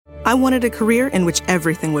I wanted a career in which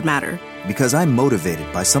everything would matter. Because I'm motivated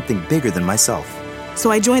by something bigger than myself.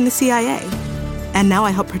 So I joined the CIA. And now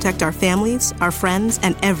I help protect our families, our friends,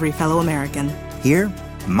 and every fellow American. Here,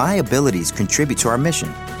 my abilities contribute to our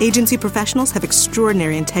mission. Agency professionals have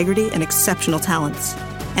extraordinary integrity and exceptional talents.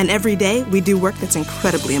 And every day, we do work that's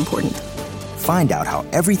incredibly important. Find out how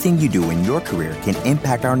everything you do in your career can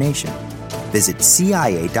impact our nation. Visit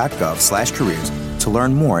cia.gov/careers to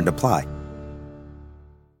learn more and apply.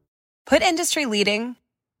 Put industry leading,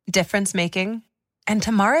 difference making, and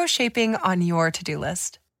tomorrow shaping on your to-do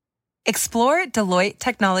list. Explore Deloitte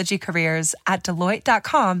Technology Careers at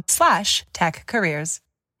Deloitte.com/tech careers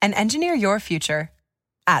and engineer your future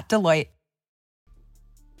at Deloitte.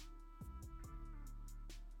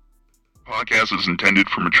 Podcast is intended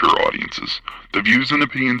for mature audiences. The views and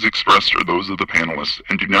opinions expressed are those of the panelists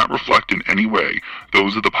and do not reflect in any way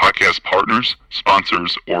those of the podcast partners,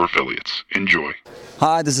 sponsors, or affiliates. Enjoy.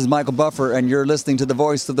 Hi, this is Michael Buffer, and you're listening to the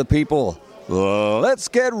Voice of the People. Let's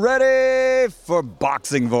get ready for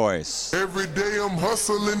Boxing Voice. Every day I'm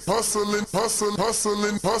hustling, hustling, hustling,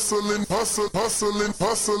 hustling, hustling, hustling, hustling,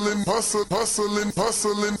 hustling, hustling,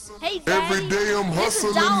 hustling. Hey, Daddy, every day I'm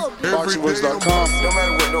hustling. Every day I'm hustling. No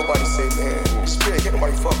matter what nobody say, man. Spirit, can't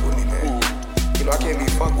nobody fuck with me, man. You know, I can't be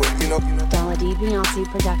fucked with, you know. Dollar D Beyonce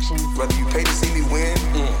Productions. Whether you pay to see me win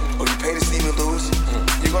or you pay to see me lose,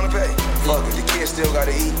 you're gonna pay. Fuck it, the kids still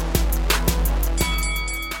gotta eat.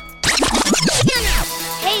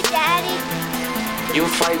 Hey, Daddy. You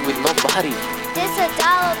fight with nobody. This a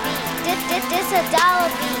dollar beat. This a dollar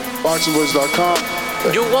beat. BoxingVoice.com.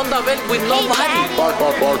 You won the belt with nobody.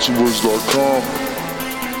 BoxingVoice.com.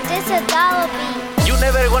 This a dollar beat. You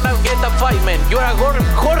never gonna get the fight, man. You're a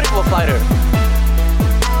horrible fighter.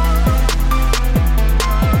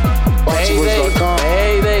 BoxingVoice.com.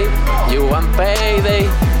 Payday. You want payday.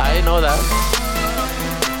 I know that.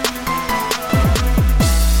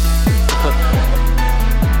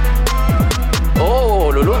 Oh,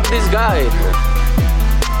 look this guy.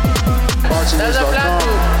 There's a plan to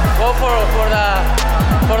go for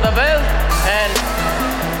the belt, and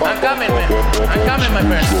I'm coming, man. I'm coming, my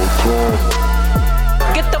friend.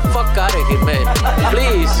 Get the fuck out of here, man.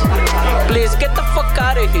 Please get the fuck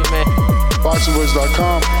out of here, man.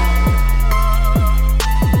 BoxingVoice.com.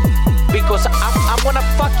 Because I'm gonna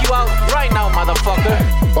fuck you out right now, motherfucker.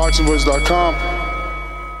 BoxingVoice.com.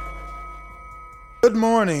 Good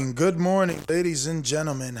morning, ladies and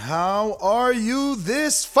gentlemen. How are you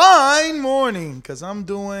this fine morning? Because I'm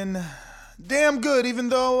doing damn good, even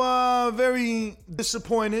though very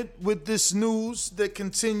disappointed with this news that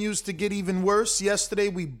continues to get even worse. Yesterday,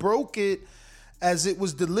 we broke it as it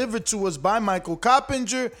was delivered to us by Michael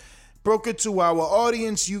Coppinger. Broke it to our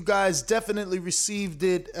audience. You guys definitely received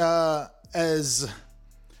it as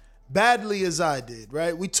badly as I did,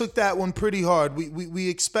 right? We took that one pretty hard. We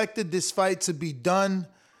expected this fight to be done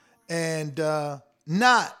and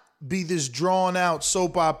not be this drawn out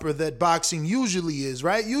soap opera that boxing usually is,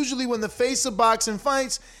 right? Usually when the face of boxing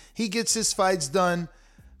fights, he gets his fights done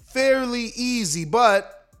fairly easy.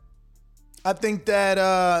 But I think that,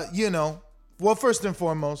 well, first and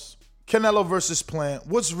foremost, Canelo versus Plant.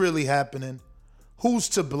 What's really happening? Who's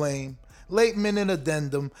to blame? Late minute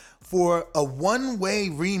addendum for a one-way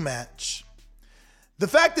rematch. The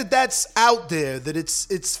fact that that's out there, that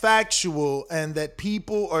it's factual, and that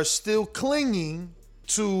people are still clinging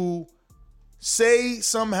to say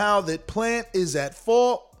somehow that Plant is at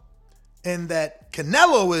fault and that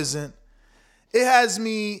Canelo isn't, it has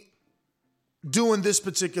me doing this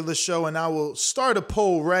particular show, and I will start a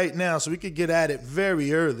poll right now so we could get at it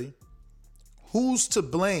very early. Who's to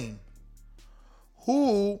blame?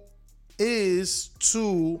 Who is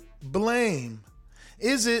to blame?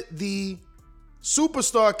 Is it the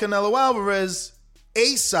superstar Canelo Alvarez?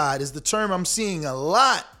 A-side is the term I'm seeing a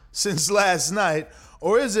lot since last night.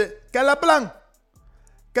 Or is it Calaplan,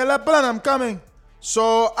 I'm coming?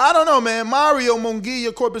 So I don't know, man. Mario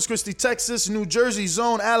Monguilla, Corpus Christi, Texas, New Jersey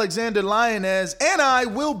zone, Alexander Lyonez, and I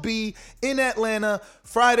will be in Atlanta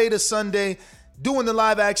Friday to Sunday doing the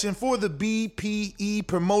live action for the BPE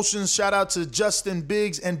Promotions. Shout out to Justin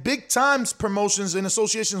Biggs and Big Times Promotions in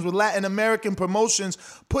associations with Latin American Promotions,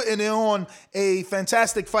 putting on a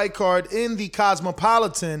fantastic fight card in the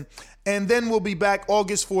Cosmopolitan. And then we'll be back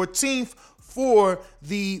August 14th for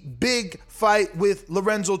the big fight with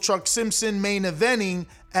Lorenzo Truck Simpson, main eventing,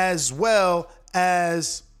 as well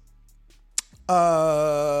as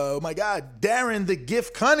Darren the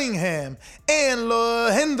Gift Cunningham and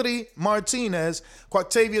Henry Martinez.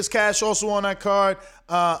 Quactavius Cash also on that card.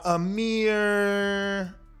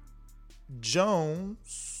 Amir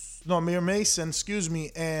Mason,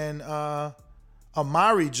 and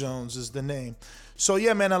Amari Jones is the name. So,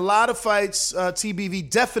 yeah, man, a lot of fights, TBV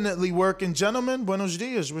definitely working. Gentlemen, buenos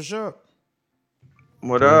dias. What's up?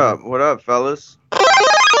 What up? What up, fellas?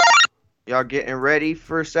 Y'all getting ready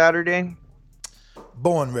for Saturday?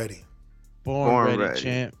 Born ready. Born ready,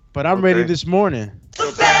 champ. But I'm ready this morning.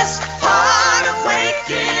 The best part of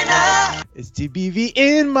waking up. It's TBV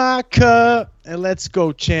in my cup. And let's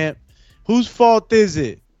go, champ. Whose fault is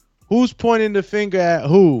it? Who's pointing the finger at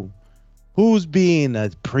who? Who's being a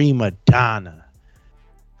prima donna?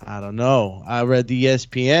 I don't know. I read the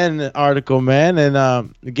ESPN article, man,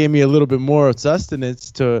 and it gave me a little bit more sustenance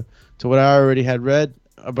to what I already had read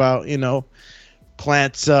about,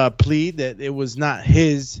 Plant's plea that it was not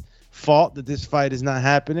his fault that this fight is not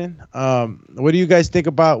happening. What do you guys think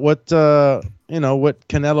about what Canelo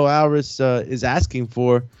Alvarez is asking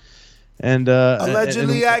for? And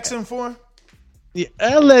allegedly asking for? Yeah,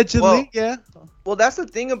 allegedly, yeah. Well, that's the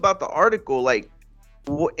thing about the article. Like,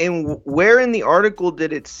 where in the article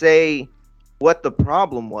did it say what the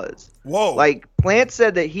problem was? Whoa. Like, Plant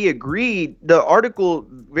said that he agreed. The article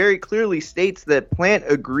very clearly states that Plant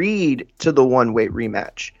agreed to the one-weight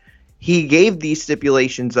rematch. He gave these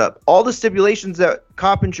stipulations up. All the stipulations that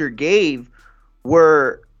Coppinger gave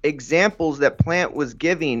were examples that Plant was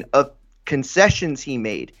giving of concessions he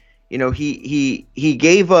made. He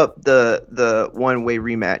gave up the one-way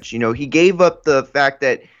rematch. He gave up the fact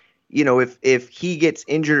that, if he gets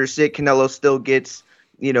injured or sick, Canelo still gets,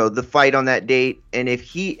 the fight on that date. And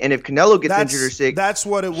if Canelo gets injured or sick, that's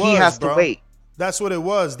what it was. He has to wait. That's what it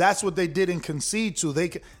was. That's what they didn't concede to.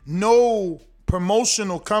 No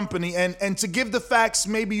promotional company, and to give the facts,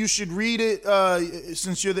 maybe you should read it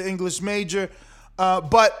since you're the English major.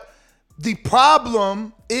 But the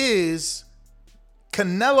problem is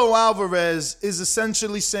Canelo Alvarez is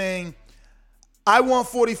essentially saying, I want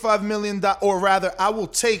 $45 million, or rather, I will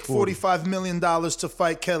take $45 million to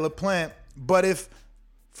fight Caleb Plant. But if,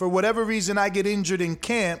 for whatever reason, I get injured in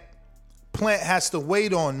camp, Plant has to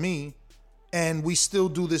wait on me, and we still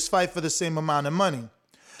do this fight for the same amount of money.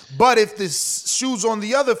 But if the shoe's on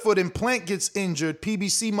the other foot and Plant gets injured,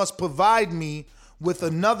 PBC must provide me with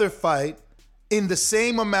another fight in the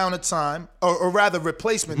same amount of time, or rather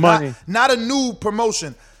replacement. Money. Not a new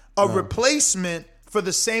promotion, a replacement for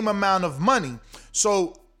the same amount of money.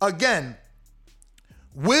 So, again,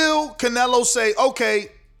 will Canelo say,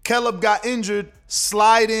 okay, Caleb got injured,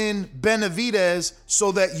 slide in Benavidez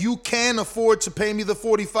so that you can afford to pay me the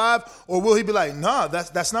 45? Or will he be like, nah,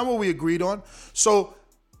 that's not what we agreed on? So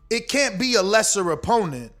it can't be a lesser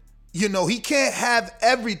opponent. He can't have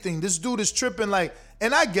everything. This dude is tripping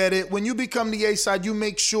and I get it. When you become the A side, you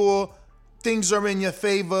make sure things are in your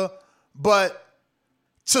favor. But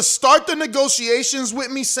to start the negotiations with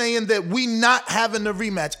me saying that we not having a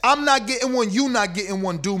rematch, I'm not getting one, you not getting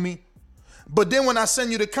one, do me. But then when I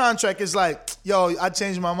send you the contract, it's like, yo, I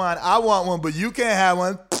changed my mind. I want one, but you can't have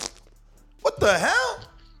one. What the hell?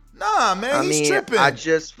 Nah, man, he's tripping. I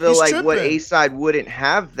just feel what A-side wouldn't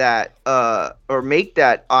have that or make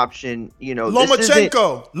that option.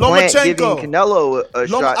 Lomachenko. Giving Canelo a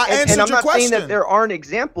shot. And I'm not saying that there aren't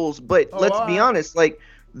examples, but let's be honest.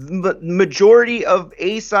 Majority of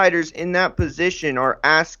A-siders in that position are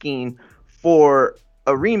asking for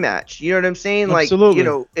a rematch. You know what I'm saying? Absolutely.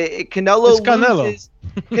 Canelo it's Canelo. loses.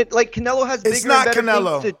 Canelo has bigger and better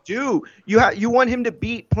things to do. You want him to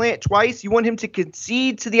beat Plant twice. You want him to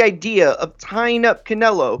concede to the idea of tying up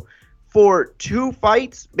Canelo for 2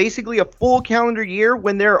 fights, basically a full calendar year,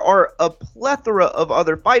 when there are a plethora of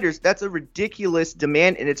other fighters. That's a ridiculous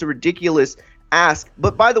demand, and it's a ridiculous ask.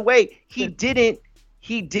 But by the way, he did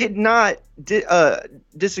not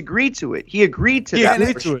disagree to it. He agreed to that.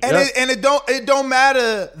 It don't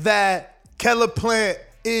matter that Caleb Plant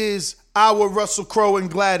is our Russell Crowe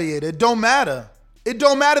and Gladiator. It don't matter. It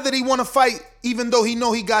don't matter that he want to fight even though he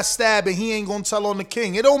know he got stabbed and he ain't going to tell on the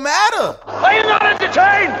king. It don't matter. Are you not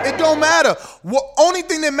entertained? It don't matter. Only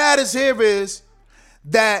thing that matters here is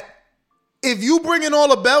that if you bringing all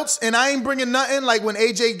the belts and I ain't bringing nothing, like when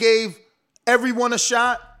AJ gave everyone a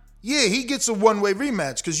shot, yeah, he gets a one-way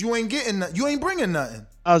rematch because you ain't bringing nothing.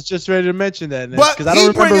 I was just ready to mention that, because I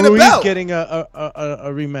don't remember Ruiz getting a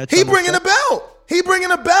rematch. He bringing a belt. He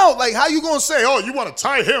bringing a belt. Like, how you gonna say, oh, you want to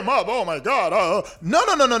tie him up? Oh my God.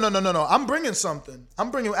 No. I'm bringing something.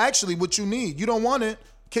 I'm bringing actually what you need. You don't want it.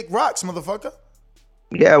 Kick rocks, motherfucker.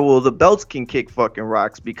 Yeah, well, the belts can kick fucking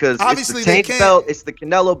rocks because obviously it's the Tank belt, it's the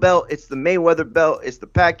Canelo belt, it's the Mayweather belt, it's the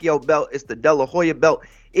Pacquiao belt, it's the De La Hoya belt.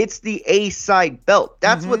 It's the A-side belt.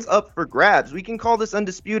 That's what's up for grabs. We can call this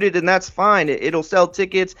undisputed, and that's fine. It'll sell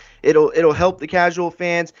tickets. It'll help the casual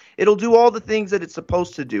fans. It'll do all the things that it's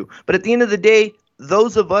supposed to do. But at the end of the day,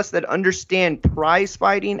 those of us that understand prize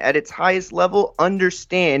fighting at its highest level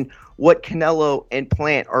understand what Canelo and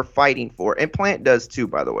Plant are fighting for. And Plant does too,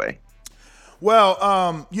 by the way.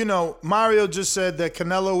 Well, Mario just said that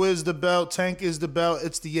Canelo is the belt, Tank is the belt,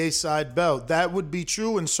 it's the A-side belt. That would be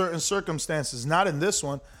true in certain circumstances, not in this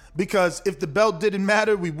one. Because if the belt didn't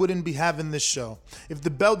matter, we wouldn't be having this show. If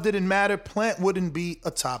the belt didn't matter, Plant wouldn't be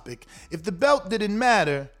a topic. If the belt didn't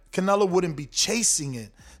matter, Canelo wouldn't be chasing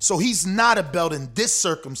it. So he's not a belt in this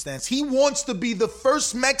circumstance. He wants to be the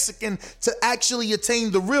first Mexican to actually attain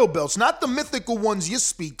the real belts, not the mythical ones you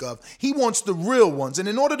speak of. He wants the real ones. And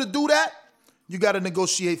in order to do that, you got to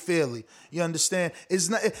negotiate fairly. You understand?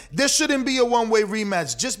 There shouldn't be a one-way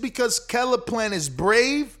rematch. Just because Caleb Plant is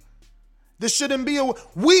brave, there shouldn't be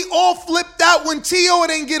we all flipped out when Tio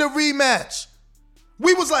didn't get a rematch.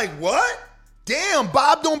 We was like, what? Damn,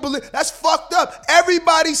 Bob don't believe. That's fucked up.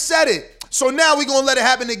 Everybody said it. So now we're going to let it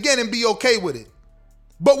happen again and be okay with it.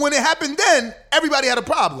 But when it happened then, everybody had a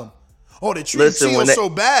problem. Oh, they treated Tio so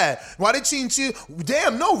bad. Why they treating Tio?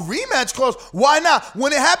 Damn, no rematch clause. Why not?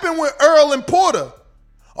 When it happened with Earl and Porter.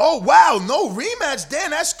 Oh, wow, no rematch.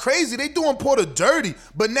 Damn, that's crazy. They doing Porter dirty.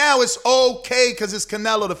 But now it's okay because it's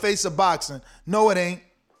Canelo, the face of boxing. No, it ain't.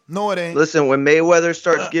 No, it ain't. Listen, when Mayweather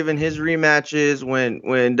starts giving his rematches,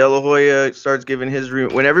 when De La Hoya starts giving his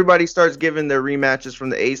when everybody starts giving their rematches from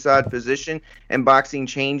the A-side position and boxing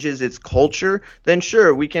changes its culture, then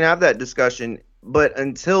sure, we can have that discussion. But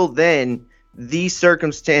until then, these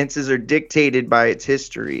circumstances are dictated by its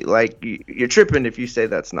history. Like, you're tripping if you say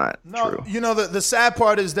that's not true. You know, the sad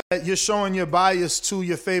part is that you're showing your bias to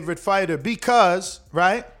your favorite fighter because,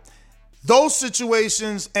 right, those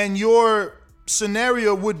situations and your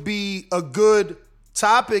scenario would be a good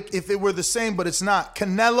topic if it were the same, but it's not.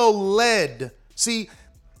 Canelo led. See,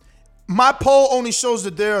 my poll only shows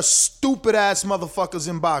that there are stupid-ass motherfuckers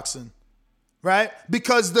in boxing, right?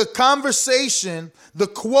 Because the conversation, the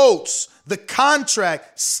quotes, the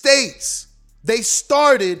contract states they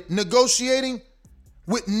started negotiating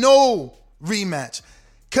with no rematch.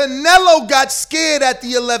 Canelo got scared at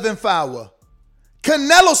the 11th hour.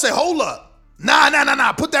 Canelo said, hold up.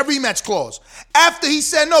 Nah. Put that rematch clause. After he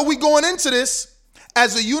said, no, we going into this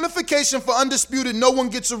as a unification for undisputed, no one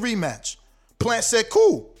gets a rematch. Plant said,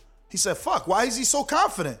 cool. He said, fuck, why is he so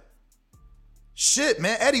confident? Shit,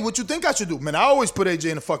 man. Eddie, what you think I should do? Man, I always put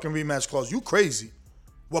AJ in the fucking rematch clause. You crazy.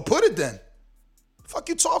 Well, put it then. Fuck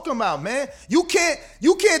you talking about, man? You can't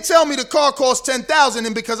tell me the car costs $10,000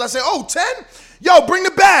 and because I say, oh, 10? Yo, bring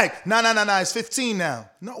the bag. Nah, it's 15 now.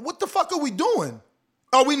 No, what the fuck are we doing?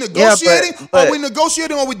 Are we negotiating? Yeah, but are we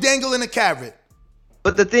negotiating or are we dangling a carrot?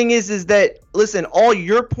 But the thing is that, listen, all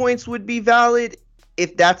your points would be valid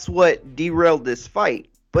if that's what derailed this fight.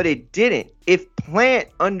 But it didn't. If Plant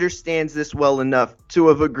understands this well enough to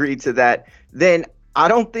have agreed to that, then I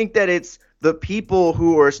don't think that it's the people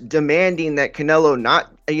who are demanding that Canelo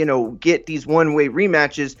not, get these one-way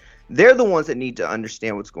rematches. They're the ones that need to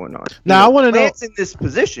understand what's going on. Now, I want to know. Plant's in this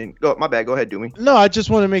position. My bad. Go ahead, Doomy. No, I just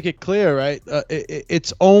want to make it clear, right?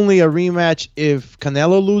 It's only a rematch if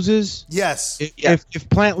Canelo loses. Yes. If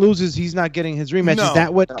Plant loses, he's not getting his rematch. No. Is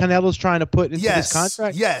that what Canelo's trying to put into his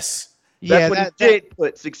contract? Yes. That's what he did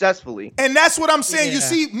put successfully. And that's what I'm saying. Yeah. You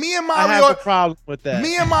see, me and Mario, I have a problem with that.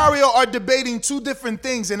 Me and Mario are debating two different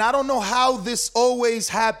things, and I don't know how this always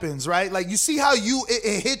happens, right? Like, you see how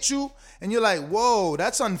it hit you, and you're like, whoa,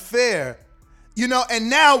 that's unfair. And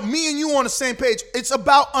now me and you on the same page. It's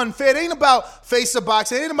about unfair. It ain't about face of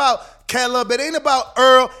boxing. It ain't about Caleb. It ain't about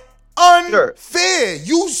Earl. Unfair. Sure.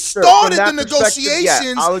 You started the negotiations.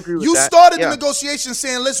 Yeah, I'll agree with you that. started the negotiations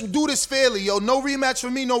saying, let's do this fairly, yo. No rematch for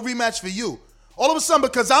me, no rematch for you. All of a sudden,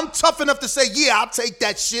 because I'm tough enough to say, yeah, I'll take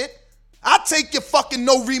that shit. I'll take your fucking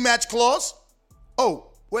no rematch clause. Oh,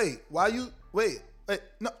 wait. Wait.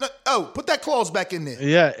 No. Oh, put that clause back in there.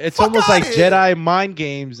 Yeah, it's almost like Jedi mind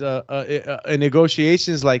games in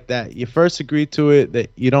negotiations like that. You first agree to it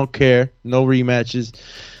that you don't care, no rematches.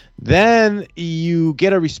 Then you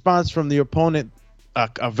get a response from the opponent,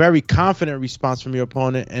 a very confident response from your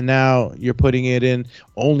opponent, and now you're putting it in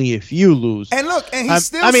only if you lose. And look, and he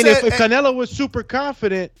still I mean, if Canelo was super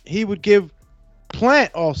confident, he would give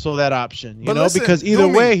Plant also that option, because either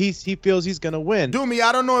way, he feels he's going to win. Doomy,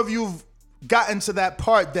 I don't know if you've gotten to that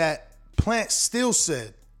part that Plant still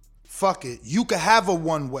said, fuck it, you could have a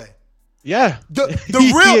one-way. Yeah, he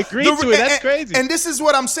agreed to it. That's crazy. And this is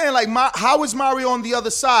what I'm saying. Like, how is Mario on the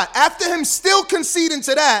other side? After him still conceding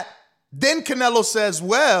to that, then Canelo says,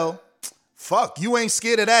 well, fuck, you ain't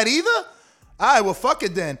scared of that either? All right, well, fuck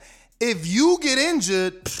it then. If you get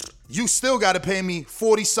injured, you still got to pay me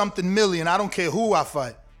 40-something million. I don't care who I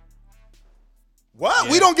fight. What?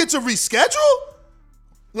 Yeah. We don't get to reschedule?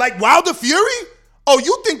 Like Wilder Fury? Oh,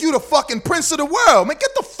 you think you the fucking prince of the world, man?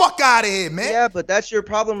 Get the fuck out of here, man. Yeah, but that's your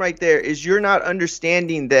problem right there. Is you're not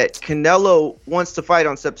understanding that Canelo wants to fight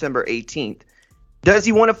on September 18th. Does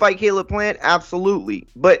he want to fight Caleb Plant? Absolutely.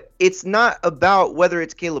 But it's not about whether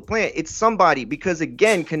it's Caleb Plant. It's somebody, because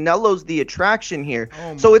again, Canelo's the attraction here.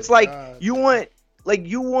 Oh so it's like God. you want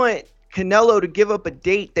Canelo to give up a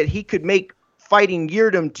date that he could make fighting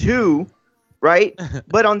Yeardom 2, right?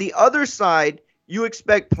 But on the other side, you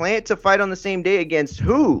expect Plant to fight on the same day against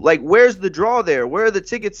who? Like, where's the draw there? Where are the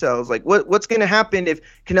ticket sales? Like, what's going to happen if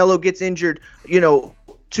Canelo gets injured,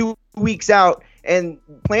 2 weeks out? And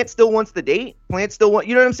Plant still wants the date. Plant still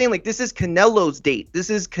you know what I'm saying? Like, this is Canelo's date. This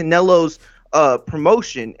is Canelo's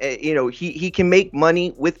promotion. He can make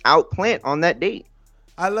money without Plant on that date.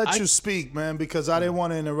 I let you speak, man, because I didn't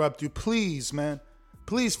want to interrupt you. Please, man.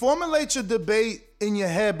 Please formulate your debate in your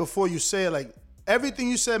head before you say it. Like, everything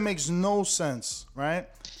you said makes no sense, right?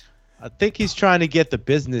 I think he's trying to get the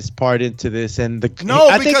business part into this, and No.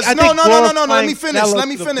 Let me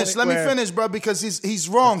finish, bro. Because he's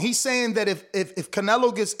wrong. He's saying that if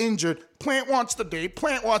Canelo gets injured, Plant wants the date.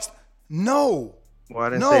 No. Well, I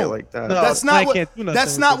didn't say it like that. No,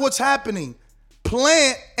 that's not what's happening.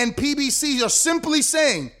 Plant and PBC are simply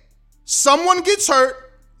saying, someone gets hurt,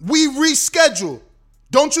 we reschedule.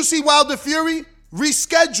 Don't you see Wilder Fury?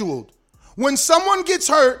 Rescheduled. When someone gets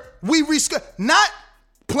hurt, we reschedule. Not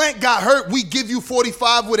Plant got hurt, we give you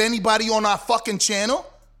 45 with anybody on our fucking channel.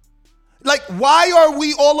 Like, why are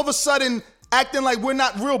we all of a sudden acting like we're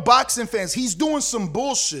not real boxing fans? He's doing some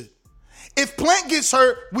bullshit. If Plant gets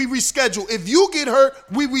hurt, we reschedule. If you get hurt,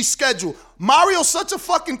 we reschedule. Mario's such a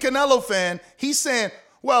fucking Canelo fan. He's saying,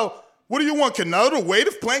 well, what do you want, Canelo to wait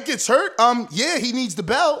if Plant gets hurt? Yeah, he needs the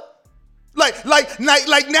belt. Like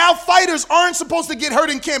now fighters aren't supposed to get hurt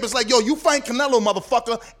in camp. It's like, yo, you fight Canelo,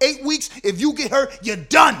 motherfucker. 8 weeks, if you get hurt, you're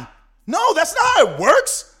done. No, that's not how it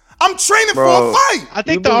works. I'm training for a fight. I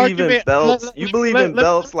think the argument. You believe in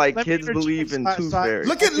belts like kids believe in tooth fairy.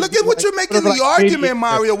 Look at what you're making the argument,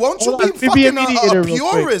 Mario. Won't you be fucking a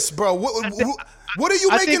purist, bro? What are you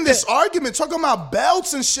making this argument? Talking about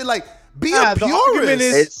belts and shit. Like, be a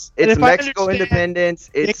purist. It's Mexico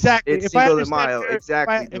independence. It's Cinco de Mayo.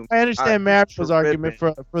 Exactly. If I understand Mario's argument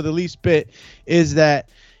for the least bit, is that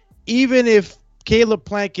even if Caleb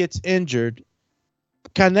Plant gets injured,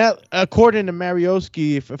 Canelo, according to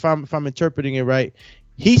Marioski, if I'm interpreting it right,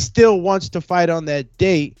 he still wants to fight on that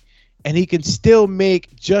date, and he can still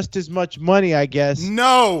make just as much money, I guess.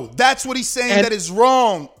 No, that's what he's saying. That is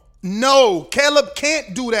wrong. No, Caleb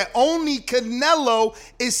can't do that. Only Canelo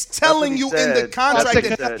is telling you in the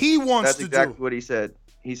contract that he wants to do. That's exactly what he said.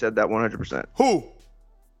 He said that 100%. Who?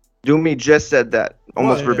 Doomy just said that,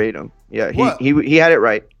 almost verbatim. Yeah, he had it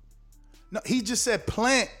right. No, he just said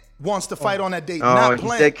Plant wants to fight on that date. Oh, not he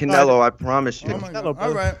Plant. said Canelo. I promise you. Canelo,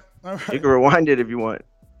 all right. You can rewind it if you want.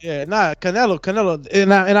 Yeah, Canelo,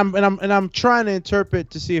 and I'm trying to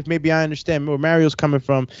interpret to see if maybe I understand where Mario's coming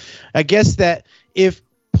from. I guess that if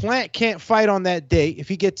Plant can't fight on that day, if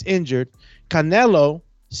he gets injured, Canelo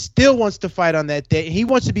still wants to fight on that day. He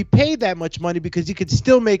wants to be paid that much money because he could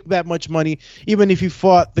still make that much money even if he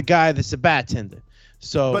fought the guy that's a bartender.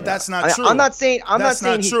 So, but that's not true. I'm not saying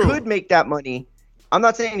he could make that money. I'm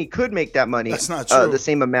not saying he could make that money. That's not true. The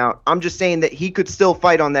same amount. I'm just saying that he could still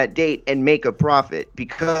fight on that date and make a profit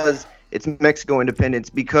because it's Mexico independence,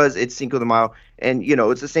 because it's Cinco de Mayo, and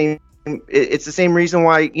it's the same. It's the same reason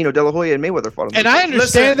why De La Hoya and Mayweather fought him. And I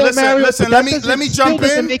understand that, Mario. Listen. Let me jump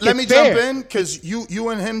in. Let me jump in because you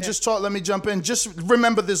and him just talked. Let me jump in. Just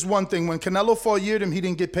remember this one thing: when Canelo fought Yeardom, he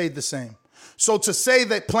didn't get paid the same. So to say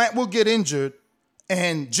that Plant will get injured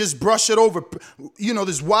and just brush it over,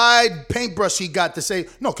 this wide paintbrush he got to say,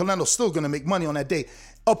 no, Canelo's still gonna make money on that day.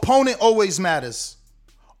 Opponent always matters.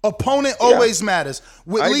 Always matters.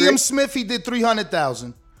 With Liam Smith, he did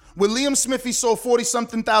 300,000. With Liam Smith, he sold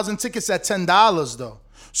 40-something thousand tickets at $10, though.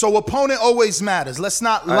 So opponent always matters. Let's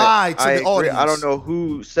not lie to the audience. I don't know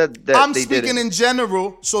who said that. I'm speaking in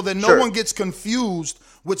general so that no one gets confused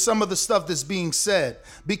with some of the stuff that's being said.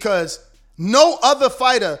 Because no other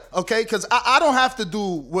fighter, okay, because I don't have to do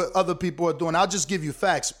what other people are doing. I'll just give you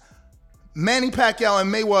facts. Manny Pacquiao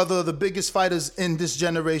and Mayweather are the biggest fighters in this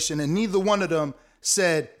generation, and neither one of them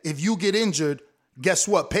said, if you get injured, guess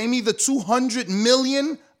what? Pay me the $200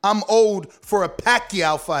 million I'm owed for a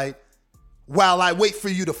Pacquiao fight while I wait for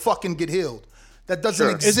you to fucking get healed. That doesn't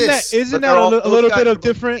exist. Isn't that a little bit of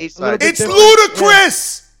different? It's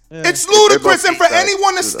ludicrous. Yeah. It's ludicrous. And for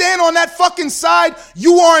anyone to stand on that fucking side,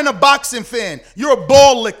 you aren't a boxing fan. You're a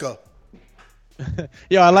ball licker.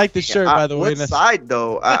 Yo, I like the shirt, by the way. What side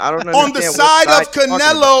though? I don't understand.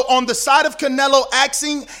 On the side of Canelo,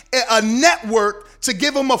 asking a network to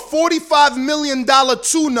give him a $45 million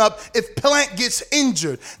tune-up if Plant gets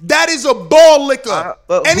injured. That is a ball liquor.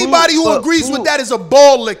 Anybody who agrees with that is a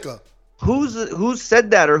ball liquor. Who's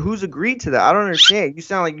said that or who's agreed to that? I don't understand. You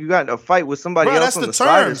sound like you got in a fight with somebody else on the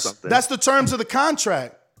side or something. That's the terms of the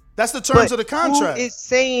contract. That's the terms of the contract. Who is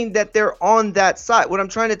saying that they're on that side? What I'm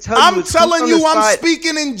trying to tell you is, I'm telling you, I'm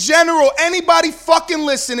speaking in general. Anybody fucking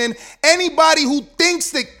listening, anybody who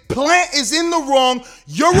thinks that Plant is in the wrong,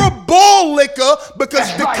 you're a ball licker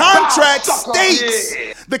because the contract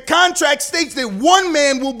states that one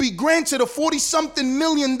man will be granted a $40-something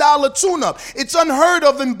million tune-up. It's unheard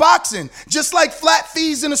of in boxing, just like flat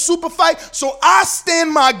fees in a super fight. So I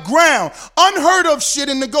stand my ground. Unheard of shit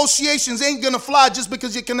in negotiations ain't gonna fly just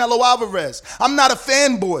because you're Canelo Alvarez. I'm not a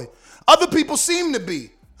fanboy. Other people seem to be.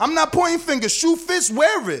 I'm not pointing fingers. Shoe fits,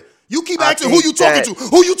 wear it. You keep asking who you talking to.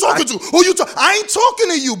 I ain't talking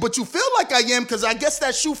to you, but you feel like I am because I guess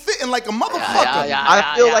that shoe fitting like a motherfucker.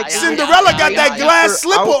 I feel like Cinderella got that glass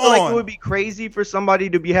slipper on. I feel like it would be crazy for somebody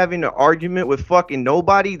to be having an argument with fucking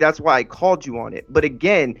nobody. That's why I called you on it. But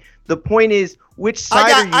again, the point is, which side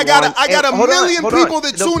are you on? I got a million people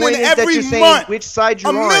that tune in every month. Which side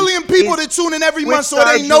you're on? A million people that tune in every month, so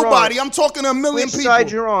it ain't nobody. I'm talking to a million people. Which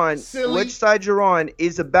side you're on? Which side you're on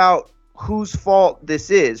is about whose fault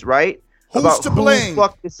this is, right? Who's to blame? Who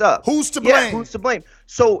fucked this up? Who's to blame? Yeah, who's to blame?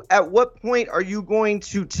 So at what point are you going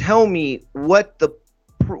to tell me what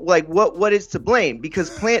is to blame?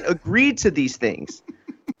 Because Plant agreed to these things.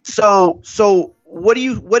 So what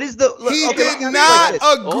is the? He did not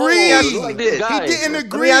agree. He didn't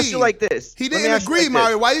agree. Let me ask you like this. He didn't agree,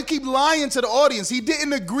 Mario. Why you keep lying to the audience? He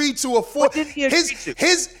didn't agree to a What did he agree to?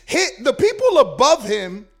 The people above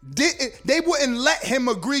him they wouldn't let him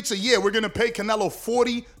agree to, we're gonna pay Canelo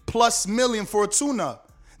 $40+ million for a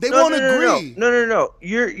tune-up. They won't agree. No.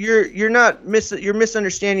 You're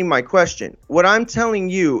misunderstanding my question. What I'm telling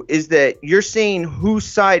you is that you're saying whose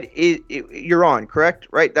side you're on, correct?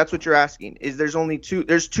 Right? That's what you're asking.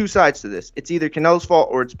 There's two sides to this. It's either Canelo's fault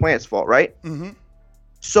or it's Plant's fault, right? Mm-hmm.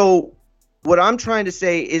 So what I'm trying to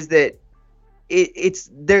say is that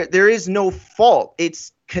there is no fault.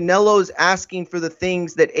 It's Canelo's asking for the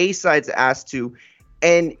things that A side's asked to,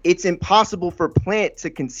 and it's impossible for Plant to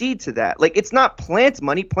concede to that. Like, it's not Plant's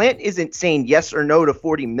money. Plant isn't saying yes or no to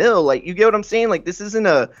 40 mil. Like, you get what I'm saying? Like, this isn't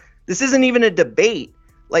even a debate.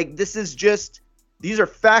 Like, these are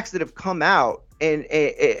facts that have come out, and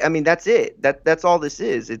I mean, that's it. That's all this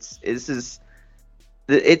is. It's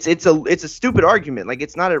a stupid argument. Like,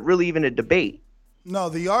 it's not really even a debate. No,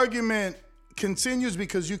 the argument continues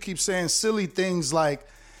because you keep saying silly things like,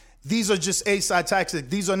 these are just A-side tactics.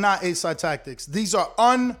 These are not A-side tactics. These are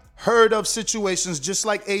unheard of situations, just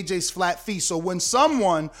like AJ's flat fee. So when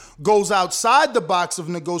someone goes outside the box of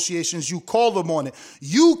negotiations, you call them on it.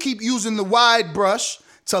 You keep using the wide brush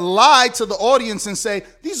to lie to the audience and say,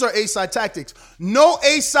 these are A-side tactics. No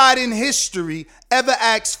A-side in history ever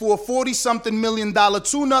asks for a $40-something million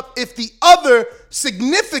tune-up if the other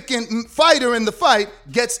significant fighter in the fight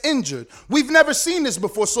gets injured. We've never seen this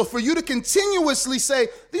before. So for you to continuously say,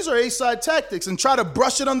 these are A-side tactics, and try to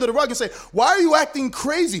brush it under the rug and say, why are you acting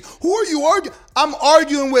crazy? Who are you arguing? I'm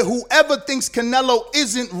arguing with whoever thinks Canelo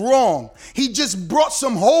isn't wrong. He just brought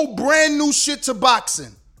some whole brand new shit to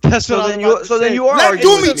boxing. So then you are. Let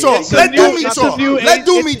Doomy talk. Let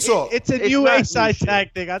Doomy talk. It's a new A-side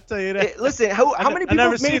tactic. I'll tell you that. Listen, how many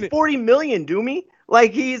people made 40 million, Doomy?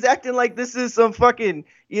 Like, he's acting like this is some fucking,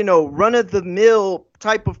 run-of-the-mill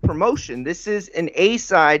type of promotion. This is an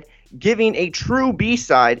A-side giving a true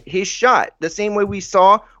B-side his shot. The same way we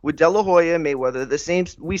saw with De La Hoya and Mayweather. The same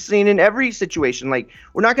we've seen in every situation. Like,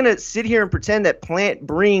 we're not going to sit here and pretend that Plant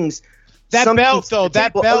brings that belt, though.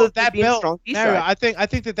 That belt. Mario, I think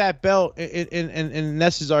that belt, in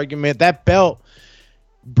Ness's argument, that belt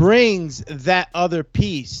brings that other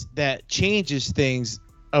piece that changes things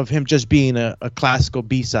of him just being a classical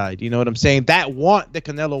B-side. You know what I'm saying? That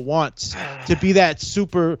Canelo wants to be that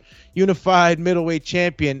super unified middleweight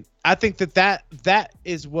champion. I think that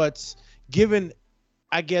is what's given,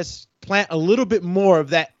 I guess, Plant a little bit more of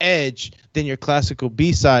that edge than your classical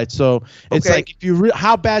B-side. So it's like, if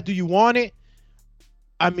how bad do you want it?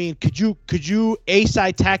 I mean, could you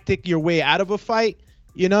A-side tactic your way out of a fight?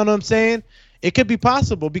 You know what I'm saying? It could be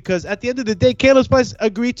possible, because at the end of the day, Caleb Spice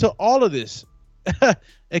agreed to all of this,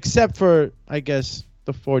 except for, I guess,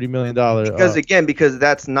 the $40 million. Because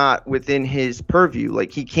that's not within his purview.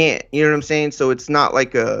 Like, he can't. You know what I'm saying? So it's not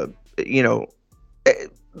like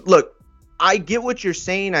look, I get what you're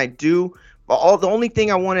saying. I do. The only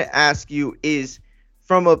thing I want to ask you is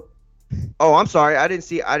from a. Oh, I'm sorry. I didn't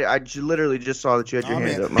see. I literally just saw that you had your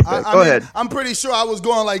hand up. My bad. Go ahead. I'm pretty sure I was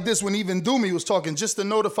going like this when even Doomy was talking, just to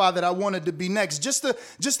notify that I wanted to be next. Just to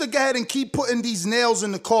go ahead and keep putting these nails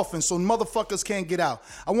in the coffin so motherfuckers can't get out.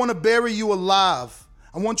 I want to bury you alive.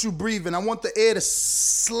 I want you breathing. I want the air to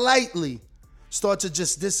slightly start to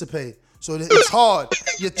just dissipate. So that it's hard.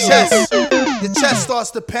 Your chest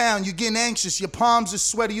starts to pound. You're getting anxious. Your palms are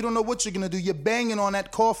sweaty. You don't know what you're going to do. You're banging on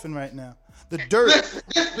that coffin right now. The dirt.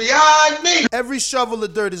 It's beyond me. Every shovel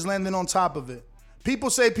of dirt is landing on top of it. People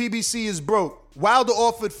say PBC is broke. Wilder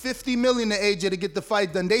offered $50 million to AJ to get the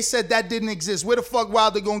fight done. They said that didn't exist. Where the fuck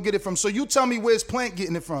Wilder gonna get it from? So you tell me where's Plant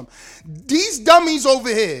getting it from? These dummies over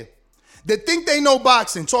here that think they know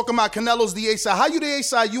boxing, talking about Canelo's the A side. How you the A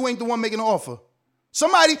side? You ain't the one making the offer.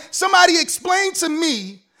 Somebody explain to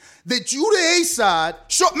me that you the A side.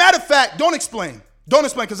 Sure, matter of fact, don't explain. Don't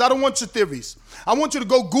explain, because I don't want your theories. I want you to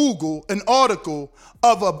go Google an article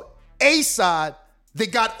of a A-side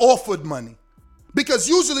that got offered money. Because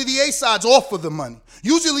usually the A-sides offer the money.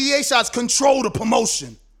 Usually the A-sides control the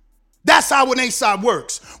promotion. That's how an A-side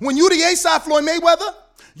works. When you the A-side Floyd Mayweather,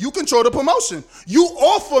 you control the promotion. You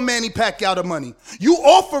offer Manny Pacquiao the money. You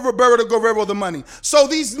offer Roberto Guerrero the money. So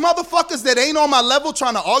these motherfuckers that ain't on my level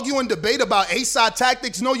trying to argue and debate about A-side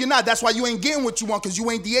tactics, no, you're not. That's why you ain't getting what you want, because you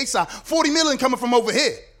ain't the A-side. $40 million coming from over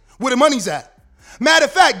here, where the money's at. Matter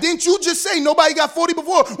of fact, didn't you just say nobody got 40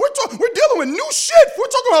 before? We're dealing with new shit. We're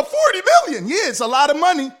talking about 40 million. Yeah, it's a lot of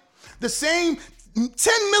money. The same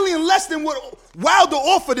 10 million less than what Wilder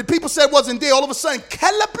offered that people said wasn't there. All of a sudden,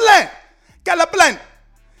 Caleb Plant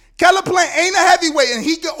ain't a heavyweight, and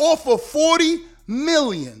he can offer 40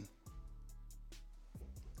 million.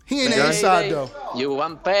 He ain't A-side though. You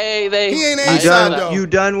want payday? He ain't A-side though. You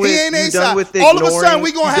done with ignoring. All of a sudden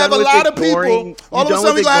we gonna have a lot of people. All of a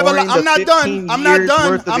sudden we gonna have a lot. I'm not done. I'm not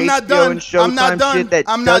done. I'm not done. I'm not done.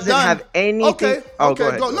 I'm not done. Have anything. Okay.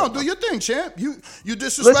 Okay. Go. No, do your thing, champ. You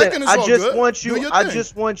disrespecting is all good. I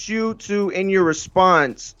just want you to, in your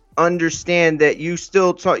response, understand that you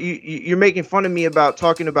still talk. You're making fun of me about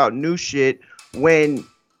talking about new shit when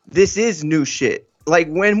this is new shit. Like,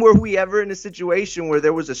 when were we ever in a situation where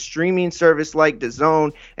there was a streaming service like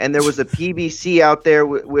DAZN and there was a PBC out there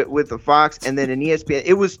with a Fox and then an ESPN?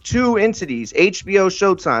 It was two entities, HBO,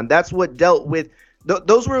 Showtime. That's what dealt with.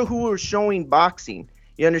 Those were who were showing boxing.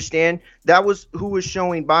 You understand? That was who was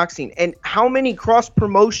showing boxing. And how many cross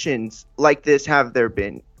promotions like this have there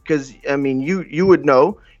been? Because, I mean, you would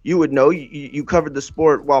know. You covered the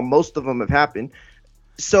sport while most of them have happened.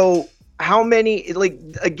 So how many, like,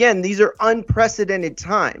 again, these are unprecedented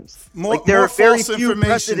times. There are very few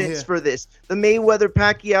precedents for this. The Mayweather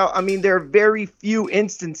Pacquiao, I mean, there are very few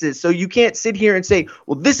instances. So you can't sit here and say,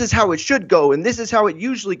 well, this is how it should go, and this is how it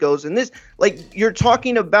usually goes. And this, like, you're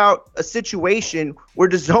talking about a situation where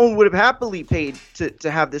DAZN would have happily paid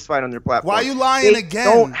to have this fight on their platform. Why are you lying again?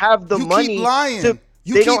 They don't have the money. Keep lying.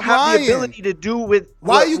 They don't have the ability to do with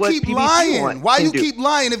what PBC Why you keep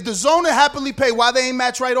lying? If DAZN had happily paid, why they ain't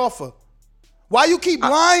match right offer? Why you keep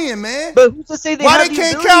lying, man? But who's to say they have the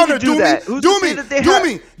ability to do that?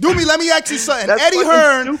 Do me. Let me ask you something. Eddie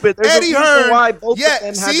Hearn.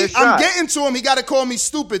 Yeah, see, I'm getting to him. He got to call me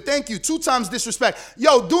stupid. Thank you. 2 times disrespect.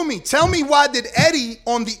 Yo, Doomy, tell me why did Eddie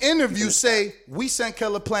on the interview say, we sent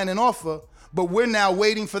Caleb Plant an offer, but we're now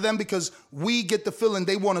waiting for them because we get the feeling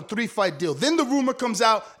they want a 3-fight deal. Then the rumor comes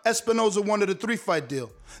out Espinoza wanted a 3-fight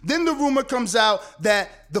deal. Then the rumor comes out that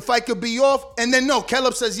the fight could be off, and then no,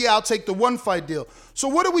 Caleb says, yeah, I'll take the 1-fight deal. So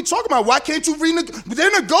what are we talking about? Why can't you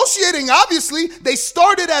They're negotiating, obviously. They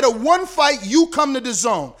started at a 1-fight, you come to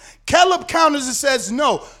DAZN. Caleb counters and says,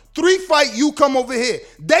 no, 3-fight, you come over here.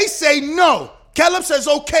 They say no. Caleb says,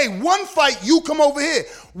 okay, 1-fight, you come over here.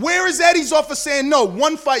 Where is Eddie's offer saying no?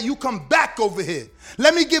 1-fight, you come back over here.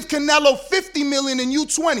 Let me give Canelo $50 million and you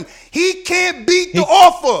 20. He can't beat the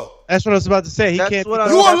offer. That's what I was about to say. You a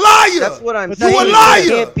liar. That's what I'm saying. You a liar. He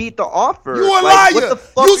can't beat the offer. You a liar. What the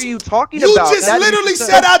fuck are you talking about? You just literally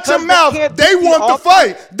said out your mouth, they want the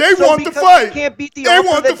fight. They want the fight. They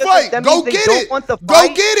want the fight. Go get it. Go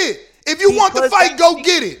get it. If you want the fight, go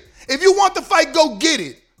get it. If you want the fight, go get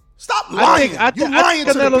it. Stop lying. You're lying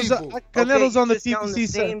to the people. Canelo's on the PBC on the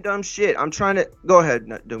same side. Dumb shit. I'm trying to go ahead,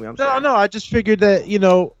 Doomy. I'm sorry. No. I just figured that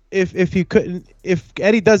if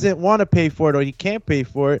Eddie doesn't want to pay for it or he can't pay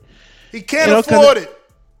for it, he can't afford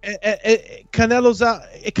it.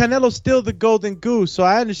 Canelo's still the golden goose. So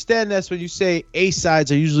I understand that's when you say A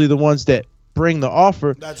sides are usually the ones that bring the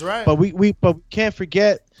offer. That's right. But we can't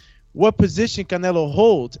forget what position Canelo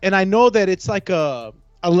holds, and I know that it's like a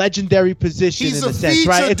a legendary position He's in a a sense, feature,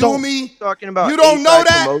 right? Doomy. Talking about You don't know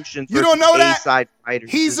that? promotions You don't know that? A-side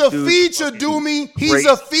fighters. He's This a dude's feature, fucking Doomy. He's crazy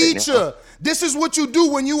a right feature. now. This is what you do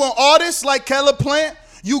when you an artist like Caleb Plant.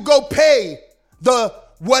 You go pay the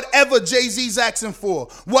whatever Jay-Z's asking for,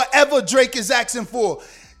 whatever Drake is asking for.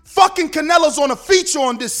 Fucking Canelo's on a feature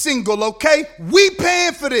on this single, okay? We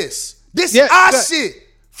paying for this. This our shit.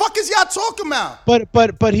 Fuck is y'all talking about?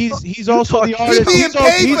 But he's also the artist. He's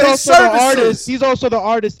also the artist. He's also the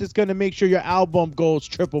artist that's gonna make sure your album goes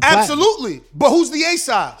triple platinum. Absolutely. But who's the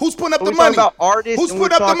A-side? Who's putting up the We're money? talking about artists Who's and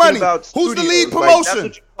putting we're up the talking money? about Who's the lead studios. Like, that's promotion?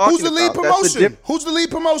 what you're Who's the talking lead about. That's the promotion? Who's the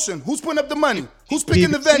lead promotion? Who's putting up the money? Who's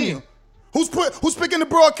picking the BBC. venue? Who's picking the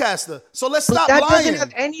broadcaster? So let's stop that lying. doesn't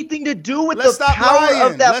have anything to do with Let's the stop power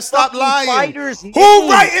lying. of that Let's stop fucking lying. fighter's Who name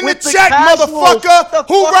writing the with the check, casuals. motherfucker? The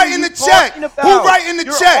Who fuck writing are the you check? talking Who about? writing the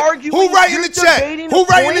You're check? arguing- Who writing you're the check? debating Who the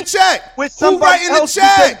writing the point check? with Who somebody writing the else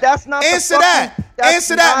because check? that's not the Answer fucking- that. that's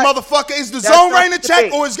Answer that, not- motherfucker. Is the that's zone not writing the the check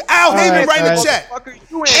debate. or is Al Heyman writing the check?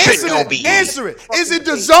 Answer no it. be. Answer it. Is it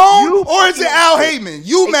the zone or is it Al Heyman?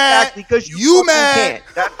 You mad? Because You mad?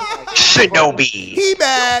 Should no be. He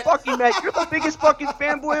mad. Fucking mad. You're the biggest fucking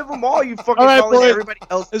fanboy of them all. You fucking All right, calling boy. everybody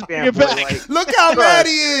else Let's bring it fanboy. back. Like, Look how bro, mad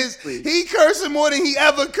he is. seriously. He cursing more than he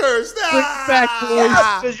ever cursed.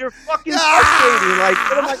 Because you're fucking frustrating. Like,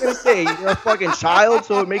 what am I gonna say? You're a fucking child,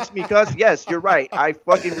 so it makes me cuss. Yes, you're right. I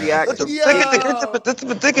fucking react to. Yo,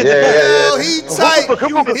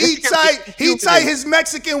 he tight. He tight. His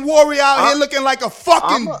Mexican warrior out here looking like a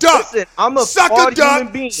fucking duck. Listen, I'm a suck a flawed duck.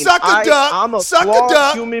 human being. Suck a duck. I'm a suck a flawed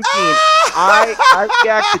duck. human being. I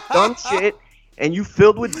react to dumb shit, and you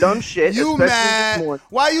filled with dumb shit. You especially mad? this morning.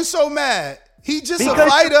 Why you so mad? He just Because a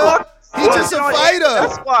fighter. He just a fighter.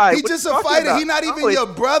 That's why. He What just you a talking fighter. about? He not even No, your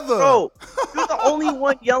brother. Bro, you're the only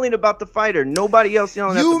one yelling about the fighter. Nobody else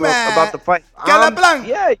yelling You mad? about the fight. Calablanc.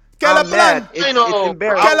 Yeah, I'm mad. It's embarrassing.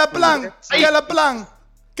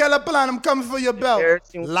 Calablanc, I'm coming for your belt.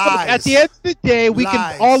 Lies. At the end of the day, we Lies.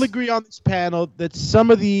 can all agree on this panel that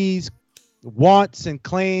some of these wants and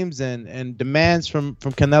claims and demands from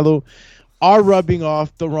Canelo are rubbing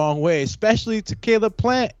off the wrong way, especially to Caleb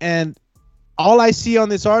Plant. And all I see on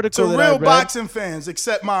this article To that I real read, boxing fans,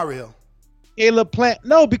 except Mario. Caleb Plant.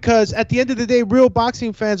 No, because at the end of the day, real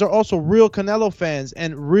boxing fans are also real Canelo fans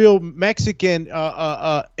and real Mexican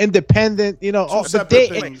independent, all the separate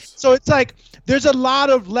day. things. So it's like there's a lot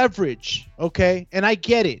of leverage, okay? And I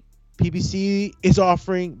get it. PBC is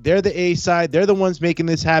offering, they're the A side, they're the ones making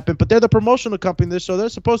this happen, but they're the promotional company, so they're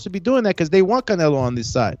supposed to be doing that because they want Canelo on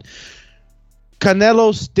this side.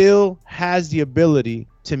 Canelo still has the ability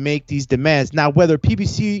to make these demands. Now, whether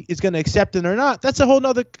PBC is going to accept it or not, that's a whole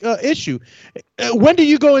nother issue. When do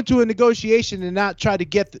you go into a negotiation and not try to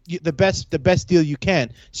get the best deal you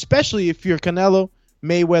can, especially if you're Canelo,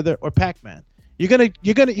 Mayweather, or Pac-Man? You're gonna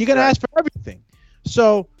ask for everything.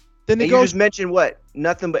 So the And you just mentioned what?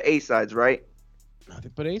 Nothing but A sides, right?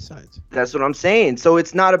 Nothing but A sides. That's what I'm saying. So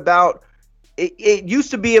it's not about. It used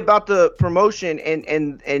to be about the promotion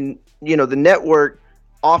and the network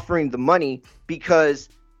offering the money because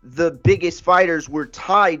the biggest fighters were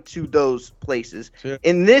tied to those places. Sure.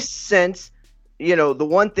 In this sense, the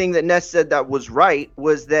one thing that Ness said that was right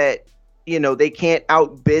was that they can't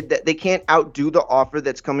outbid that, they can't outdo the offer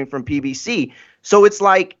that's coming from PBC. So it's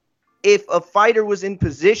like if a fighter was in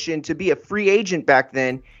position to be a free agent back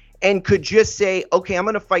then and could just say, okay, I'm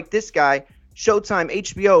going to fight this guy, Showtime,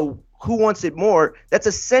 HBO, who wants it more? That's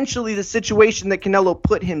essentially the situation that Canelo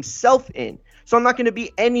put himself in. So I'm not going to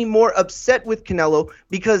be any more upset with Canelo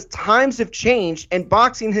because times have changed and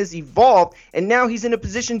boxing has evolved, and now he's in a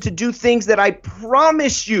position to do things that I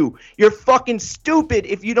promise you're fucking stupid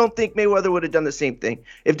if you don't think Mayweather would have done the same thing,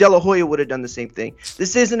 if De La Hoya would have done the same thing.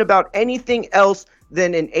 This isn't about anything else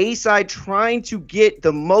than an A-side trying to get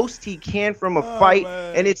the most he can from a fight,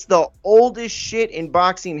 and it's the oldest shit in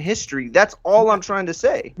boxing history. That's all I'm trying to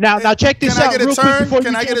say. Now check this out. Can I get a real quick turn? before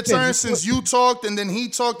Can you I get a jump in. turn since you talked and then he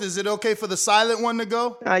talked? Is it okay for the silent one to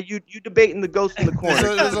go? You debating the ghost in the corner. Is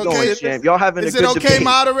it Keep okay? going, champ. Y'all having Is a it good okay, debate.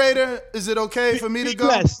 moderator? Is it okay for me to go?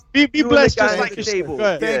 Blessed. Be You and blessed the guy just at like the yourself. table. Go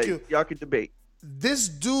ahead. Thank Yeah, you. Y'all can debate. This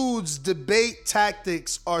dude's debate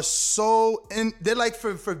tactics are so they're like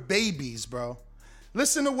for babies, bro.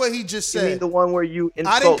 Listen to what he just You mean said. the one where you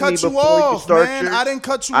insult I didn't me cut you before off, you start man. yours? I didn't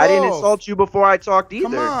cut you I off. didn't insult you before I talked either.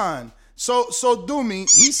 Come on. So Doomy,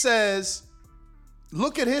 he says,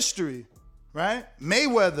 look at history, right?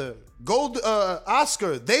 Mayweather,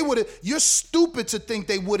 Oscar, they would have. You're stupid to think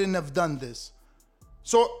they wouldn't have done this.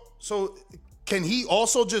 So can he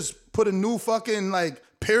also just put a new fucking like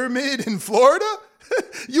pyramid in Florida?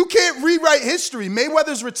 You can't rewrite history.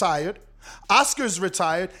 Mayweather's retired. Oscar's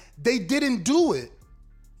retired. They didn't do it.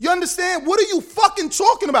 You understand? What are you fucking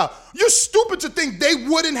talking about? You're stupid to think they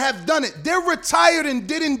wouldn't have done it. They're retired and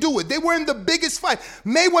didn't do it. They were in the biggest fight.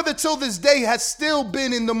 Mayweather till this day has still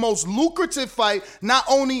been in the most lucrative fight, not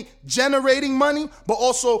only generating money, but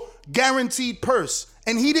also guaranteed purse.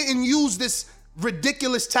 And he didn't use this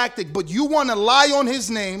ridiculous tactic, but you want to lie on his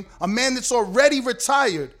name, a man that's already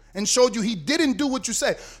retired, and showed you he didn't do what you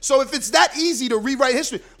said. So if it's that easy to rewrite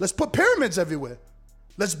history, let's put pyramids everywhere.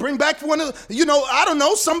 Let's bring back one of, I don't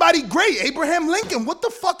know, somebody great, Abraham Lincoln. What the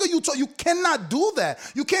fuck are you talking? You cannot do that.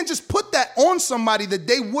 You can't just put that on somebody that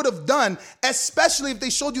they would have done, especially if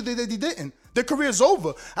they showed you that they didn't. Their career's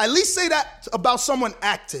over. At least say that about someone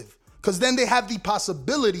active, because then they have the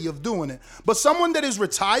possibility of doing it. But someone that is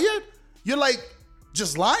retired, you're like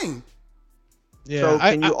just lying. Yeah, so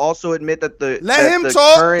can you also admit that let him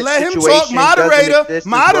talk, moderator.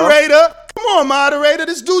 Come on, moderator.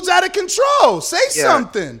 This dude's out of control. Say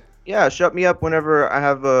something. Yeah, shut me up whenever I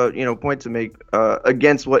have a point to make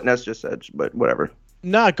against what Ness just said. But whatever.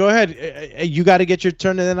 Nah, go ahead. You got to get your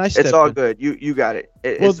turn, and then I step in. It's all good. You got it.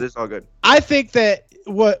 It's all good. I think that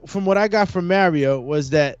from what I got from Mario was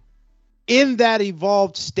that in that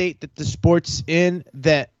evolved state that the sport's in,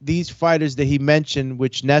 that these fighters that he mentioned,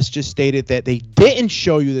 which Ness just stated that they didn't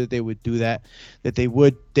show you that they would do that they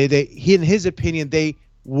would, he, in his opinion, they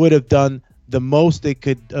would have done the most they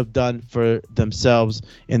could have done for themselves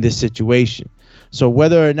in this situation. So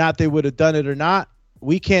whether or not they would have done it or not,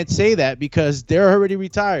 we can't say that because they're already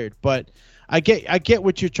retired. But I get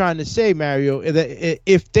what you're trying to say, Mario. That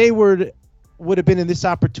if they would have been in this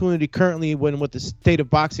opportunity currently, when what the state of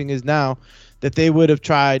boxing is now, that they would have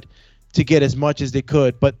tried to get as much as they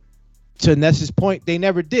could. But to Ness's point, they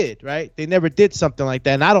never did, right? They never did something like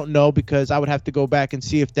that. And I don't know, because I would have to go back and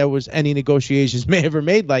see if there was any negotiations ever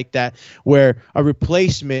made like that, where a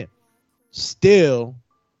replacement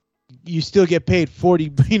you still get paid 40,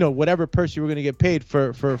 whatever purse you were going to get paid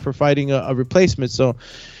for fighting a replacement. So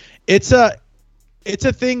it's a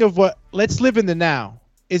thing of let's live in the now.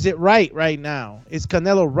 Is it right now? Is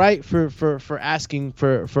Canelo right for asking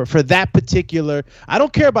for that particular? I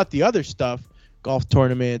don't care about the other stuff, golf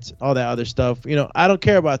tournaments, all that other stuff. I don't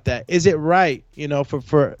care about that. Is it right,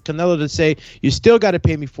 for Canelo to say you still got to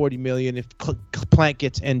pay me $40 million if Plant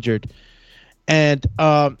gets injured? And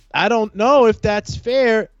I don't know if that's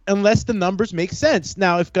fair unless the numbers make sense.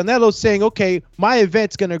 Now, if Canelo's saying, okay, my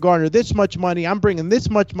event's going to garner this much money, I'm bringing this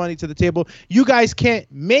much money to the table, you guys can't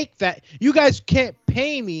make that. You guys can't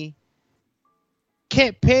pay me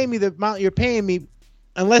the amount you're paying me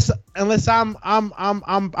unless I'm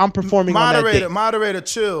performing on that day. Moderator,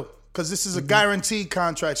 chill. Because this is a guaranteed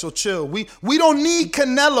contract, so chill. We don't need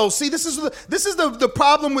Canelo. See, this is the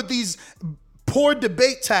problem with these poor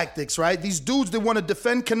debate tactics, right? These dudes that want to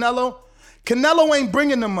defend Canelo. Canelo ain't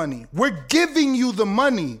bringing the money. We're giving you the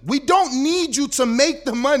money. We don't need you to make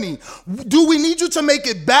the money. Do we need you to make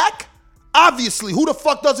it back? Obviously. Who the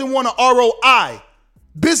fuck doesn't want an ROI?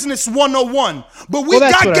 Business 101. But we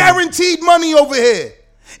got guaranteed money over here.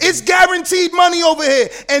 It's guaranteed money over here.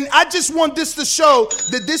 And I just want this to show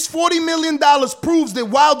that this $40 million proves that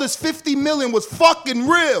Wilder's $50 million was fucking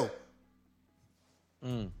real.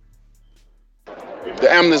 The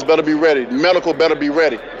ambulance better be ready. The medical better be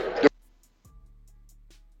ready.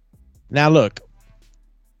 Now look,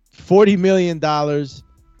 $40 million.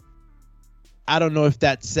 I don't know if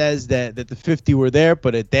that says that the 50 were there,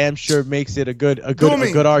 but it damn sure makes it a good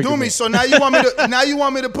argument. Do me. So now you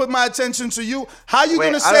want me to put my attention to you. How you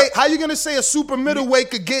gonna say a super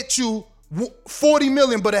middleweight could get you $40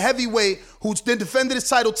 million, but a heavyweight who's been defended his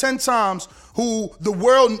title 10 times, who the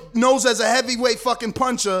world knows as a heavyweight fucking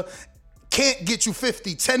puncher, can't get you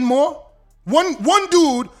 50? 10 more? One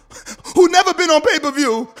dude who never been on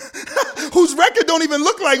pay-per-view, whose record don't even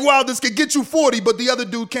look like Wilder's, could get you 40, but the other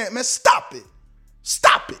dude can't. Man, stop it.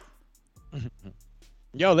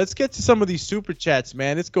 Yo, let's get to some of these super chats,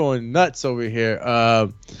 man. It's going nuts over here.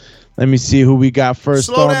 Let me see who we got first.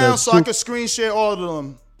 Slow down so I can screen share all of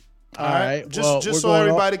them. All right. Just so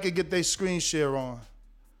everybody could get their screen share on.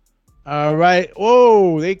 All right.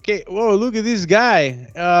 Whoa, look at this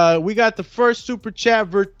guy. We got the first super chat.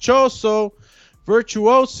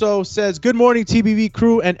 Virtuoso says, good morning, TBV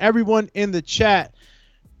crew and everyone in the chat.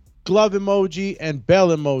 Glove emoji and bell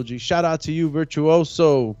emoji. Shout out to you,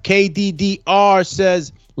 Virtuoso. KDDR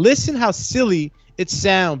says, listen how silly it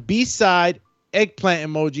sound. B-side eggplant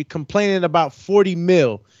emoji complaining about 40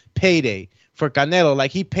 mil payday for Canelo,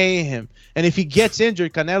 like he paying him. And if he gets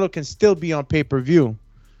injured, Canelo can still be on pay-per-view.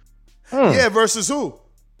 Yeah, versus who?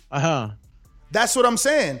 That's what I'm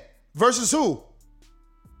saying. Versus who?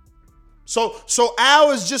 So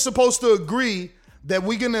Al is just supposed to agree that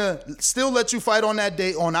we're going to still let you fight on that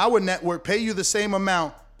date on our network, pay you the same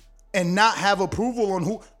amount, and not have approval on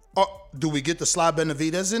who? Do we get the Sly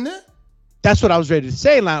Benavidez in there? That's what I was ready to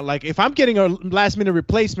say. Like, if I'm getting a last-minute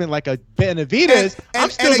replacement like a Benavidez, I'm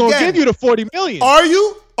still going to give you the $40 million.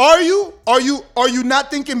 Are you not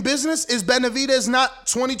thinking business? Is Benavidez not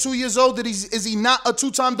 22 years old? Is he not a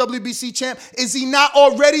two-time WBC champ? Is he not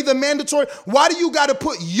already the mandatory? Why do you got to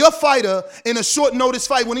put your fighter in a short notice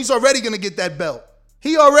fight when he's already going to get that belt?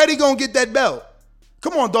 He already going to get that belt.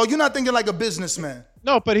 Come on, dog. You're not thinking like a businessman.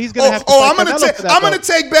 No, but he's going to have to I'm going to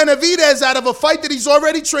take Benavidez out of a fight that he's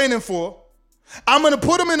already training for. I'm going to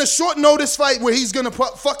put him in a short notice fight where he's going to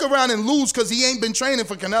fuck around and lose because he ain't been training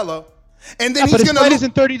for Canelo. And then he's going to fight is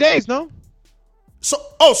in 30 days, no?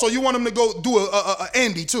 So you want him to go do a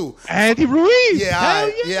Andy too? Andy Ruiz.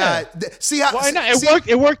 Yeah. See how? Why not?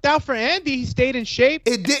 It worked out for Andy. He stayed in shape.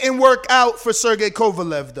 It didn't work out for Sergey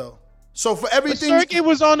Kovalev though. So for everything, but Sergey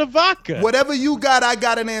was on the vodka. Whatever you got, I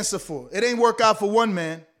got an answer for. It ain't work out for one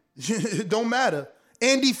man. It don't matter.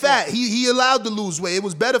 Andy fat. He allowed to lose weight. It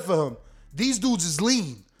was better for him. These dudes is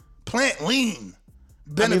lean. Plant lean.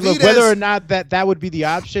 I mean, look, whether or not that would be the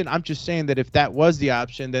option, I'm just saying that if that was the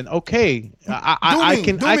option, then okay, I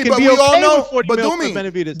can be okay with $40 million for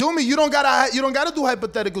Benavidez. Doomy, you don't gotta do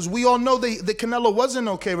hypotheticals. We all know that Canelo wasn't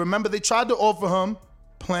okay. Remember, they tried to offer him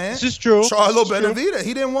Plant. This is true. Charlo Benavidez.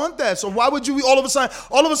 He didn't want that. So why would you all of a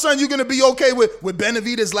sudden you're gonna be okay with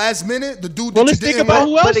Benavidez last minute? The dude. Well, let's think about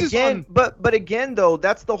who else is on. But again, though,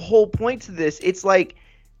 that's the whole point to this. It's like,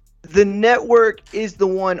 the network is the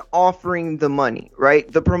one offering the money,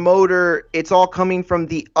 right? The promoter, it's all coming from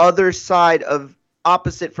the other side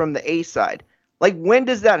opposite from the A side. Like, when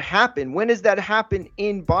does that happen? When does that happen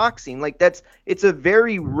in boxing? Like, it's a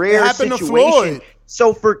very rare situation.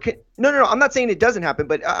 So no, I'm not saying it doesn't happen,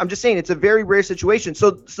 but I'm just saying it's a very rare situation.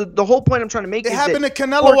 So the whole point I'm trying to make is happened to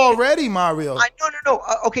Canelo already, Mario. No.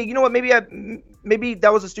 Okay, you know what? Maybe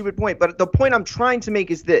that was a stupid point, but the point I'm trying to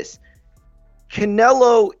make is this.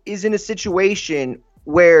 Canelo is in a situation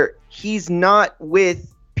where he's not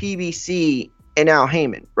with PBC and Al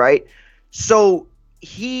Heyman, right? So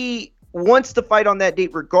he wants to fight on that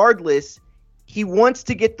date regardless. He wants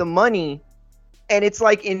to get the money. And it's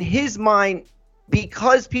like, in his mind,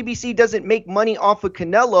 because PBC doesn't make money off of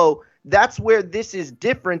Canelo, that's where this is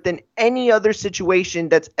different than any other situation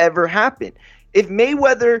that's ever happened. If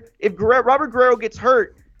Robert Guerrero gets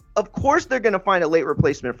hurt, of course they're going to find a late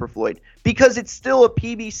replacement for Floyd because it's still a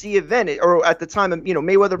PBC event, or at the time,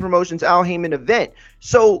 Mayweather Promotions, Al Heyman event.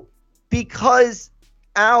 So because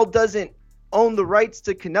Al doesn't own the rights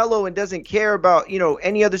to Canelo and doesn't care about,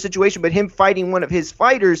 any other situation but him fighting one of his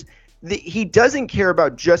fighters, he doesn't care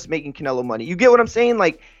about just making Canelo money. You get what I'm saying?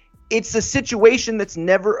 Like, it's a situation that's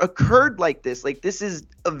never occurred like this. Like, this is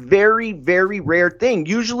a very, very rare thing.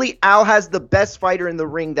 Usually Al has the best fighter in the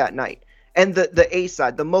ring that night. And the A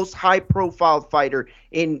side, the most high-profile fighter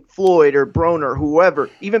in Floyd or Broner or whoever,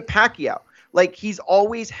 even Pacquiao. Like, he's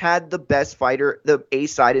always had the best fighter, the A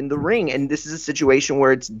side in the ring. And this is a situation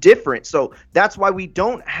where it's different. So that's why we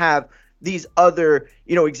don't have these other,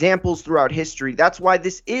 examples throughout history. That's why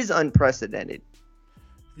this is unprecedented.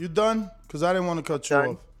 You done? Because I didn't want to cut you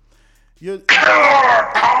off.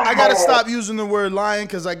 I got to stop using the word lying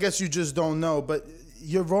because I guess you just don't know. But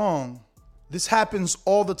you're wrong. This happens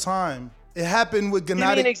all the time. It happened with Gennady.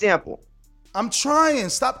 Give me an example. I'm trying.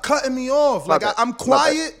 Stop cutting me off. I'm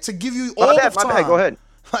quiet to give you all the time. My bad. Go ahead.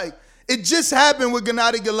 Like, it just happened with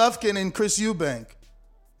Gennady Golovkin and Chris Eubank.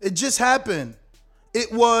 It just happened. It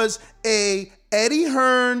was a Eddie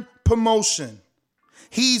Hearn promotion.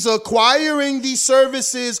 He's acquiring the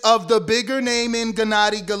services of the bigger name in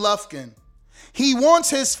Gennady Golovkin. He wants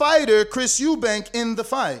his fighter, Chris Eubank, in the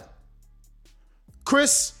fight.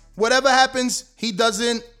 Chris, whatever happens, he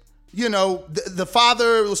doesn't, the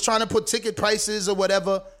father was trying to put ticket prices or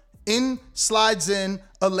whatever. Slides in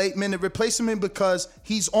a late minute replacement because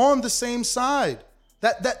he's on the same side.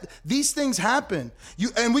 That these things happen.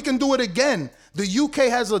 And we can do it again. The UK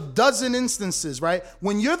has a dozen instances, right?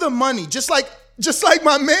 When you're the money, just like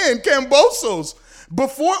my man Kambosos.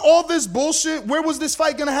 Before all this bullshit, where was this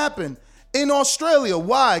fight gonna happen? In Australia.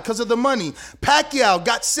 Why? Because of the money. Pacquiao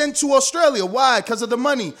got sent to Australia. Why? Because of the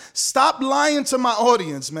money. Stop lying to my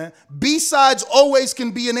audience, man. B-sides always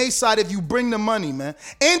can be an A-side if you bring the money, man.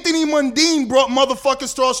 Anthony Mundine brought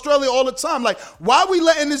motherfuckers to Australia all the time. Like, why are we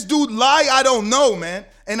letting this dude lie? I don't know, man.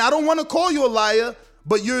 And I don't want to call you a liar,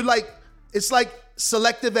 but you're like, it's like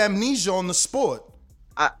selective amnesia on the sport.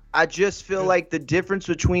 I just feel like the difference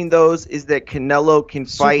between those is that Canelo can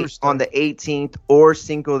fight on the 18th or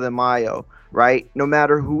Cinco de Mayo, right? No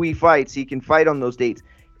matter who he fights, he can fight on those dates.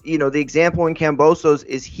 the example in Kambosos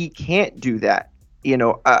is he can't do that. And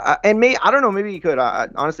I don't know, maybe he could.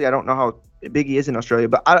 Honestly, I don't know how big he is in Australia,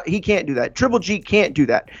 but he can't do that. Triple G can't do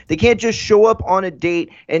that. They can't just show up on a date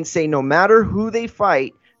and say no matter who they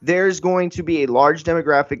fight, there's going to be a large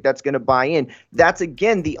demographic that's going to buy in. That's,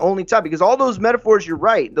 again, the only time, because all those metaphors, you're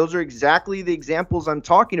right. Those are exactly the examples I'm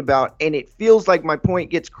talking about, and it feels like my point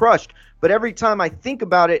gets crushed. But every time I think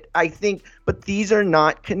about it, I think, but these are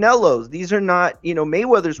not Canelos. These are not,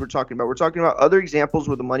 Mayweathers we're talking about. We're talking about other examples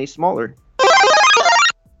where the money's smaller.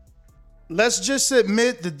 Let's just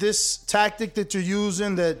admit that this tactic that you're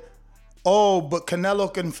using but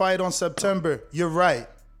Canelo can fight on September. You're right.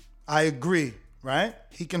 I agree, right?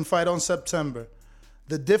 He can fight on September.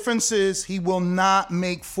 The difference is he will not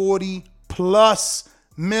make 40+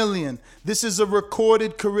 million. This is a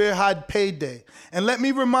recorded career high payday. And let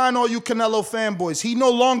me remind all you Canelo fanboys, he no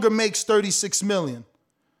longer makes 36 million.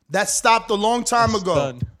 That stopped a long time ago.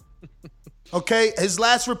 Done. Okay, his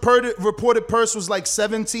last reported purse was like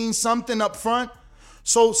 17 something up front.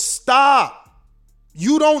 So stop.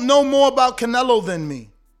 You don't know more about Canelo than me.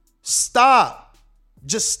 Stop.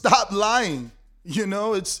 Just stop lying.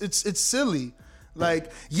 It's silly.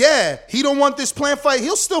 Like, yeah, he don't want this planned fight.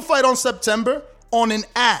 He'll still fight on September on an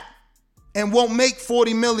app and won't make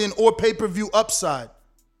 40 million or pay-per-view upside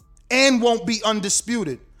and won't be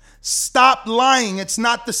undisputed. Stop lying. It's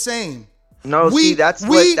not the same. No, that's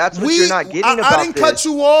what you're not getting about this. I didn't cut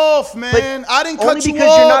you off, man. I didn't cut you off. Only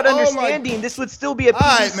because you're not understanding. This would still be a PBC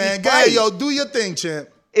all right, man. fight. Yo, do your thing, champ.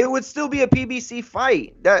 It would still be a PBC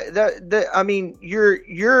fight.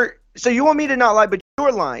 So you want me to not lie, but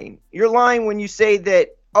you're lying. You're lying when you say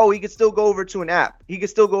that, he could still go over to an app. He could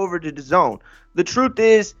still go over to DAZN. The truth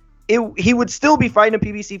is, he would still be fighting a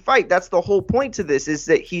PBC fight. That's the whole point to this, is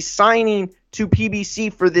that he's signing to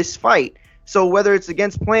PBC for this fight. So whether it's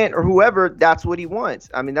against Plant or whoever, that's what he wants.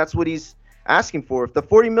 I mean, that's what he's asking for. If the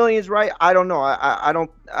 40 million is right, I don't know.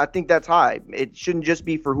 I think that's high. It shouldn't just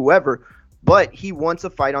be for whoever, but he wants a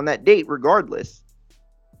fight on that date regardless.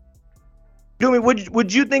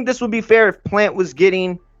 Would you think this would be fair if Plant was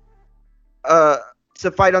getting to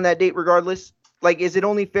fight on that date regardless? Like, is it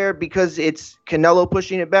only fair because it's Canelo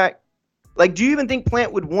pushing it back? Like, do you even think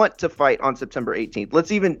Plant would want to fight on September 18th?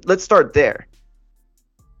 Let's start there.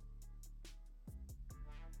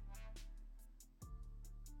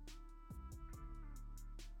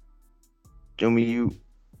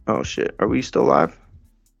 Oh shit, are we still live?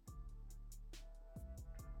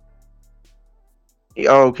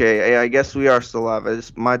 Okay, I guess we are still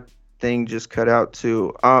live. My thing just cut out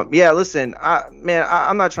too. Yeah, listen, I'm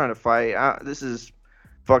not trying to fight. This is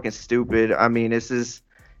fucking stupid. I mean, this is,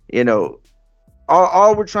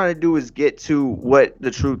 all we're trying to do is get to what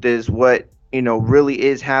the truth is, what, really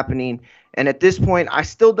is happening. And at this point, I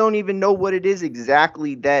still don't even know what it is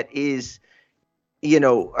exactly that is,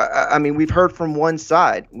 I mean, we've heard from one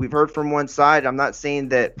side. I'm not saying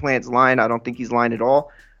that Plant's lying. I don't think he's lying at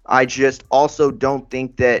all. I just also don't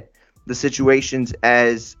think that the situation's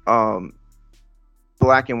as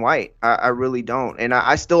black and white. I really don't. And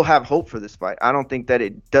I still have hope for this fight. I don't think that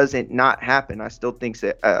it doesn't not happen. I still think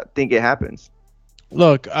it happens.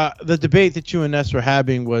 Look, the debate that you and Ness were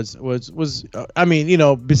having was I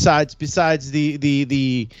mean, besides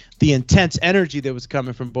the intense energy that was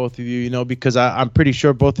coming from both of you, because I'm pretty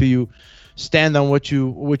sure both of you stand on what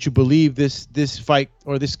you believe this fight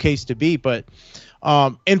or this case to be. But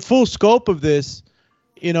in full scope of this,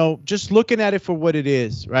 just looking at it for what it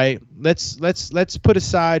is, right? Let's put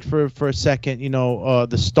aside for a second,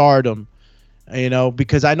 the stardom.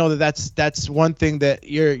 Because I know that's one thing that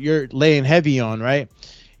you're laying heavy on, right?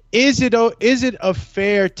 Is it a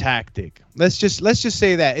fair tactic? Let's just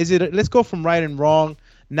say that. Let's go from right and wrong,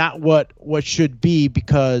 not what should be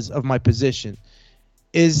because of my position.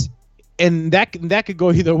 And that could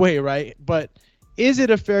go either way, right? But is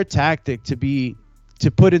it a fair tactic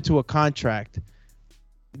to put into a contract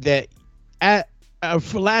that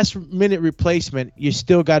for last minute replacement, you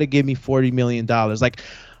still got to give me $40 million? Like,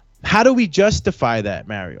 how do we justify that,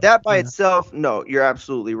 Mario? That by itself, no, you're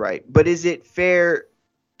absolutely right. But is it fair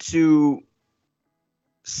to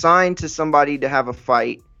sign to somebody to have a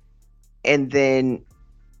fight and then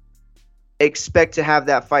expect to have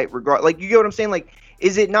that fight regard? Like, you get what I'm saying? Like,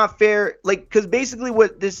 is it not fair? Like, because basically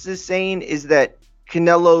what this is saying is that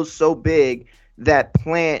Canelo's so big that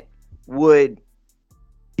Plant would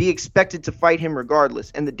be expected to fight him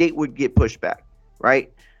regardless, and the date would get pushed back,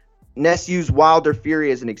 right? Ness used Wilder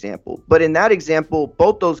Fury as an example. But in that example,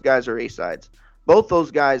 both those guys are A-sides. Both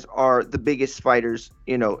those guys are the biggest fighters,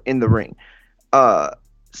 in the ring.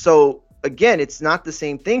 So, again, it's not the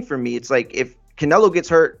same thing for me. It's like if Canelo gets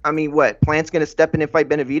hurt, I mean, what? Plant's going to step in and fight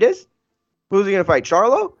Benavidez? Who's he going to fight?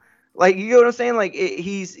 Charlo? Like, you know what I'm saying? Like,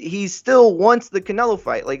 he still wants the Canelo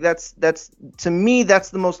fight. Like, that's to me, that's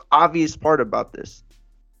the most obvious part about this.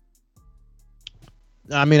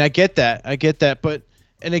 I mean, I get that, but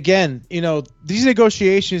and again, you know, these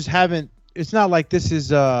negotiations it's not like this is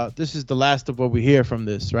the last of what we hear from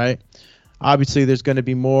this, right? Obviously, there's going to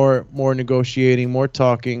be more negotiating, more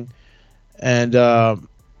talking, and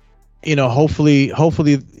you know, hopefully,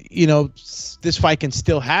 you know, this fight can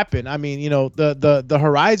still happen. I mean, you know, the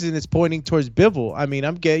horizon is pointing towards Bivol. I mean,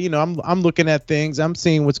 I'm looking at things, I'm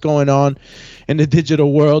seeing what's going on in the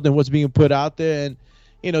digital world and what's being put out there, and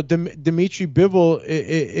you know, Dimitri Bivol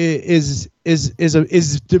is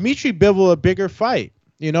Dimitri Bivol a bigger fight?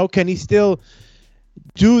 You know, can he still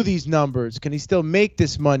do these numbers? Can he still make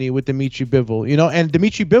this money with Dimitri Bivol? You know, and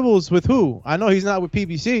Dimitri Bivol is with who? I know he's not with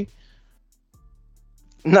PBC.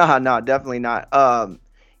 No, definitely not.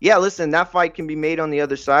 Yeah, listen, that fight can be made on the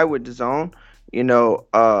other side with DAZN. You know,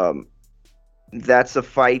 that's a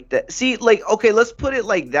fight that, see, like, okay, let's put it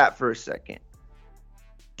like that for a second.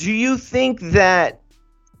 Do you think that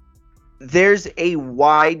there's a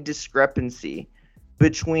wide discrepancy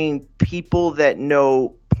between people that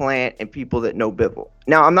know Plant and people that know Bivol?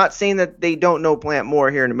 Now, I'm not saying that they don't know Plant more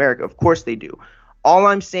here in America. Of course they do. All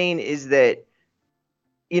I'm saying is that,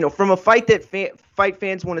 you know, from a fight that fight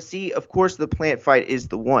fans want to see, of course the Plant fight is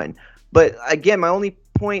the one. But again, my only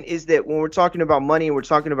point is that when we're talking about money and we're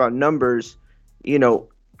talking about numbers, you know,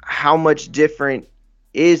 how much different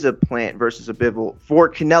is a Plant versus a Bivol for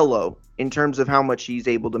Canelo in terms of how much he's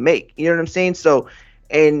able to make? You know what I'm saying? So,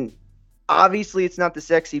 and obviously it's not the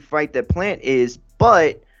sexy fight that Plant is,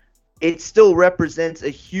 but it still represents a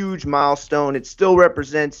huge milestone. It still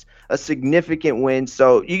represents a significant win.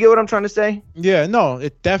 So you get what I'm trying to say? Yeah, no,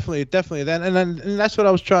 it definitely that, and that's what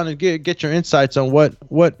I was trying to get your insights on what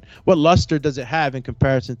luster does it have in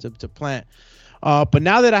comparison to Plant. But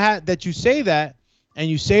now that you say that, and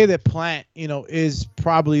you say that Plant, you know, is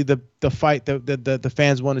probably the fight that the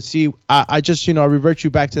fans want to see, I just, you know, I revert you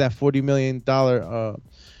back to that $40 million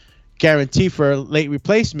guarantee for a late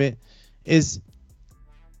replacement.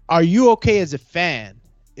 Are you okay as a fan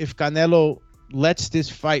if Canelo lets this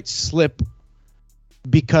fight slip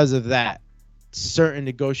because of that certain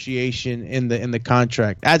negotiation in the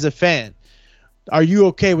contract? As a fan, are you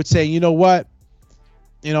okay with saying, you know what,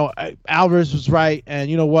 you know, Alvarez was right,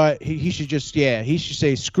 and you know what, he should just, he should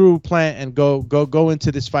say screw Plant and go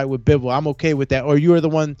into this fight with Bivol? I'm okay with that. Or you are the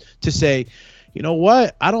one to say, you know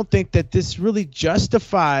what, I don't think that this really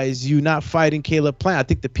justifies you not fighting Caleb Plant. I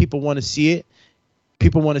think that people want to see it.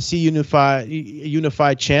 People want to see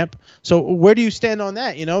unified champ. So where do you stand on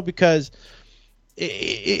that? You know, because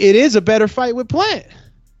it is a better fight with Plant.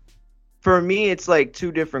 For me, it's like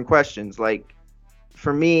two different questions. Like,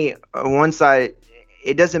 for me, on one side,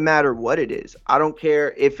 it doesn't matter what it is. I don't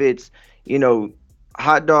care if it's, you know,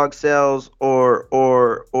 hot dog sales or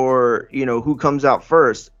you know, who comes out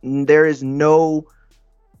first. There is no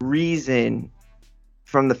reason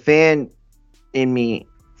from the fan in me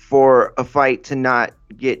for a fight to not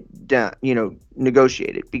get done, you know,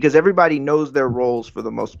 negotiated, because everybody knows their roles for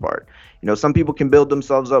the most part. You know, some people can build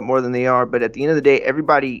themselves up more than they are, but at the end of the day,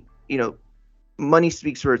 everybody, you know, money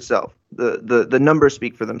speaks for itself. The numbers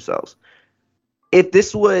speak for themselves. If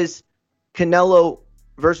this was Canelo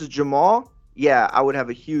versus Jamal, yeah, I would have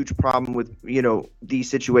a huge problem with, you know, these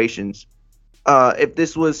situations. If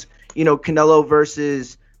this was, you know, Canelo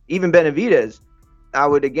versus even Benavidez, I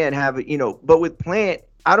would again have, you know, but with Plant,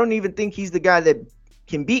 I don't even think he's the guy that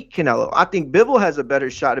can beat Canelo. I think Bivol has a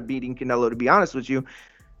better shot of beating Canelo, to be honest with you.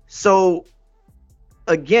 So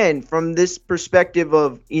again, from this perspective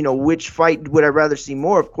of, you know, which fight would I rather see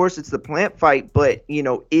more? Of course, it's the Plant fight, but, you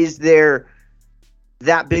know, is there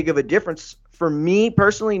that big of a difference? For me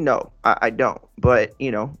personally, no, I don't. But,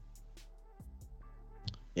 you know.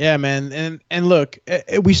 Yeah, man. And look,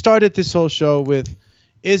 we started this whole show with,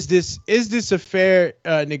 is this a fair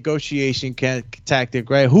negotiation tactic,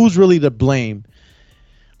 right? Who's really to blame?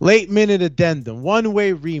 Late minute addendum,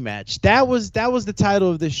 one-way rematch. That was the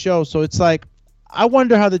title of this show. So it's like, I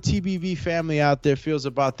wonder how the TBV family out there feels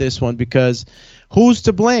about this one, because who's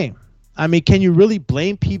to blame? I mean, can you really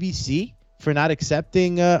blame PBC for not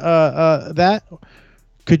accepting that?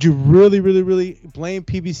 Could you really blame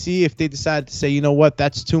PBC if they decide to say, you know what,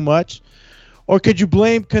 that's too much? Or could you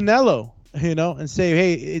blame Canelo, you know, and say,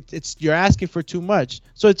 hey, it's you're asking for too much?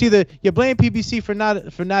 So it's either you blame PBC for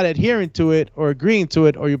not adhering to it or agreeing to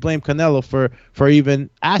it, or you blame Canelo for even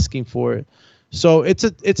asking for it. So it's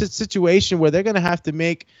a situation where they're gonna have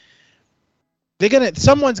to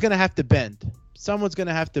someone's gonna have to bend. someone's going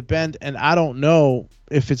to have to bend, and I don't know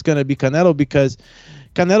if it's going to be Canelo, because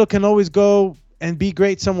Canelo can always go and be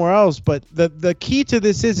great somewhere else. But the key to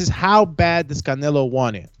this is how bad does Canelo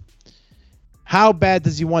want it? How bad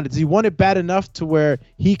does he want it? Does he want it bad enough to where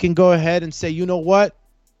he can go ahead and say, you know what?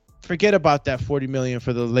 Forget about that $40 million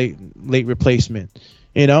for the late replacement.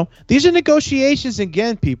 You know, these are negotiations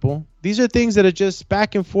again, people. These are things that are just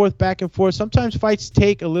back and forth, back and forth. Sometimes fights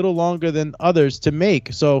take a little longer than others to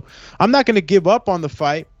make. So I'm not going to give up on the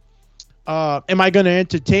fight. Am I going to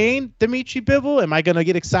entertain Dimitri Bivol? Am I going to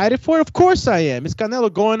get excited for it? Of course I am. It's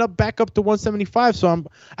Canelo going back up to 175. So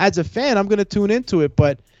as a fan, I'm going to tune into it.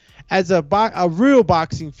 But as a real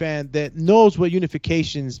boxing fan that knows what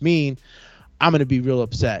unifications mean, I'm going to be real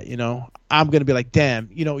upset. You know, I'm going to be like, damn,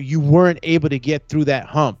 you know, you weren't able to get through that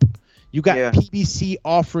hump. You got PBC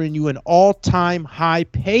offering you an all-time high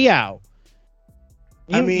payout.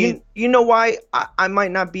 You know why I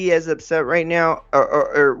might not be as upset right now,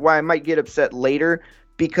 or why I might get upset later,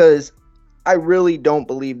 because I really don't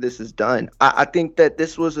believe this is done. I think that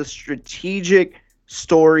this was a strategic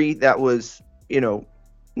story that was, you know,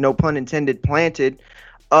 no pun intended, planted,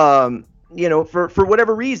 you know, for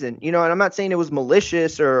whatever reason, you know, and I'm not saying it was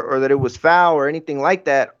malicious or that it was foul or anything like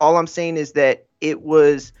that. All I'm saying is that it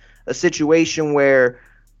was a situation where,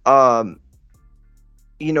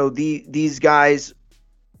 you know, these guys,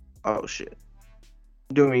 oh shit,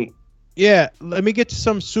 yeah, let me get to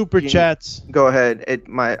some super chats. Go ahead.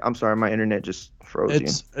 I'm sorry, my internet just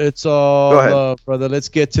froze. It's all love, brother. Let's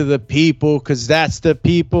get to the people, because that's the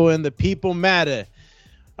people, and the people matter.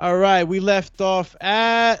 All right, we left off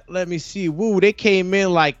at, let me see. Woo, they came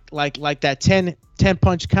in like that 10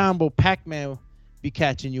 punch combo Pac-Man be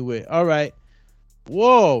catching you with. All right.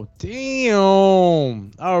 Whoa,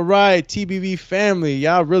 damn. All right, TBV family.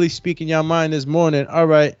 Y'all really speaking your mind this morning. All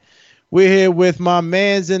right. We're here with my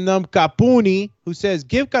mans in them, Capuni, who says,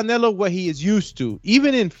 give Canelo what he is used to,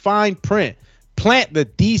 even in fine print. Plant the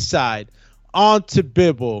D side onto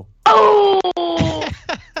Bivol. Oh!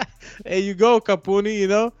 There you go, Capuni, you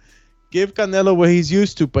know. Give Canelo what he's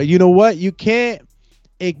used to. But you know what? You can't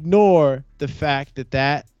ignore the fact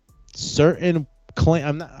that certain claim,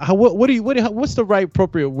 I'm not, what's the right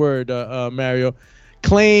appropriate word, Mario?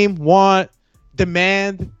 Claim, want,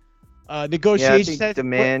 demand, negotiation. Yeah, I think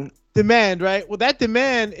demand. Demand, right? Well, that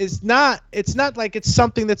demand it's not like it's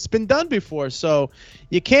something that's been done before. So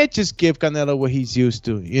you can't just give Canelo what he's used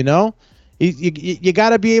to, you know? You got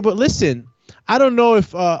to be able to listen. I don't know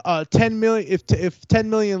if 10 million if 10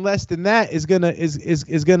 million less than that is gonna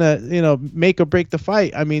you know, make or break the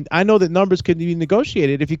fight. I mean, I know that numbers can be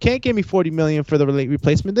negotiated. If you can't give me 40 million for the late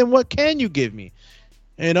replacement, then what can you give me?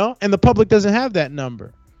 You know, and the public doesn't have that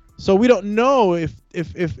number, so we don't know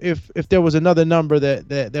if there was another number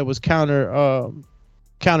that was countered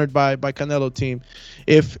by Canelo team,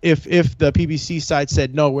 if the PBC side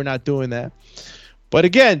said no, we're not doing that. But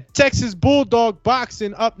again, Texas Bulldog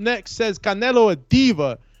Boxing up next says Canelo a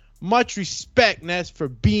diva. Much respect, Ness, for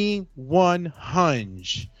being one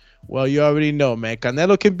hunch. Well, you already know, man.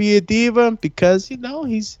 Canelo can be a diva because, you know,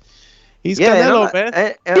 he's Canelo, man.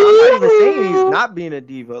 And I'm not even saying he's not being a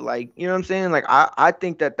diva. Like, you know what I'm saying? Like, I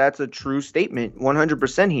think that's a true statement.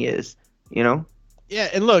 100% he is, you know? Yeah,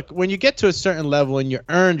 and look, when you get to a certain level and you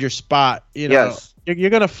earned your spot, you know, you're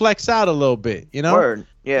going to flex out a little bit, you know? Word.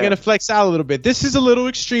 Yeah. You're going to flex out a little bit. This is a little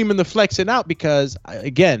extreme in the flexing out because,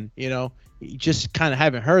 again, you know, you just kind of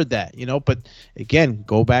haven't heard that, you know? But, again,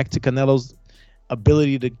 go back to Canelo's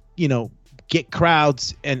ability to, you know, get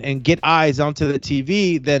crowds and get eyes onto the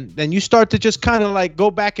TV, then you start to just kind of like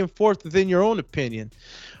go back and forth within your own opinion.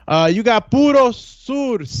 You got Puro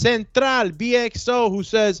Sur Central BXO who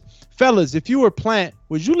says, fellas, if you were Plant,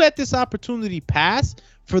 would you let this opportunity pass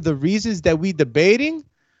for the reasons that we debating?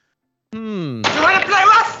 You want to play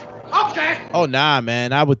rough? Okay. Oh, nah,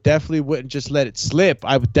 man. I would definitely wouldn't just let it slip.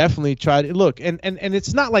 I would definitely try to look. And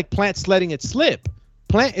it's not like Plant's letting it slip.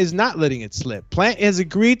 Plant is not letting it slip. Plant has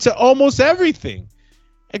agreed to almost everything.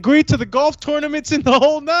 Agreed to the golf tournaments in the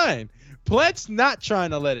whole nine. Plant's not trying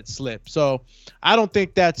to let it slip. So I don't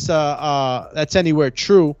think that's anywhere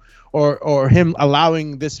true or him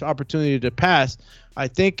allowing this opportunity to pass. I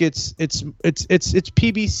think it's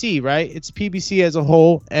PBC, right? It's PBC as a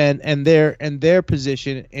whole and their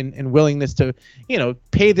position and willingness to, you know,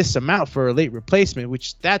 pay this amount for a late replacement,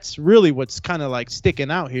 which that's really what's kind of like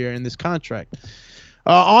sticking out here in this contract.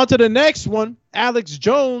 On to the next one. Alex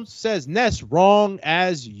Jones says Ness wrong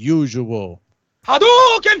as usual.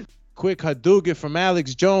 Hadouken! Quick Hadouken from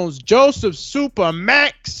Alex Jones. Joseph Super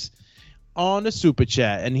Max on the super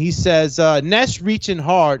chat, and he says, Ness reaching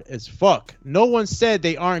hard as fuck. No one said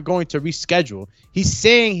they aren't going to reschedule. He's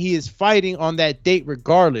saying he is fighting on that date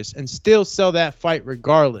regardless and still sell that fight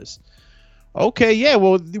regardless. Okay, yeah,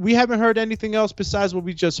 well, we haven't heard anything else besides what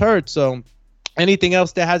we just heard, so anything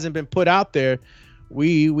else that hasn't been put out there,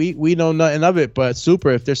 we know nothing of it. But super,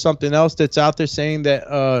 if there's something else that's out there saying that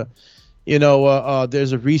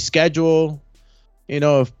there's a reschedule,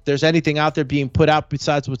 if there's anything out there being put out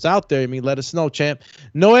besides what's out there, I mean, let us know, champ.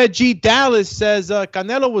 Noah G. Dallas says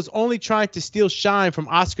Canelo was only trying to steal shine from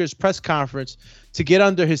Oscar's press conference to get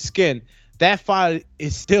under his skin. That fight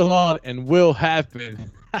is still on and will happen.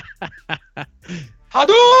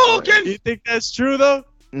 Hadouken! You think that's true though?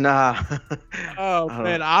 Nah. Oh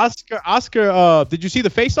man, Oscar. Did you see the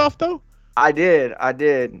face-off though? I did.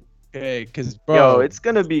 Okay, because bro, yo, it's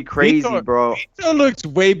gonna be crazy, bro. It looks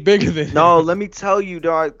way bigger than. No, let me tell you,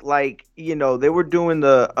 dog. Like, they were doing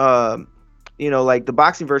the, like the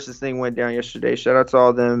boxing versus thing went down yesterday. Shout out to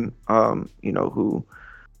all them, who,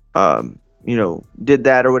 did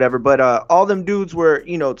that or whatever. But all them dudes were,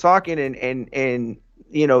 talking and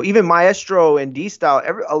even Maestro and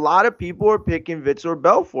D-Style. A lot of people are picking Vitor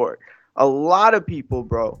Belfort. A lot of people,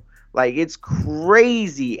 bro. Like, it's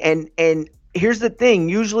crazy. And here's the thing.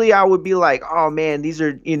 Usually I would be like, oh man, these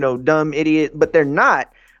are, dumb idiot, but they're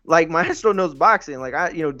not. Like, Maestro knows boxing. Like,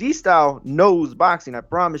 D-Style knows boxing. I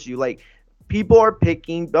promise you. Like, people are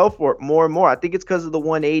picking Belfort more and more. I think it's because of the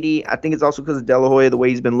 180. I think it's also because of De La Hoya, the way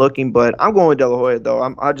he's been looking. But I'm going with De La Hoya, though.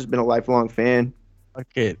 I've just been a lifelong fan.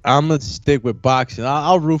 Okay, I'm going to stick with boxing.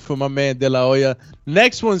 I'll root for my man De La Hoya.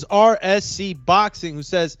 Next one's RSC Boxing, who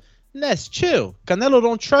says, Ness, chill. Canelo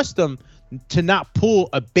don't trust him to not pull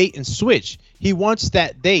a bait and switch. He wants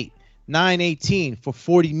that date, 9/18 for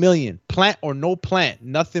 $40 million. Plant or no plant.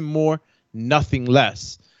 Nothing more, nothing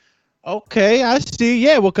less. Okay, I see.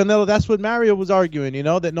 Yeah, well, Canelo, that's what Mario was arguing,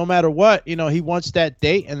 that no matter what, he wants that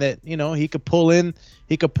date and that, he could pull in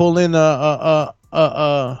a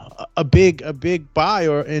big buy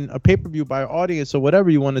or in a pay-per-view by audience or whatever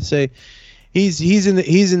you want to say. He's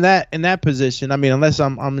in that position. I mean, unless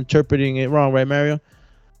I'm interpreting it wrong, right, Mario?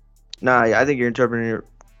 Nah, I think you're interpreting it.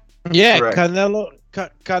 Yeah, correct.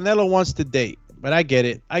 Canelo wants the date, but I get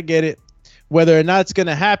it. Whether or not it's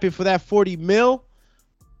gonna happen for that 40 mil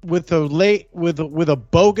with a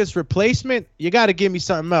bogus replacement, you got to give me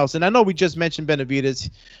something else. And I know we just mentioned Benavidez.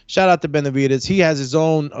 Shout out to Benavidez. He has his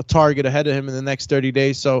own target ahead of him in the next 30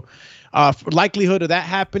 days. So likelihood of that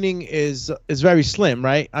happening is very slim,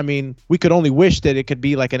 right? I mean, we could only wish that it could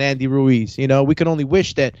be like an Andy Ruiz. We could only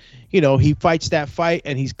wish that, he fights that fight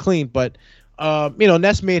and he's clean. But,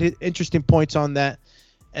 Ness made interesting points on that.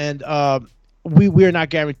 And we're not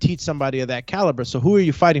guaranteed somebody of that caliber. So who are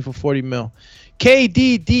you fighting for 40 mil?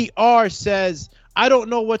 KDDR says, I don't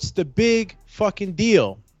know what's the big fucking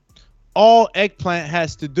deal. All Eggplant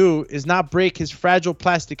has to do is not break his fragile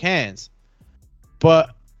plastic hands,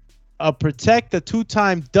 but protect the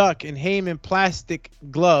two-time duck and Heyman plastic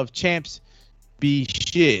glove champs be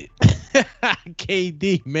shit.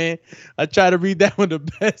 KD, man. I try to read that one the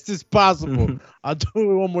best as possible. I'll do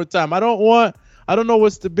it one more time. I don't know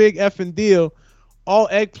what's the big effing deal. All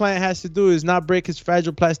Eggplant has to do is not break his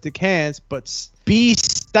fragile plastic hands, but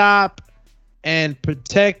stop and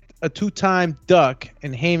protect a two-time duck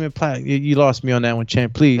and Heyman plastic. You lost me on that one,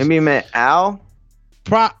 champ. Please. I mean, man, Al.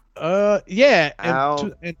 Yeah,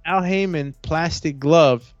 Al. And Al Heyman plastic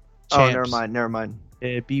glove. Champs. Oh, never mind.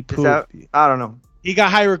 Be poop. I don't know. He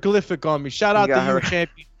got hieroglyphic on me. Shout out to you,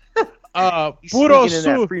 champion. Puro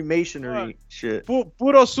Sur Freemasonry shit.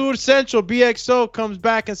 Puro Sur Central BXO comes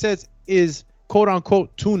back and says, "Is quote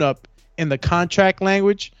unquote tune-up in the contract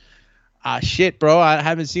language?" Shit, bro. I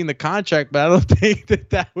haven't seen the contract, but I don't think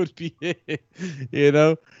that would be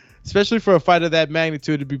it. Especially for a fight of that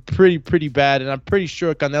magnitude, it'd be pretty bad. And I'm pretty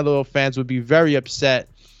sure Canelo fans would be very upset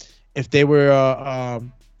if they were,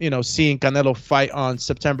 seeing Canelo fight on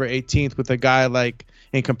September 18th with a guy like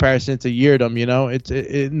in comparison to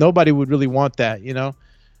Yeardom. Nobody would really want that.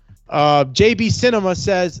 JB Cinema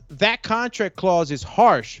says that contract clause is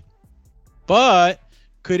harsh, but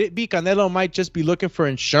could it be Canelo might just be looking for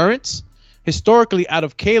insurance? Historically, out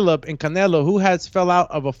of Caleb and Canelo, who has fell out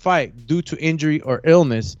of a fight due to injury or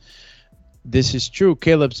illness? This is true.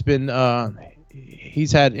 Caleb's been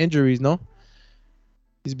he's had injuries, no?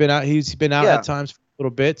 He's been out at times for a little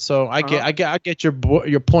bit. So I get your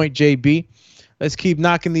point, JB. Let's keep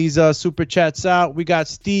knocking these super chats out. We got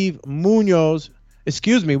Steve Munoz.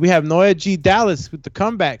 Excuse me. We have Noah G. Dallas with the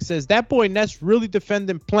comeback. Says that boy Ness really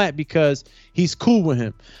defending Plant because he's cool with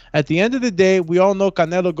him. At the end of the day, we all know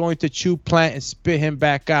Canelo going to chew Plant and spit him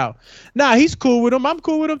back out. Nah, he's cool with him. I'm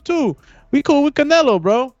cool with him too. we cool with Canelo,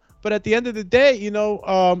 bro. But at the end of the day,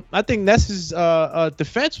 I think Ness's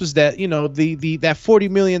defense was that, that $40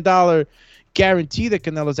 million guarantee that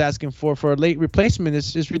Canelo's asking for a late replacement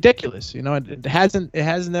is ridiculous. It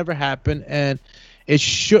hasn't never happened, and it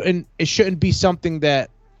shouldn't be something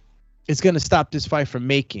that is going to stop this fight from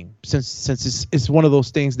making, since it's one of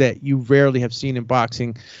those things that you rarely have seen in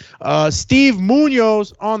boxing. Steve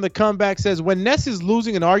Munoz on the comeback says, when Ness is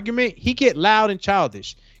losing an argument, he get loud and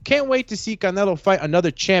childish. Can't wait to see Canelo fight another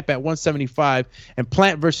champ at 175 and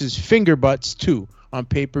Plant versus Finger Butts 2 on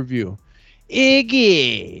pay-per-view.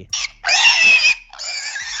 Iggy.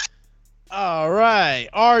 All right.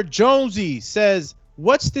 R. Jonesy says,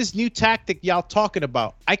 what's this new tactic y'all talking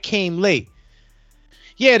about? I came late.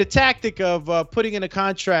 Yeah, the tactic of putting in a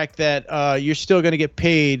contract that you're still going to get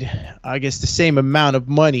paid, I guess, the same amount of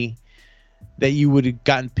money that you would have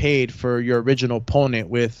gotten paid for your original opponent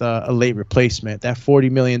with a late replacement. That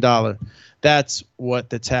 $40 million. That's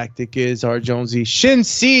what the tactic is, R. Jonesy. Shin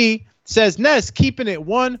C says, Ness, keeping it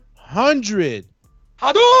 100.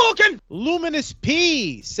 Hadouken! Luminous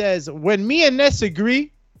P says, when me and Ness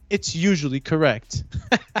agree, it's usually correct.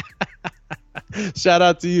 Shout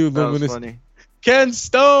out to you, Luminous. That was funny. Ken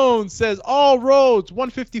Stone says, all roads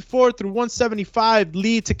 154 through 175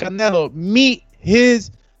 lead to Canelo. Meet his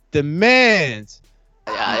demands.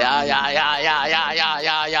 Yeah.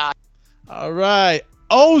 All right.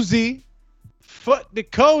 Ozzy, Foot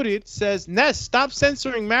Decoded, says, Ness, stop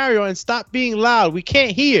censoring Mario and stop being loud. We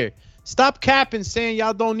can't hear. Stop capping saying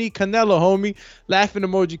y'all don't need Canelo, homie. Laughing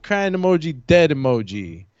emoji, crying emoji, dead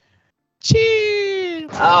emoji. Cheers.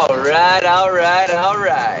 All right.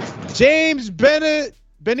 James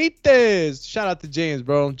Benitez. Shout out to James,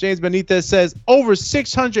 bro. James Benitez says, over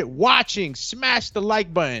 600 watching. Smash the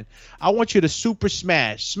like button. I want you to super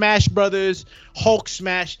smash. Smash Brothers, Hulk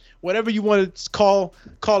smash, whatever you want to call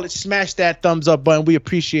it. Smash that thumbs up button. We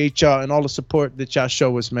appreciate y'all and all the support that y'all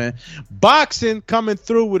show us, man. Boxing coming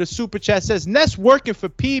through with a super chat says, Ness working for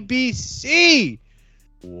PBC.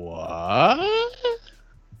 What?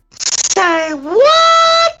 Say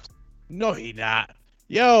what? No, he not.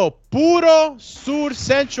 Yo, Puro Sur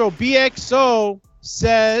Central BXO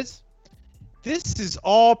says, this is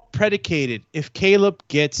all predicated if Caleb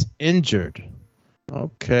gets injured.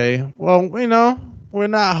 Okay. Well, we're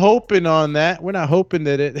not hoping on that. We're not hoping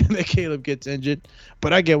that Caleb gets injured,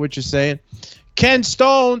 but I get what you're saying. Ken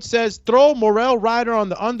Stone says, throw Morel Ryder on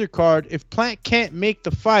the undercard. If Plant can't make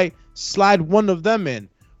the fight, slide one of them in.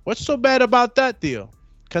 What's so bad about that deal?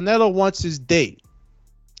 Canelo wants his date.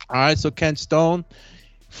 All right, so Ken Stone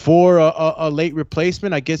for a late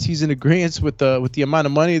replacement. I guess he's in agreement with the amount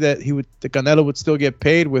of money that the Canelo would still get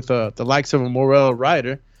paid with the likes of a Morel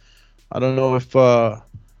Ryder. I don't know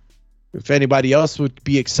if anybody else would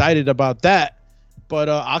be excited about that, but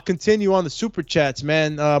I'll continue on the super chats,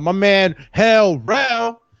 man. My man Hell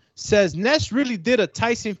Rel says, Ness really did a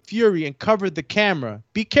Tyson Fury and covered the camera.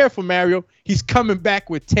 Be careful, Mario. He's coming back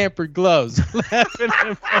with tampered gloves. Laughing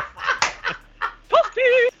at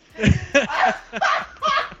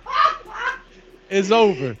It's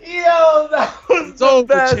over. Yo, that was it's the over,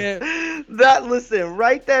 best. Champ. Listen,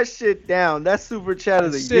 write that shit down. That's super chat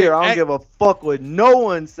of the year. I don't give a fuck what no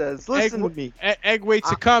one says. Listen to me. Egg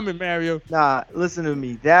weights are coming, Mario. Nah, listen to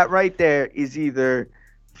me. That right there is either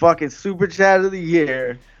fucking super chat of the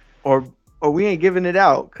year or we ain't giving it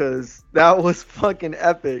out, because that was fucking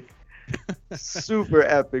epic. Super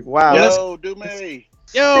epic. Wow. Yo, Dume.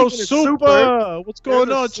 Yo, Super. What's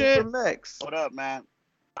going on, champ? What up, man?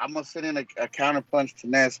 I'm going to send in a counterpunch to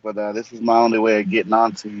Ness, but this is my only way of getting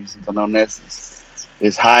on to you, since I know Ness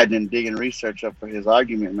is hiding and digging research up for his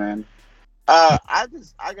argument, man. I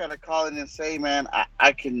got to call in and say, man,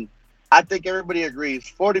 I think everybody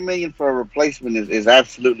agrees $40 million for a replacement is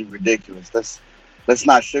absolutely ridiculous. Let's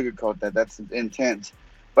not sugarcoat that. That's intense.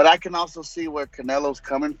 But I can also see where Canelo's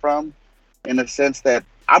coming from, in the sense that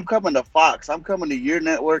I'm coming to Fox, I'm coming to your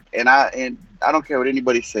network, and I don't care what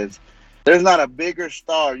anybody says. There's not a bigger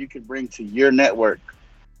star you could bring to your network,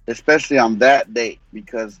 especially on that date,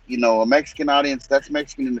 because, a Mexican audience, that's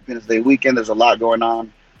Mexican Independence Day weekend. There's a lot going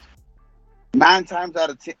on. 9 times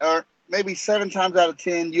out of 10, or maybe 7 times out of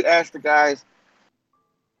 10, you ask the guys,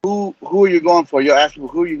 who are you going for? You'll ask people,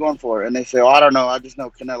 who are you going for? And they say, I don't know. I just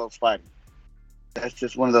know Canelo's fighting. That's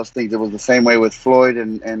just one of those things. It was the same way with Floyd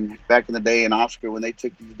and back in the day and Oscar when they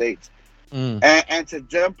took these dates. And to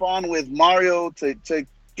jump on with Mario, to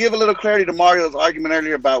give a little clarity to Mario's argument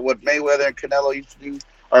earlier about what Mayweather and Canelo used to do,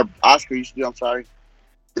 or Oscar used to do, I'm sorry.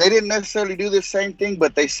 They didn't necessarily do the same thing,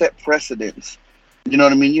 but they set precedents. You know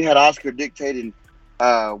what I mean? You had Oscar dictating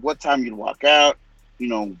what time you'd walk out,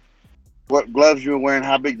 what gloves you were wearing,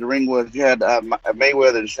 how big the ring was. You had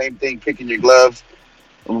Mayweather, the same thing, picking your gloves,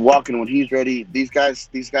 walking when he's ready. These guys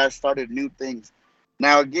started new things.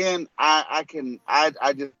 Now again, I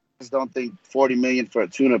just don't think $40 million for a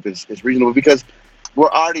tune-up is reasonable because we're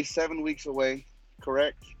already 7 weeks away,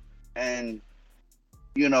 correct? And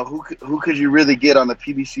you know who could you really get on the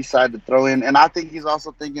PBC side to throw in? And I think he's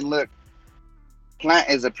also thinking, look, Plant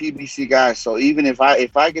is a PBC guy, so even if I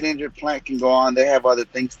get injured, Plant can go on. They have other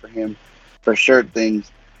things for him, for sure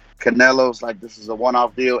things. Canelo's like, this is a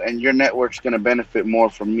one-off deal, and your network's going to benefit more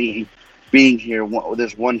from me being here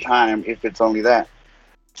this one time if it's only that.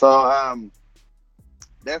 So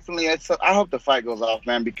definitely, I hope the fight goes off,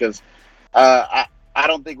 man, because I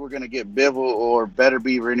don't think we're going to get Bivol or Better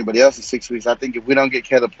Beef or anybody else in 6 weeks. I think if we don't get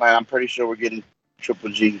Caleb Plant, I'm pretty sure we're getting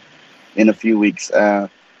Triple G in a few weeks.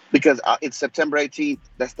 Because it's September 18th.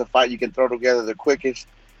 That's the fight you can throw together the quickest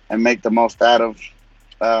and make the most out of.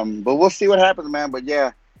 But we'll see what happens, man. But,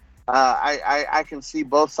 yeah, I can see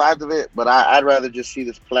both sides of it, but I'd rather just see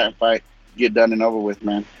this Plant fight get done and over with,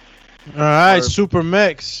 man. All right, Super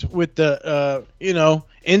Mex with the,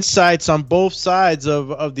 insights on both sides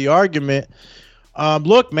of the argument.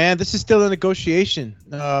 Look, man, this is still a negotiation,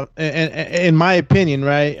 and in my opinion,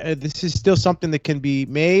 right? This is still something that can be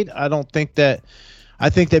made. I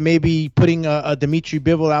think that maybe putting a Dimitri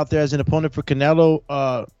Bivol out there as an opponent for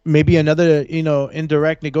Canelo, maybe another,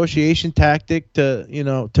 indirect negotiation tactic to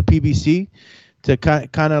PBC, to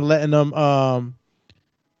kind of letting them,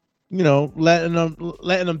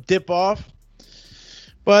 letting them dip off.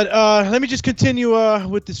 But let me just continue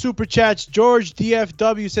with the super chats. George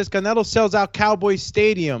DFW says Canelo sells out Cowboy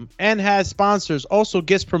Stadium and has sponsors. Also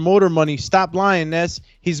gets promoter money. Stop lying, Ness.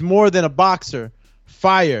 He's more than a boxer.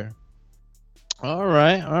 Fire. All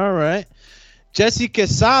right. Jesse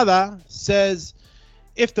Quesada says,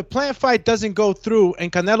 if the Plant fight doesn't go through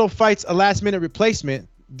and Canelo fights a last-minute replacement,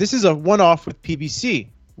 this is a one-off with PBC.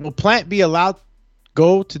 Will Plant be allowed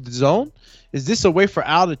go to the zone? Is this a way for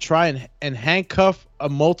Al to try and handcuff a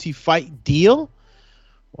multi-fight deal?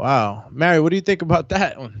 Wow. Mary, what do you think about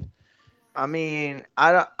that one? I mean,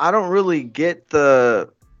 I don't really get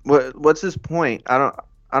what's his point? I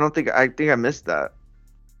think I missed that.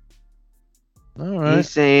 All right. He's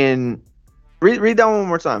saying, read that one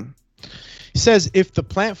more time. He says, if the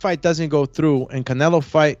Plant fight doesn't go through and Canelo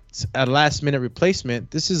fights a last-minute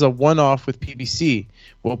replacement, this is a one-off with PBC.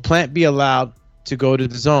 Will Plant be allowed to go to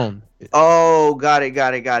the zone? Oh, got it.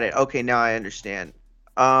 Okay, now I understand.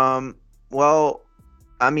 Well,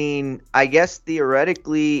 I mean, I guess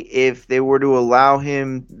theoretically, if they were to allow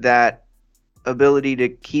him that ability to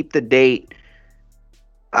keep the date,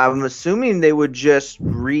 I'm assuming they would just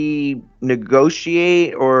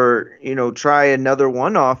renegotiate or, try another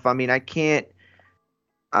one-off. I mean, I don't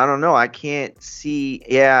know. I can't see.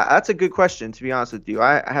 Yeah, that's a good question, to be honest with you.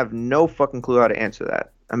 I have no fucking clue how to answer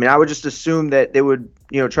that. I mean, I would just assume that they would,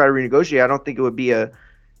 try to renegotiate. I don't think it would be a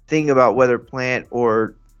thing about whether Plant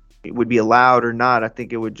or it would be allowed or not. I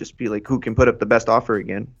think it would just be like who can put up the best offer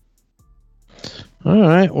again. All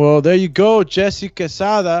right. Well, there you go, Jesse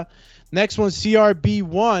Quesada. Next one,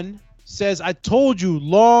 CRB1 says, I told you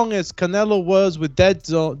long as Canelo was with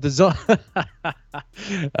the zone.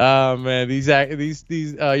 Oh, man, these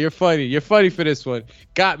you're funny. You're funny for this one.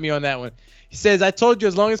 Got me on that one. He says, I told you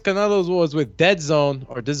as long as Canelo was with Dead Zone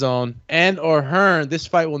or DAZN and or Hearn, this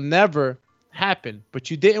fight will never happen.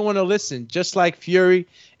 But you didn't want to listen, just like Fury,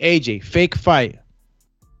 AJ. Fake fight.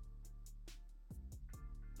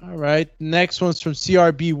 All right. Next one's from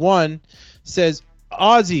CRB1. Says,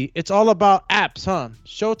 Aussie, it's all about apps, huh?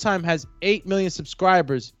 Showtime has 8 million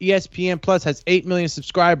subscribers. ESPN Plus has 8 million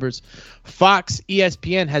subscribers. Fox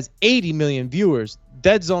ESPN has 80 million viewers.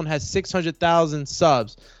 Dead Zone has 600,000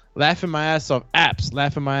 subs. Laughing my ass off. Apps,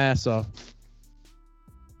 laughing my ass off.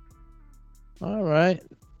 All right.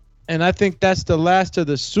 And I think that's the last of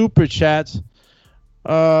the super chats.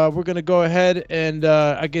 We're going to go ahead and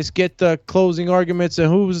I guess get the closing arguments.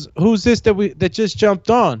 And who's this that just jumped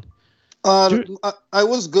on? I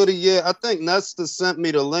was good. Yeah, I think Nesta sent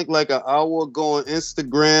me the link like an hour ago on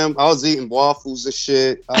Instagram. I was eating waffles and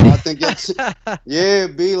shit. I think yeah,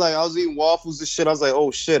 like I was eating waffles and shit. I was like,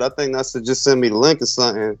 oh shit, I think Nesta just sent me the link or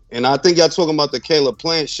something. And I think y'all talking about the Caleb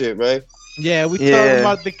Plant shit, right? Yeah, we talking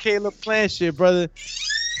about the Caleb Plant shit, brother.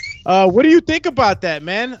 What do you think about that,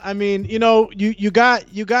 man? I mean, you got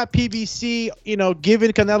PBC,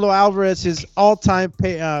 giving Canelo Alvarez his all-time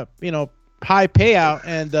high payout,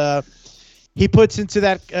 and he puts into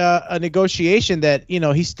that a negotiation that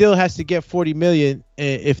he still has to get $40 million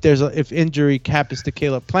if injury happens to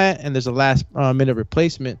Caleb Plant and there's a last minute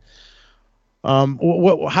replacement.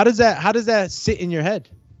 How does that sit in your head?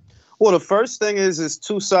 Well, the first thing is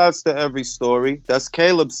two sides to every story. That's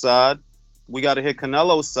Caleb's side. We got to hit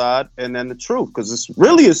Canelo's side, and then the truth, because it's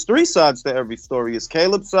really is three sides to every story. It's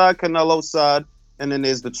Caleb's side, Canelo's side, and then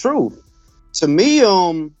there's the truth. To me,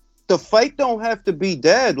 the fight don't have to be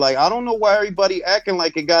dead. Like, I don't know why everybody acting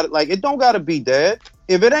like it don't got to be dead.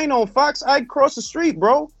 If it ain't on Fox, I'd cross the street,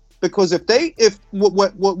 bro. Because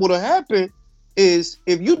what would have happened is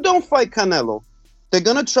if you don't fight Canelo, they're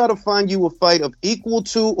gonna try to find you a fight of equal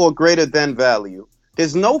to or greater than value.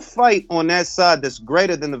 There's no fight on that side that's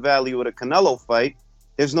greater than the value of the Canelo fight.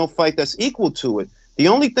 There's no fight that's equal to it. The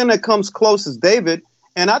only thing that comes close is David.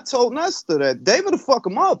 And I told Nestor that David will fuck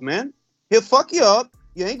him up, man. He'll fuck you up.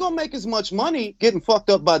 You ain't gonna make as much money getting fucked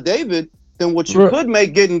up by David than what you could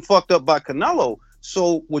make getting fucked up by Canelo.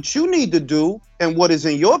 So what you need to do, and what is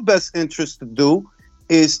in your best interest to do,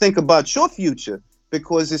 is think about your future.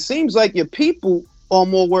 Because it seems like your people are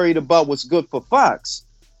more worried about what's good for Fox.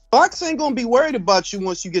 Fox ain't gonna be worried about you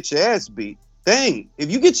once you get your ass beat. They ain't. If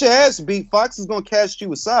you get your ass beat, Fox is gonna cast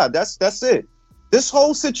you aside. That's it. This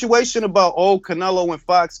whole situation about Canelo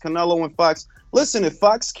and Fox. Listen, if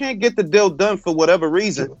Fox can't get the deal done for whatever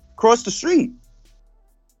reason, cross the street.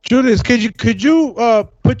 Julius, could you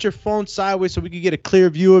put your phone sideways so we can get a clear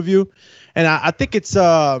view of you? And I think it's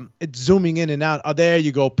zooming in and out. Oh, there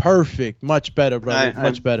you go. Perfect. Much better, brother.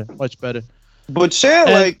 Much better. But yeah,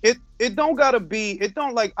 like it don't gotta be. It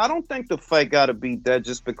don't like. I don't think the fight gotta be dead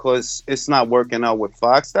just because it's not working out with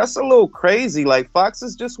Fox. That's a little crazy. Like Fox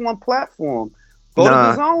is just one platform. Go to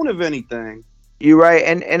his own, if anything. You're right,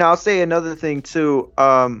 and I'll say another thing too.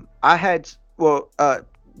 There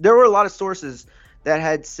were a lot of sources that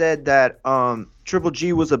had said that Triple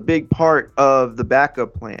G was a big part of the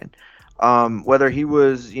backup plan. Whether he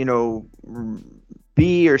was,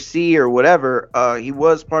 B or C or whatever, he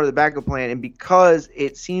was part of the backup plan. And because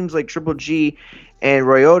it seems like Triple G and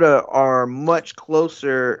Ryota are much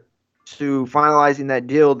closer to finalizing that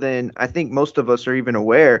deal than I think most of us are even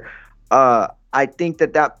aware, I think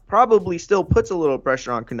that probably still puts a little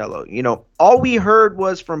pressure on Canelo. All we heard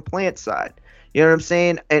was from Plant's side. You know what I'm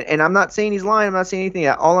saying? And I'm not saying he's lying. I'm not saying anything.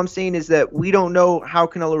 All I'm saying is that we don't know how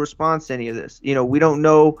Canelo responds to any of this. We don't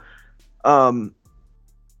know.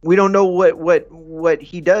 We don't know what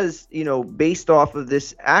he does. Based off of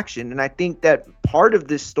this action. And I think that part of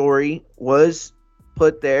this story was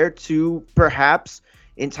put there to perhaps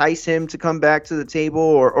entice him to come back to the table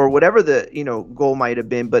or whatever the goal might have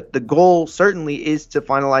been. But the goal certainly is to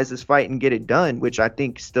finalize this fight and get it done, which I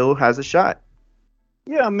think still has a shot.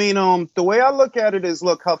 Yeah, I mean, the way I look at it is,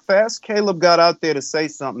 look how fast Caleb got out there to say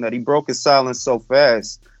something, that he broke his silence so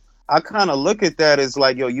fast. I kind of look at that as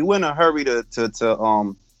like, yo, you in a hurry to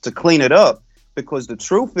clean it up, because the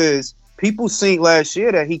truth is, people seen last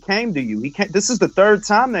year that he came to you. This is the third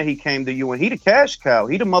time that he came to you, and he the cash cow.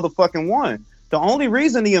 He the motherfucking one. The only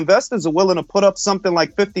reason the investors are willing to put up something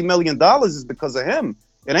like $50 million is because of him.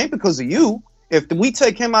 It ain't because of you. If we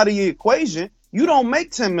take him out of the equation, you don't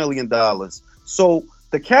make $10 million. So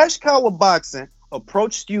the cash cow of boxing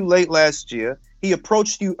approached you late last year. He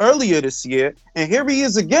approached you earlier this year. And here he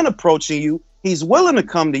is again approaching you. He's willing to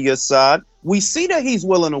come to your side. We see that he's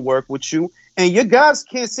willing to work with you. And your guys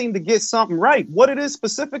can't seem to get something right. What it is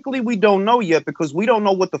specifically, we don't know yet, because we don't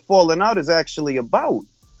know what the falling out is actually about.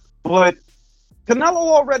 But Canelo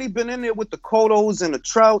already been in there with the Cottos and the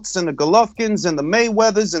Trouts and the Golovkins and the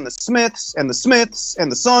Mayweathers and the Smiths and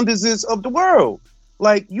the Saunderses of the world.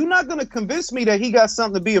 Like, you're not going to convince me that he got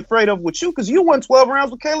something to be afraid of with you, because you won 12 rounds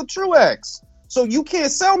with Caleb Truax. So you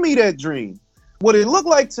can't sell me that dream. What it looked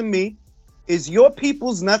like to me is your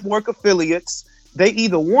people's network affiliates. They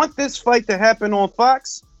either want this fight to happen on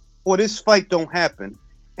Fox or this fight don't happen.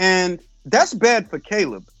 And that's bad for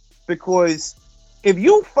Caleb, because if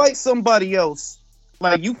you fight somebody else,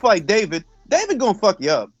 like you fight David gonna fuck you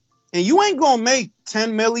up. And you ain't gonna make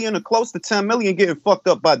 10 million or close to 10 million getting fucked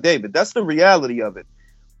up by David. That's the reality of it.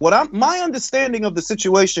 My understanding of the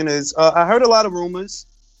situation is, I heard a lot of rumors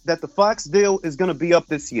that the Fox deal is gonna be up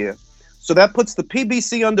this year. So that puts the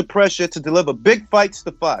PBC under pressure to deliver big fights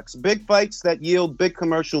to Fox, big fights that yield big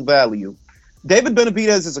commercial value. David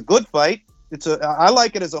Benavidez is a good fight. I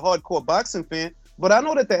like it as a hardcore boxing fan, but I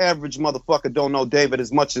know that the average motherfucker don't know David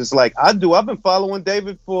as much as like I do. I've been following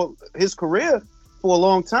David for his career for a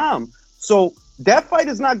long time. So that fight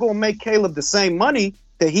is not going to make Caleb the same money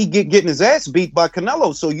that he getting his ass beat by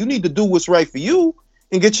Canelo. So you need to do what's right for you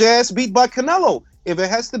and get your ass beat by Canelo. If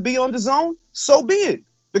it has to be on the zone, so be it.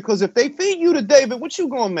 Because if they feed you to David, what you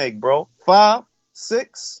gonna make, bro? 5,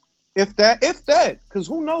 6, if that. Because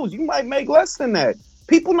who knows? You might make less than that.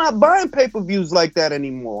 People not buying pay-per-views like that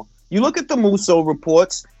anymore. You look at the Musso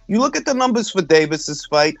reports. You look at the numbers for Davis's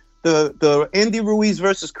fight. the Andy Ruiz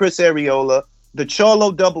versus Chris Arreola, the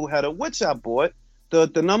Charlo doubleheader, which I bought,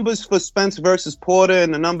 the numbers for Spence versus Porter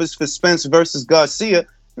and the numbers for Spence versus Garcia,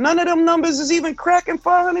 none of them numbers is even cracking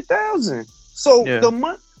 500,000. So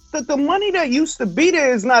the money that used to be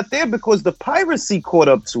there is not there because the piracy caught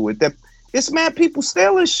up to it. That it's mad people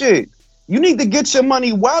stealing shit. You need to get your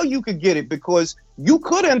money while you could get it because you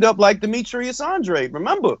could end up like Demetrius Andre.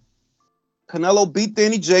 Remember, Canelo beat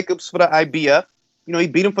Danny Jacobs for the IBF. You know, he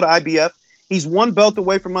beat him for the IBF. He's one belt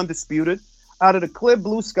away from undisputed. Out of the clear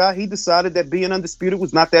blue sky, he decided that being undisputed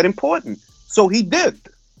was not that important. So he dipped.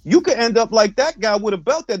 You could end up like that guy with a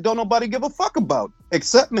belt that don't nobody give a fuck about,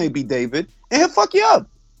 except maybe David, and he'll fuck you up,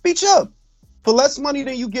 beat you up for less money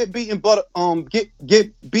than you get beaten, but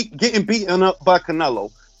getting beaten up by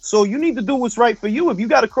Canelo. So you need to do what's right for you. If you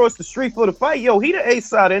got to cross the street for the fight, yo, he the A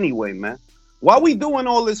side anyway, man. Why we doing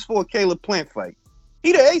all this for a Caleb Plant fight?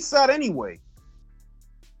 He the A side anyway.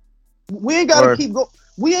 We ain't got to keep going.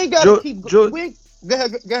 We ain't got to keep going. Go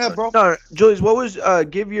ahead, bro. No, Julius, what was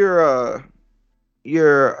give your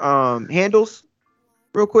handles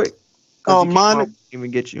real quick? Mine won't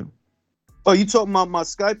even get you. Oh, you talking about my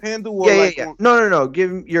Skype handle? Or Yeah. No. Give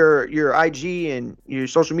him your IG and your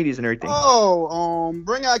social medias and everything. Oh,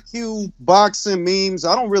 Ring IQ Boxing Memes.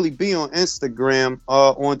 I don't really be on Instagram.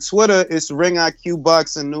 On Twitter, it's Ring IQ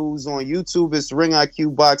Boxing News. On YouTube, it's Ring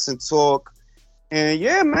IQ Boxing Talk. And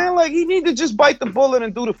yeah, man, like he need to just bite the bullet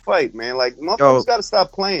and do the fight, man. Like motherfuckers got to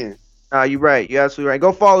stop playing. You're right. You're absolutely right.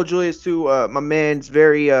 Go follow Julius too. My man's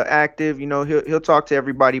very active. You know, he'll talk to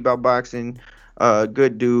everybody about boxing.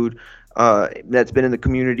 Good dude. That's been in the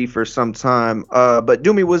community for some time. But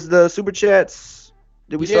Doomy, was the super chats?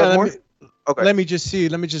 Did we start more? Okay. Let me just see.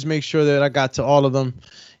 Let me just make sure that I got to all of them.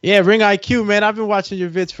 Yeah, Ring IQ, man. I've been watching your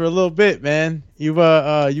vids for a little bit, man. You've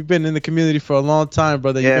been in the community for a long time,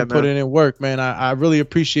 brother. You've been putting in work, man. I really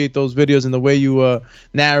appreciate those videos and the way you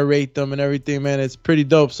narrate them and everything, man. It's pretty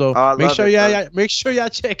dope. So make sure y'all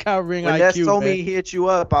check out Ring IQ. When Ness told me he hit you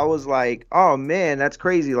up, I was like, oh man, that's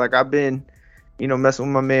crazy. Like I've been, messing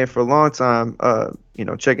with my man for a long time.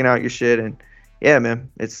 Checking out your shit and. Yeah, man,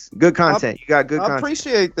 it's good content. You got good content. I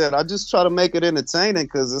appreciate that. I just try to make it entertaining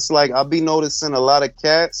because it's like I'll be noticing a lot of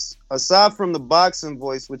cats, aside from the Boxing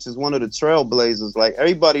Voice, which is one of the trailblazers. Like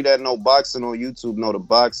everybody that know boxing on YouTube know the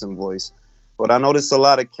Boxing Voice. But I notice a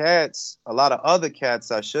lot of cats, a lot of other cats,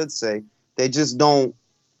 I should say, they just ain't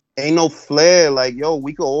no flair. Like, yo,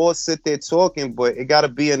 we could all sit there talking, but it got to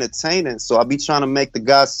be entertaining. So I be trying to make the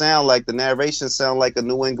guy sound like the narration sound like a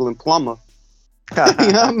New England plumber. You know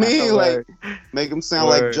what I mean? Like, make him sound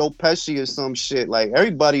like Joe Pesci or some shit. Like,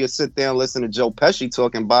 everybody will sit there and listen to Joe Pesci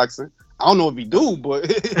talking boxing. I don't know if he do, but...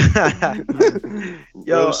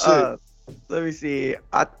 Yo, let me see.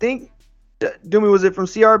 I think... Doomy, was it from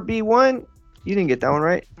CRB1? You didn't get that one,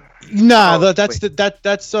 right? Nah, that's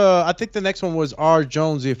I think the next one was R.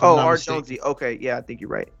 Jonesy. If I'm not mistaken. Jonesy. Okay, yeah, I think you're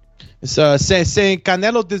right. It's saying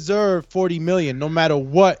Canelo deserved $40 million no matter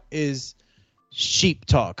what is sheep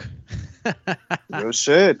talk. Yo,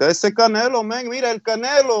 shit, ese Canelo, man. Mira, el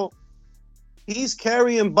Canelo, he's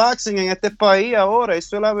carrying boxing en este país ahora.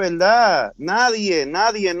 Eso es la verdad.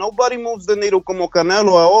 Nobody moves the needle como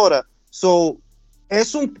Canelo ahora. So,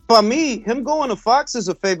 para mí, him going to Fox is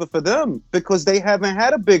a favor for them because they haven't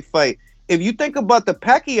had a big fight. If you think about the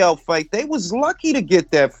Pacquiao fight, they was lucky to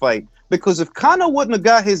get that fight because if Conor wouldn't have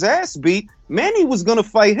got his ass beat, Manny was going to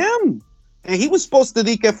fight him. And he was supposed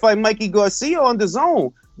to fight Mikey Garcia on the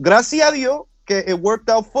zone. Gracias a Dios, que it worked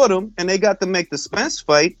out for them, and they got to make the Spence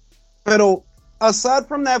fight. Pero aside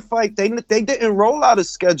from that fight, they didn't roll out a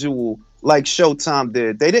schedule like Showtime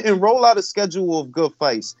did. They didn't roll out a schedule of good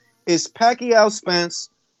fights. It's Pacquiao Spence,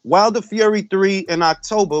 Wilder Fury 3 in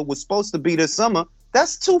October was supposed to be this summer.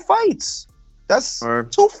 That's 2 fights. That's 2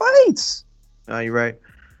 fights. No, you're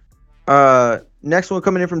right. Next one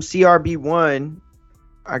coming in from CRB1.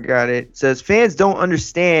 I got it. It says, fans don't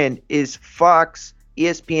understand is Fox,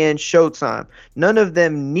 ESPN, Showtime. None of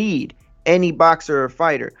them need any boxer or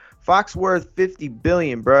fighter. Fox worth $50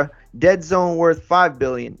 billion, bruh. Dead Zone worth $5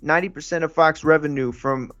 billion. 90% of Fox revenue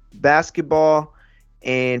from basketball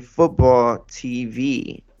and football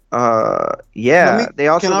TV. They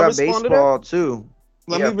also got baseball too.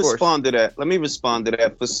 Let me respond to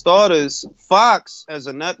that. For starters, Fox as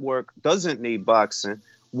a network doesn't need boxing.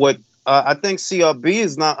 What I think CRB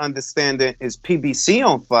is not understanding is PBC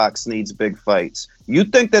on Fox needs big fights. You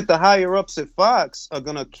think that the higher ups at Fox are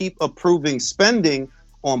going to keep approving spending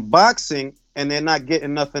on boxing and they're not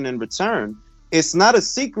getting nothing in return. It's not a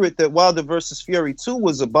secret that Wilder vs. Fury 2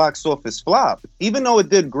 was a box office flop. Even though it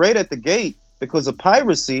did great at the gate because of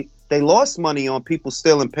piracy, they lost money on people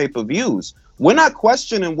stealing pay-per-views. We're not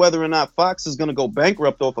questioning whether or not Fox is going to go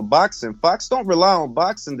bankrupt off of boxing. Fox don't rely on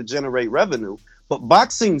boxing to generate revenue, but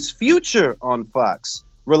boxing's future on Fox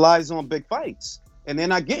relies on big fights, and they're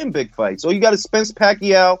not getting big fights. So you got to Spence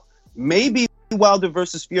Pacquiao, maybe Wilder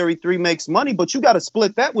versus Fury 3 makes money, but you got to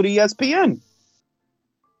split that with ESPN.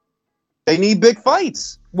 They need big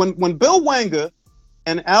fights. When Bill Wenger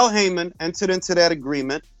and Al Heyman entered into that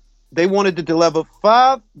agreement, they wanted to deliver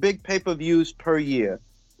 5 big pay-per-views per year.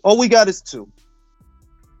 All we got is 2.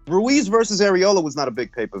 Ruiz versus Areola was not a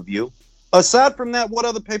big pay-per-view. Aside from that, what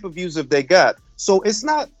other pay-per-views have they got? So it's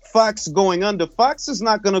not Fox going under. Fox is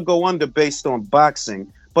not going to go under based on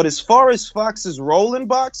boxing. But as far as Fox's role in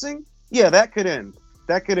boxing, yeah, that could end.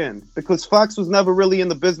 That could end. Because Fox was never really in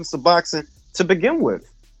the business of boxing to begin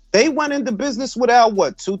with. They went into business with Al,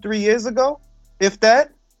 2-3 years ago? If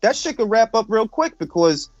that shit could wrap up real quick,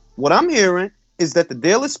 because what I'm hearing is that the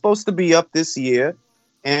deal is supposed to be up this year,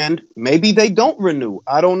 and maybe they don't renew.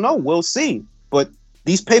 I don't know. We'll see. But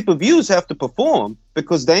these pay-per-views have to perform,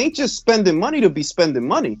 because they ain't just spending money to be spending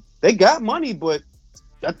money. They got money, but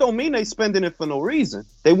that don't mean they spending it for no reason.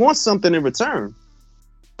 They want something in return.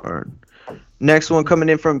 All right. Next one coming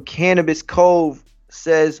in from Cannabis Cove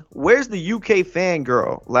says, "Where's the UK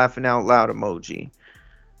fangirl?" Laughing out loud emoji.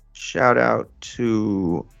 Shout out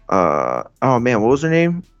to oh man, what was her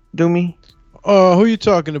name? Doomy? Who you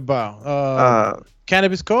talking about?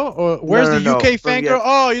 Cannabis Cove? Or where's the UK fangirl?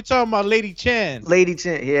 Oh, you're talking about Lady Chan. Lady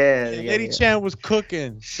Chan, yeah. Lady Chan was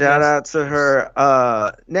cooking. Shout out to her.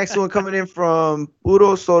 Next one coming in from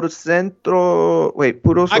Puro Sur Centro. Wait,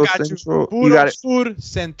 Puro Sur Centro. Puro you got it. Sur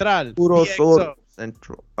Central. Puro Sur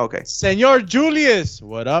Centro. Okay. Señor Julius,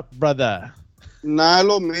 what up, brother? Nada,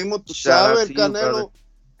 lo mismo, tú sabes, el Canelo.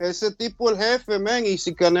 Ese tipo el jefe, man, y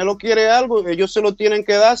si Canelo quiere algo, ellos se lo tienen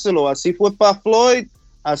que dárselo. Así fue para Floyd,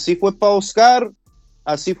 así fue para Oscar,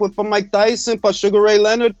 así fue para Mike Tyson, para Sugar Ray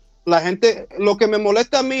Leonard. La gente, lo que me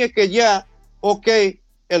molesta a mí es que ya, ok,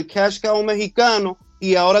 el cash cow mexicano,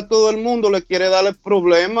 y ahora todo el mundo le quiere dar el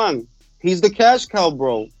problema. He's the cash cow,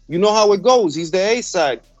 bro. You know how it goes. He's the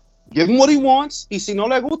A-side. Give him what he wants, y si no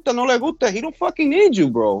le gusta, no le gusta. He don't fucking need you,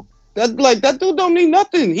 bro. That dude don't need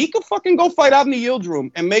nothing. He could fucking go fight Avni Yildirim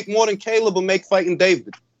and make more than Caleb will make fighting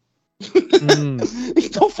David. He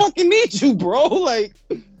don't fucking need you, bro. Like,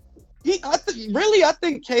 I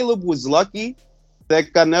think Caleb was lucky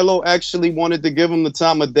that Canelo actually wanted to give him the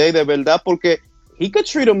time of day, de verdad, porque he could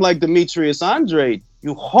treat him like Demetrius Andrade.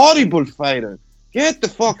 You horrible fighter. Get the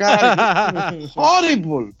fuck out of here.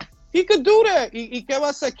 Horrible. He could do that. ¿Y qué va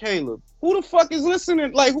a hacer Caleb? Who the fuck is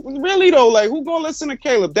listening? Like, really though, like, who gonna listen to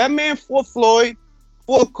Caleb? That man fought Floyd,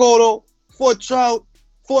 fought Cotto, fought Trout,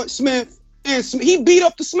 fought Smith, and he beat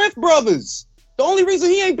up the Smith brothers. The only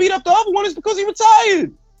reason he ain't beat up the other one is because he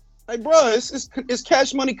retired. Like, bro, it's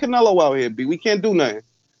Cash Money Canelo out here, B. We can't do nothing.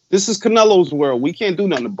 This is Canelo's world. We can't do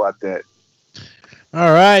nothing about that.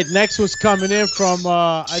 All right, next one's coming in from,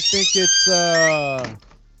 I think it's,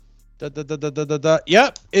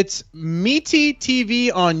 Yep, it's Meaty TV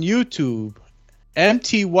on YouTube.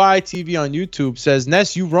 MTY TV on YouTube says,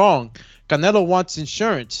 Ness, you wrong. Canelo wants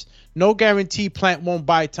insurance. No guarantee Plant won't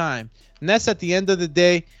buy time. Ness, at the end of the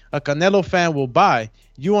day, a Canelo fan will buy.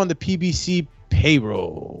 You on the PBC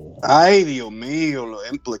payroll. Ay, Dios mío, los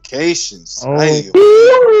implications. Oh. Ay,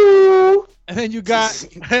 Dios. And then you got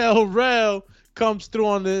El Rel comes through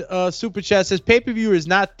on the super chat, says, pay-per-view is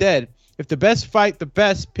not dead. If the best fight, the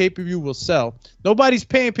best pay-per-view will sell. Nobody's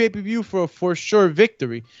paying pay-per-view for sure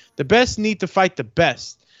victory. The best need to fight the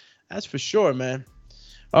best. That's for sure, man.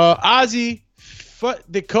 Ozzy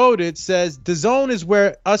Decoded says, the zone is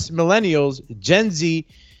where us millennials, Gen Z,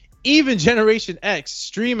 even Generation X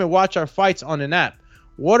stream and watch our fights on an app.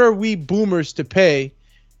 What are we boomers to pay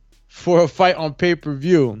for a fight on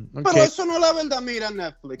pay-per-view? Okay. Pero eso no es la verdad. Mira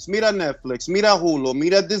Netflix, mira Hulu,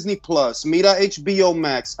 mira Disney Plus, mira HBO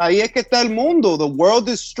Max. Ahí es que está el mundo. The world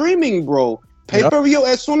is streaming, bro. Pay-per-view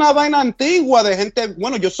es una vaina antigua de gente.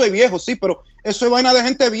 Bueno, yo soy viejo, sí, pero eso es vaina de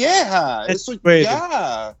gente vieja. Eso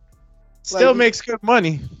ya. Still makes good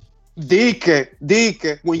money.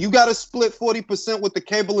 Dike. When you got to split 40% with the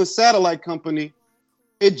cable and satellite company,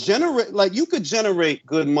 it generate, like, you could generate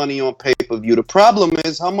good money on pay-per-view. The problem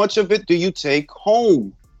is, how much of it do you take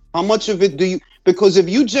home? How much of it do you, because if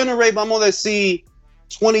you generate, vamos a decir,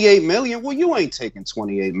 28 million, well, you ain't taking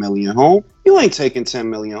 28 million home. You ain't taking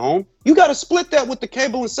 10 million home. You got to split that with the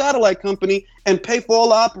cable and satellite company and pay for all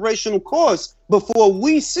the operational costs before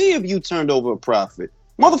we see if you turned over a profit.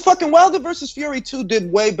 Motherfucking Wilder versus Fury 2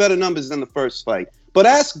 did way better numbers than the first fight. But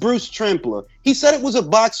ask Bruce Trempler. He said it was a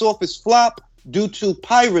box office flop due to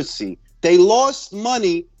piracy. They lost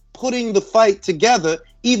money putting the fight together,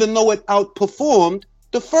 even though it outperformed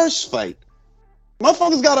the first fight.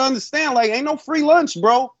 Motherfuckers gotta understand, like, ain't no free lunch,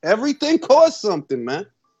 bro. Everything costs something, man.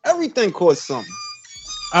 Everything costs something.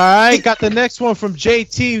 All right, got the next one from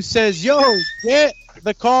JT who says, yo, get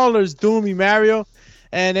the callers, Doomy Mario.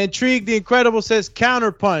 And Intrigue the Incredible says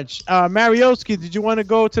counterpunch. Marioski, did you want to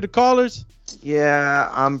go to the callers? Yeah,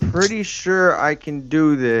 I'm pretty sure I can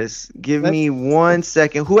do this. Give me 1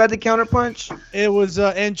 second. Who had the counterpunch? It was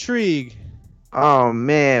Intrigue. Oh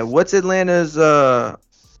man, what's Atlanta's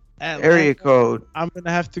area code? I'm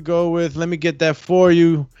gonna have to go with. Let me get that for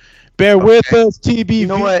you. Bear with us, TBV. You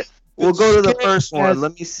know what? We'll go to the first one.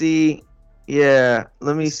 Let me see. Yeah,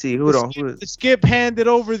 let me see. Who the Skip handed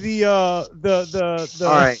over the all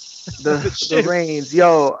right, the reins.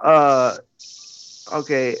 Yo,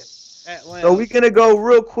 okay. Atlanta. So we're gonna go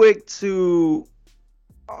real quick to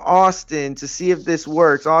Austin to see if this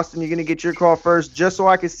works. Austin, you're gonna get your call first, just so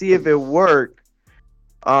I can see if it worked.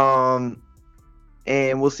 And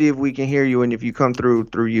we'll see if we can hear you and if you come through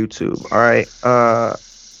YouTube. All right.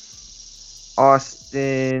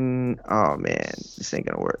 Austin. Oh man, this ain't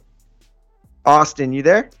gonna work. Austin, you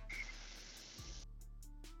there?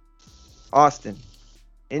 Austin,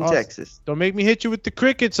 in Texas. Don't make me hit you with the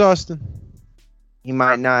crickets, Austin. He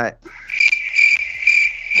might not.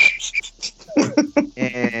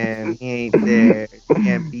 And he ain't there.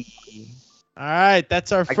 Can't be. All right,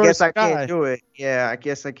 that's our first guy. I guess I can't do it. Yeah, I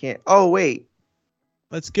guess I can't. Oh, wait.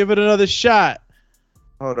 Let's give it another shot.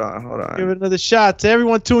 Hold on. Give it another shot. To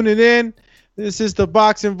everyone tuning in, this is the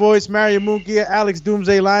Boxing Voice, Mario Munguia, Alex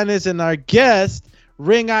Doomsday Linus, and our guest,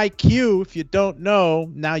 Ring IQ. If you don't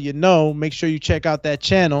know, now you know. Make sure you check out that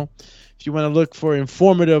channel. If you want to look for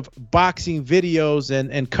informative boxing videos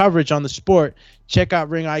and coverage on the sport, check out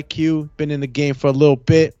Ring IQ. Been in the game for a little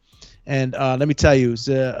bit, and let me tell you, it's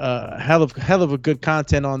a hell of a good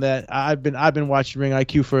content on that. I've been watching Ring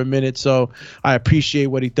IQ for a minute, so I appreciate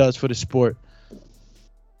what he does for the sport.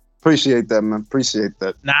 Appreciate that, man. Appreciate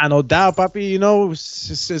that. Nah, no doubt, papi. You know,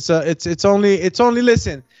 it's only.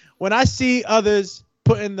 Listen, when I see others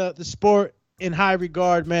putting the sport in high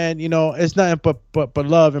regard, man, you know, it's nothing but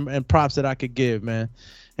love and props that I could give, man.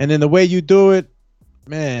 And then the way you do it,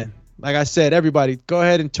 man, like I said, everybody go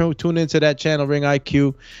ahead and tune into that channel, Ring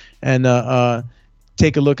IQ, and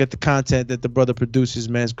take a look at the content that the brother produces,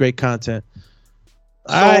 man. It's great content.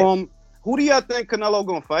 So, who do y'all think Canelo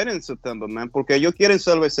gonna fight in September, man? Porque ellos quieren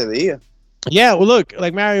salvar ese día. Yeah, well, look,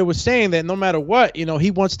 like Mario was saying, that no matter what, you know,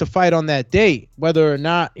 he wants to fight on that date, whether or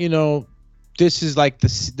not, you know, this is like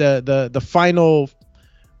the final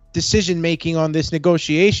decision making on this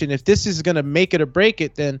negotiation. If this is gonna make it or break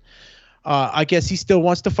it, then I guess he still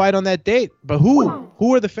wants to fight on that date. But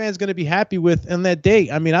who are the fans gonna be happy with on that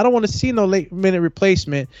date? I mean, I don't want to see no late minute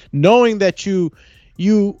replacement, knowing that you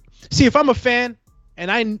see, if I'm a fan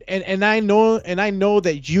and I know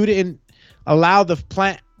that you didn't allow the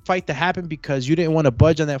Plant fight to happen because you didn't want to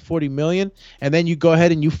budge on that $40 million, and then you go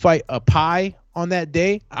ahead and you fight a pie on that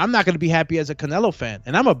day, I'm not going to be happy as a Canelo fan.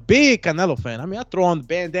 And I'm a big Canelo fan. I mean, I throw on the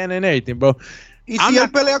bandana and everything, bro. Y si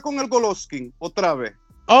él pelea con el Golovkin otra vez?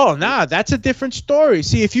 Oh, nah, that's a different story.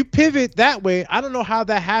 See, if you pivot that way, I don't know how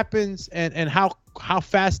that happens and how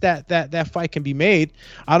fast that fight can be made.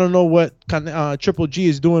 I don't know what Triple G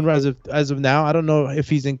is doing as of now. I don't know if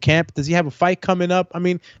he's in camp. Does he have a fight coming up? I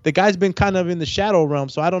mean, the guy's been kind of in the shadow realm,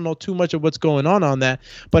 so I don't know too much of what's going on that.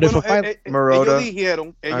 But if a fight, ellos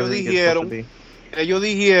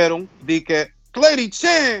dijeron de que Lady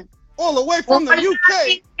Chan, all the way from the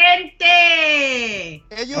UK.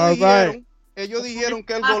 Ellos dijeron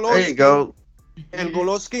que el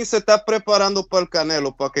Golovkin se está preparando para el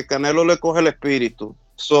Canelo, para que Canelo le coge el espíritu.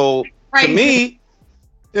 So, to me,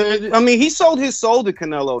 I mean, he sold his soul to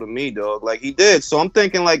Canelo to me, dog. Like, he did. So I'm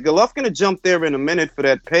thinking, like, Golovkin to jump there in a minute for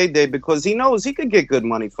that payday because he knows he could get good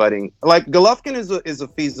money fighting. Like, Golovkin is a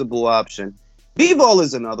feasible option. Bivol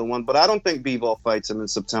is another one, but I don't think Bivol fights him in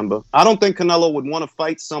September. I don't think Canelo would want to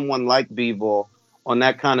fight someone like Bivol on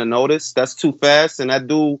that kind of notice. That's too fast, and that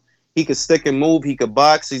dude, he could stick and move. He could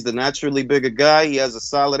box. He's the naturally bigger guy. He has a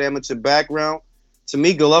solid amateur background. To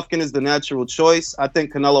me, Golovkin is the natural choice. I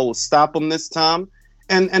think Canelo will stop him this time.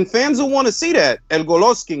 And fans will want to see that. El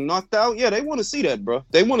Golovkin knocked out. Yeah, they want to see that, bro.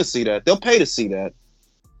 They want to see that. They'll pay to see that.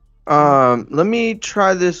 Let me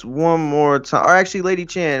try this one more time. Or actually, Lady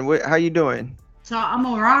Chan, how you doing? So I'm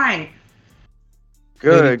all right.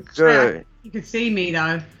 Good. You can see me,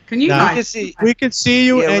 though. Can you guys? We can see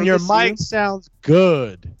you, and your mic sounds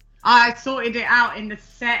good. I sorted it out in the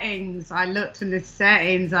settings. I looked in the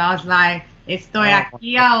settings. I was like, estoy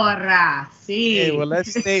aquí ahora. Sí. Hey, well,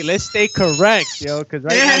 let's stay correct, yo, because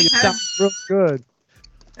right now you sound real good.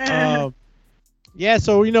 Yeah,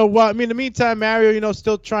 so you know what? I mean, in the meantime, Mario,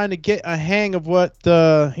 still trying to get a hang of what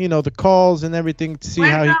the calls and everything to see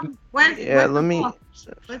how he.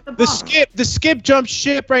 The skip jumped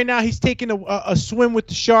ship right now. He's taking a swim with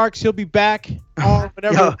the sharks. He'll be back.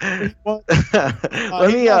 Whenever he wants.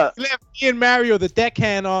 Let me left me and Mario, the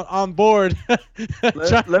deckhand, on board.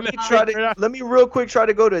 let me real quick try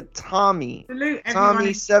to go to Tommy.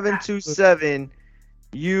 Tommy 727.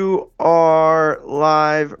 You are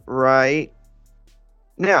live right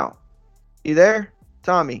now. You there,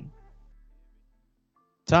 Tommy?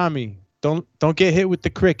 Tommy, don't get hit with the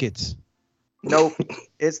crickets. Nope,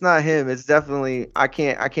 it's not him. It's definitely I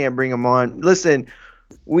can't bring him on. Listen,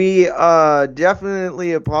 we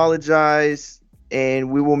definitely apologize,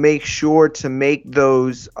 and we will make sure to make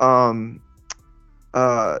those not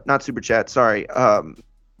super chat. Sorry,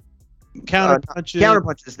 counter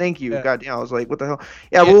punches. Thank you. Yeah. Goddamn, I was like, what the hell?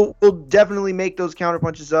 Yeah, we'll definitely make those counter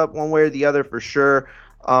punches up one way or the other for sure.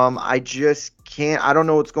 I just can't. I don't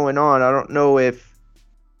know what's going on. I don't know if.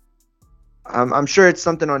 I'm sure it's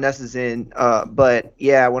something on Ness's end, but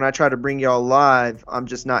yeah, when I try to bring y'all live, I'm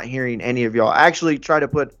just not hearing any of y'all. I actually try to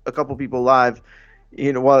put a couple people live,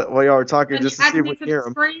 while y'all were talking, just to see if we can hear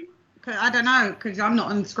them. I don't know, because I'm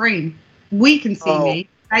not on the screen. We can see me.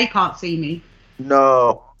 They can't see me.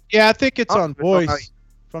 No. Yeah, I think it's on voice.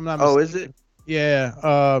 From that. Oh, is it? Yeah.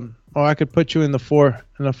 Or I could put you in the four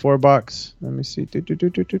box. Let me see.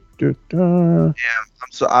 Yeah.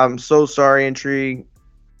 I'm so sorry, Intrigue.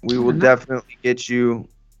 We will definitely get you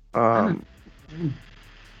get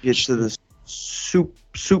to the super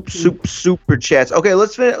chats. Okay,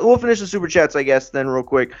 we'll finish the super chats, I guess, then real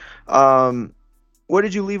quick. What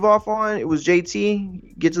did you leave off on? It was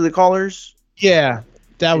JT. Get to the callers. Yeah,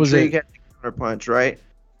 that was it. Had the counter punch, right?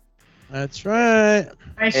 That's right.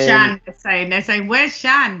 Where's Shan? They're saying, where's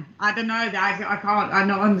Shan? I don't know. I can't. I'm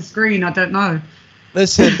not on the screen. I don't know.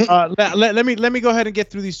 Listen, let me go ahead and get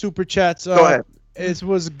through these super chats. Go ahead. It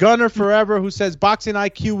was Gunner Forever who says boxing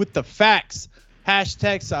IQ with the facts.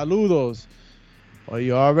 Hashtag saludos. Well,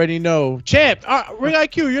 you already know. Champ, Ring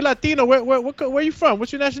IQ, you're Latino. Where are you from?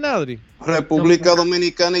 What's your nationality? República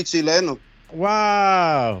Dominicana y chileno.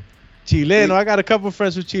 Wow. Chileno. I got a couple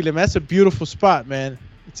friends from Chile, man. That's a beautiful spot, man.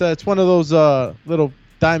 It's one of those little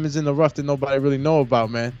diamonds in the rough that nobody really know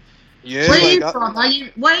about, man. Yeah. Where are you from?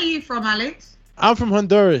 Where are you from, Alex? I'm from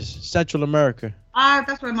Honduras, Central America.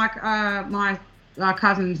 That's where my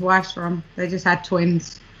cousin's wife's from. They just had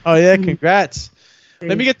twins. Oh, yeah, congrats.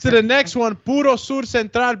 Let me get to the next one. Puro Sur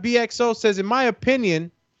Central BXO says, in my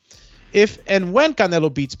opinion, if and when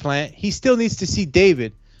Canelo beats Plant, he still needs to see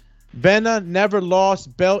David. Benna never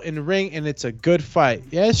lost belt in ring, and it's a good fight.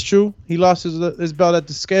 Yeah, it's true. He lost his belt at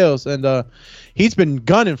the scales, and he's been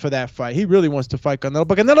gunning for that fight. He really wants to fight Canelo,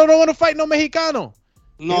 but Canelo don't want to fight no Mexicano.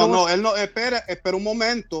 No, él no, espera un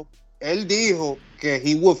momento. Él dijo que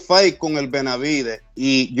he would fight con el Benavides.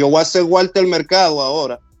 Y yo voy a hacer Walter Mercado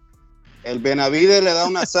ahora. El Benavides le da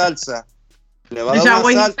una salsa. Le va a dar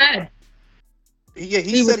una salsa. Yeah,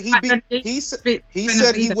 he said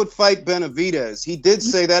he would fight Benavides. He did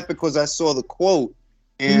say that because I saw the quote.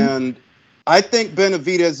 And I think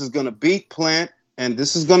Benavides is going to beat Plant. And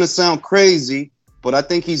this is going to sound crazy, but I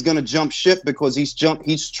think he's going to jump ship because he's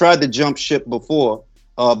tried to jump ship before.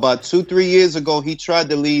 About 2-3 years ago, he tried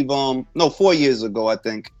to leave. 4 years ago, I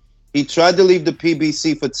think he tried to leave the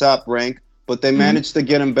PBC for Top Rank, but they managed to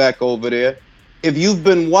get him back over there. If you've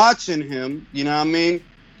been watching him, you know what I mean.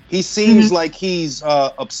 He seems like he's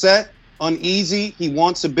upset, uneasy. He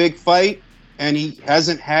wants a big fight, and he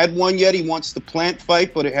hasn't had one yet. He wants the Plant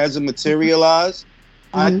fight, but it hasn't materialized.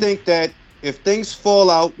 I think that if things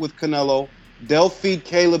fall out with Canelo, they'll feed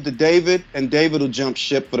Caleb to David, and David will jump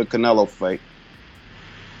ship for the Canelo fight.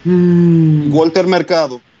 Walter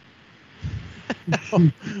Mercado.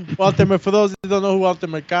 Walter, for those that don't know who Walter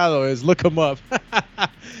Mercado is, look him up.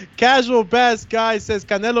 Casual Bass Guy says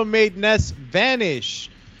Canelo made Ness vanish.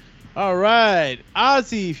 All right.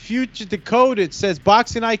 Ozzy Future Decoded says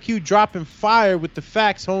boxing IQ dropping fire with the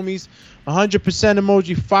facts, homies. 100%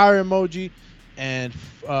 emoji, fire emoji, and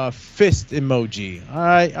fist emoji. All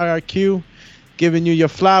right, IQ, giving you your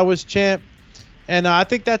flowers, champ. And I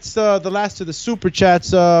think that's the last of the super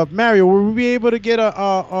chats. Mario, will we be able to get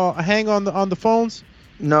a hang on the phones?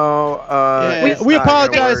 No. We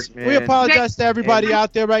apologize. We apologize to everybody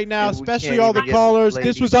out there right now, especially all the callers.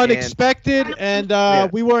 This was unexpected,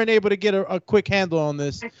 and we weren't able to get a quick handle on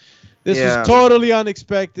this. This was totally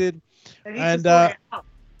unexpected, and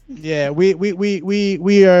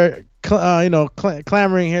we are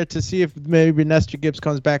clamoring here to see if maybe Nestor Gibbs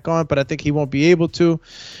comes back on, but I think he won't be able to.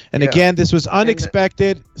 And again, this was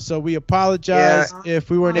unexpected, so we apologize if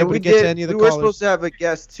we weren't able to get to any of the callers. We were supposed to have a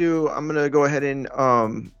guest too. I'm gonna go ahead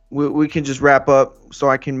and we can just wrap up so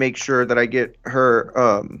I can make sure that I get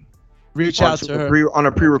her reach out to her on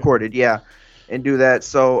a pre-recorded, and do that.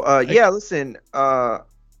 So listen, go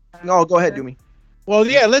ahead, Doomy. Well,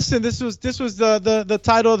 listen, this was the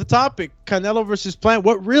title of the topic: Canelo versus Plant.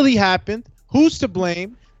 What really happened? Who's to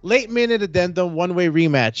blame? Late minute addendum, one-way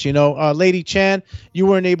rematch. Lady Chan, you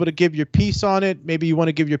weren't able to give your piece on it. Maybe you want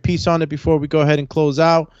to give your piece on it before we go ahead and close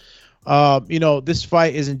out. This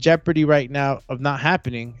fight is in jeopardy right now of not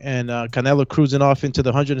happening, and Canelo cruising off into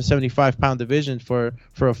the 175-pound division for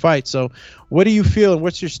a fight. So, what do you feel, and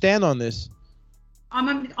what's your stand on this?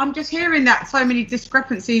 I'm just hearing that so many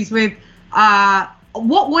discrepancies with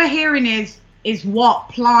what we're hearing is what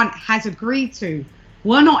Plant has agreed to.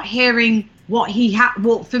 We're not hearing what he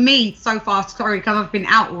well, for me so far, sorry, because I've been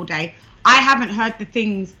out all day, I haven't heard the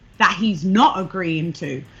things that he's not agreeing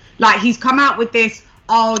to. Like, he's come out with this,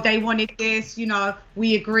 they wanted this,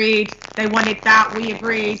 we agreed, they wanted that, we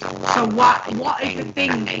agreed. So what is the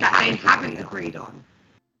thing that they haven't agreed on?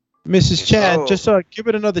 Mrs. Chan, just give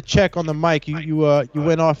it another check on the mic. You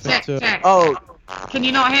went off into. Check. Can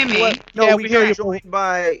you not hear me? No, we hear you.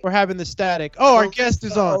 We're having the static. Our guest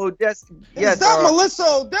is on. Odessa. Yes, is that Melissa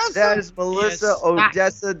Odessa? That is Melissa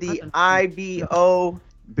Odessa, the IBO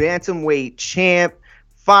bantamweight champ,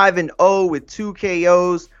 5-0 with 2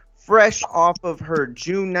 KOs, fresh off of her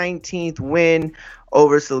June 19th win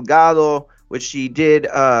over Salgado, which she did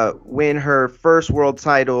win her first world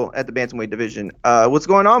title at the bantamweight division. What's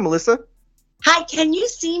going on, Melissa? Hi, can you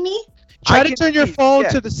see me? Try to turn your phone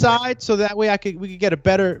to the side so that way we can get a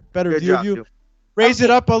better view of you. Raise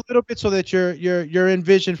it up a little bit so that you're in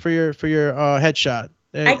vision for your headshot.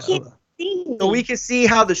 I can't see. So we can see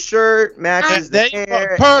how the shirt matches the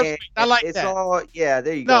hair. Perfect. I like it's that. all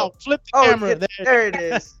there you go. No, flip the camera. There it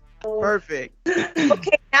is. Perfect.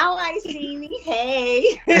 Okay, now I see me.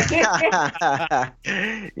 Hey.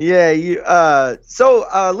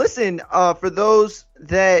 Listen, for those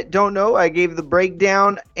that don't know, I gave the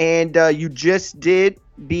breakdown, and you just did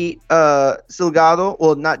beat Salgado.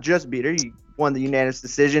 Well, not just beat her. You won the unanimous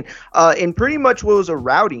decision in pretty much what was a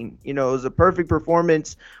routing. It was a perfect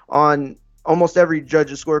performance on almost every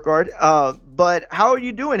judge's scorecard. But how are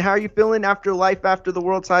you doing? How are you feeling after the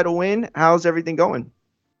world title win? How's everything going?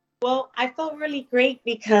 Well, I felt really great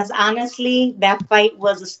because honestly, that fight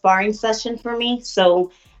was a sparring session for me.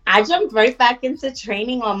 So I jumped right back into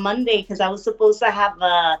training on Monday because I was supposed to have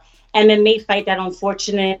a MMA fight that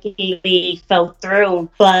unfortunately fell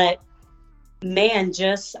through. But man,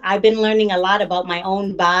 I've been learning a lot about my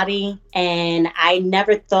own body, and I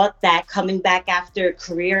never thought that coming back after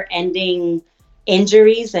career-ending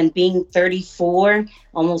injuries and being 34,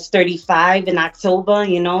 almost 35 in October,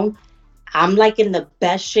 I'm like in the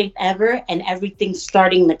best shape ever, and everything's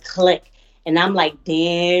starting to click. And I'm like,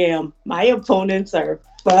 damn, my opponents are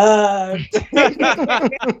fucked.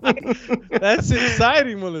 That's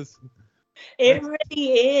exciting, Melissa. It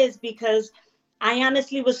really is, because I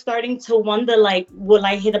honestly was starting to wonder, like, will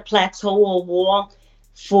I hit a plateau or wall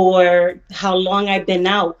for how long I've been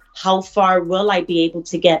out? How far will I be able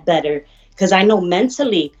to get better? Because I know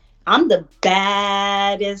mentally, I'm the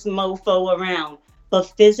baddest mofo around. But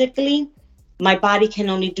physically, my body can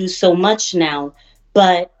only do so much now.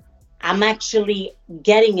 But I'm actually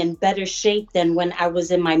getting in better shape than when I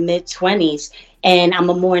was in my mid-20s. And I'm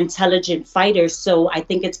a more intelligent fighter. So I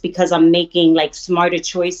think it's because I'm making like smarter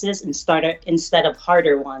choices instead of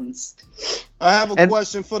harder ones. I have a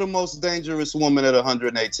question for the most dangerous woman at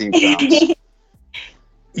 118 pounds.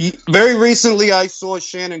 Very recently, I saw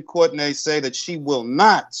Shannon Courtenay say that she will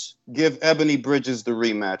not give Ebony Bridges the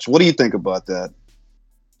rematch. What do you think about that?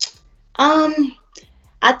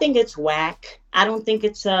 I think it's whack. I don't think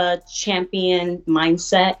it's a champion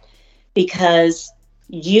mindset, because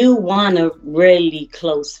you want a really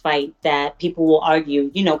close fight that people will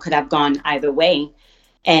argue, could have gone either way.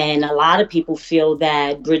 And a lot of people feel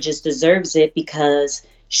that Bridges deserves it because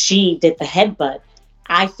she did the headbutt.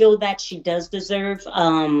 I feel that she does deserve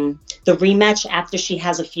the rematch after she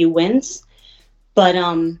has a few wins. But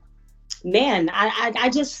man,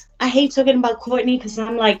 I hate talking about Courtney, because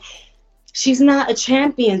I'm like, she's not a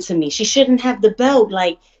champion to me. She shouldn't have the belt.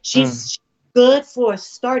 Like, she's good for a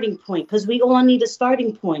starting point, because we all need a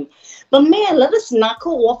starting point. But man, let us knock her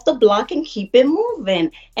off the block and keep it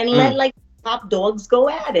moving, and let like top dogs go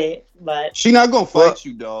at it. But she not gonna fight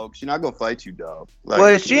you, dog. She not gonna fight you, dog. Like,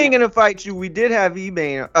 well, if she ain't gonna fight you, we did have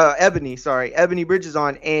Ebony Bridges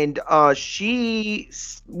on, and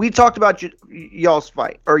we talked about y'all's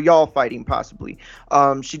fight, or y'all fighting possibly.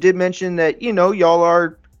 She did mention that y'all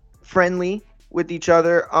are friendly with each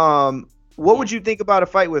other. What would you think about a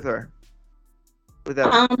fight with her? With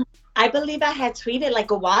that? I believe I had tweeted like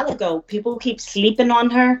a while ago. People keep sleeping on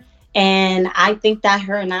her, and I think that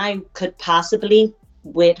her and I could possibly,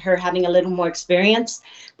 with her having a little more experience,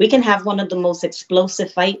 we can have one of the most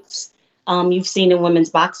explosive fights you've seen in women's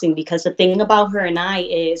boxing. Because the thing about her and I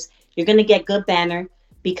is you're going to get good banner,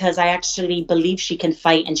 because I actually believe she can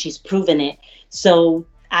fight and she's proven it. So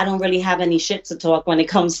I don't really have any shit to talk when it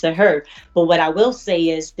comes to her. But what I will say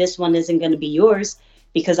is this one isn't going to be yours,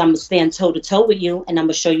 because I'm going to stand toe to toe with you and I'm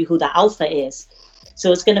going to show you who the alpha is.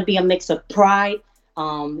 So it's going to be a mix of pride.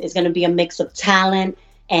 It's going to be a mix of talent,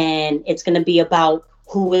 and it's going to be about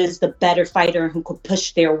who is the better fighter and who could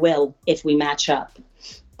push their will if we match up.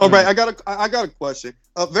 All right, I got a question.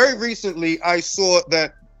 Very recently, I saw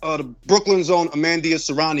that the Brooklyn's own Amandia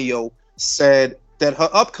Serrano said that her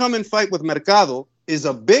upcoming fight with Mercado is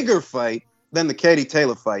a bigger fight than the Katie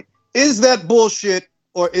Taylor fight. Is that bullshit,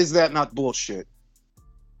 or is that not bullshit?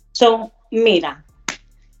 So, mira,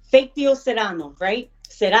 fake Dio Serrano, right?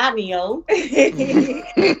 Serrano.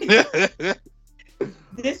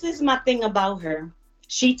 This is my thing about her.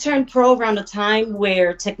 She turned pro around a time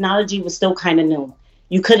where technology was still kind of new.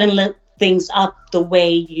 You couldn't look things up the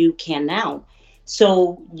way you can now.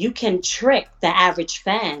 So you can trick the average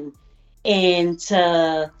fan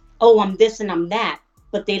into, oh, I'm this and I'm that,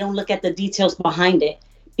 but they don't look at the details behind it.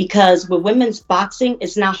 Because with women's boxing,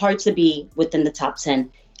 it's not hard to be within the top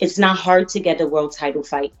 10. It's not hard to get a world title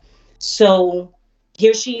fight. So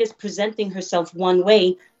here she is presenting herself one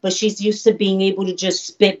way, but she's used to being able to just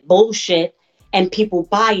spit bullshit and people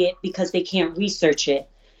buy it because they can't research it.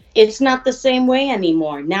 It's not the same way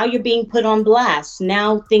anymore. Now you're being put on blast.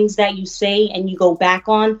 Now things that you say and you go back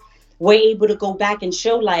on, we're able to go back and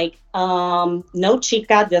show like, no,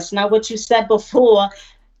 chica, that's not what you said before.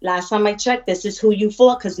 Last time I checked, this is who you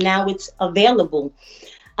fought, because now it's available.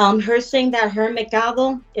 Her saying that her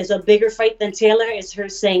Mercado is a bigger fight than Taylor is her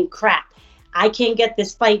saying, crap, I can't get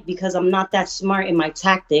this fight because I'm not that smart in my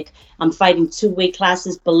tactic. I'm fighting 2 weight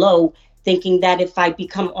classes below, thinking that if I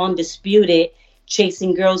become undisputed,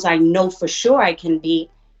 chasing girls I know for sure I can beat,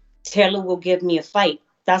 Taylor will give me a fight.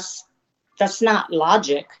 That's not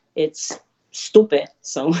logic. It's stupid.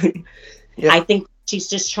 So yeah. I think she's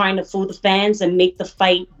just trying to fool the fans and make the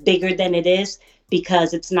fight bigger than it is,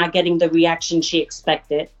 because it's not getting the reaction she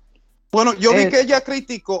expected. Bueno, yo vi que ella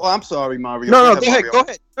criticó. Oh, I'm sorry, Mario. No, go ahead.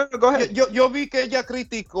 Go ahead. Yo vi que ella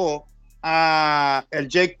criticó a el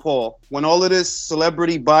Jake Paul when all of this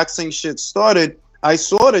celebrity boxing shit started. I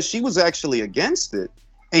saw that she was actually against it.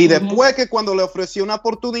 Y después que cuando le ofreció una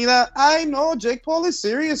oportunidad, I know Jake Paul is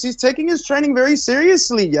serious. He's taking his training very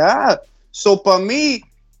seriously. Yeah. So for me,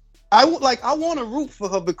 I want to root for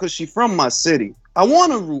her because she's from my city. I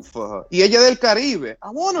want to root for her. Y ella del Caribe. I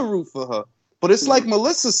want to root for her. But it's like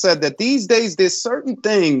Melissa said, that these days there's certain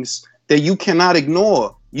things that you cannot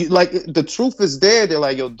ignore. You like the truth is there. They're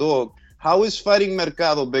like, yo, dog, how is fighting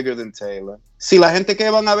Mercado bigger than Taylor? Si la gente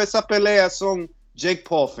que van a ver esa pelea son Jake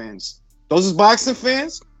Paul fans. Those boxing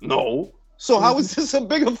fans? No. So how is this a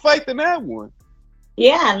bigger fight than that one?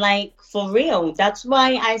 Yeah, like for real. That's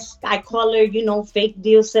why I call her, fake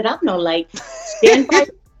Dio Serrano. Like, stand by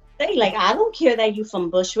say, like, I don't care that you from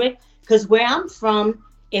Bushwick, because where I'm from,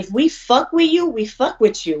 if we fuck with you, we fuck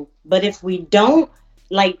with you. But if we don't,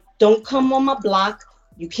 like, don't come on my block.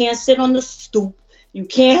 You can't sit on the stoop. You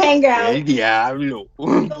can't hang out. Yeah, I know.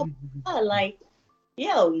 Like,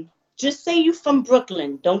 yo, just say you from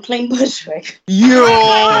Brooklyn. Don't claim Bushwick.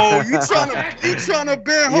 Yo, you trying to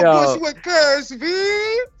ban her Bushwick curse,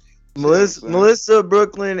 V? Melissa,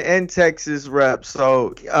 Brooklyn, and Texas rep.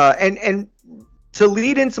 So, and to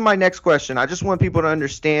lead into my next question, I just want people to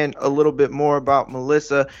understand a little bit more about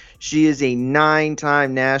Melissa. She is a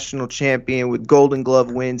 9-time national champion with Golden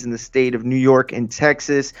Glove wins in the state of New York and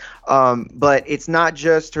Texas. But it's not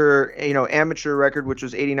just her, amateur record, which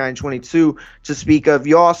was 89-22 to speak of.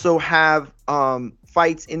 You also have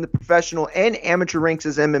fights in the professional and amateur ranks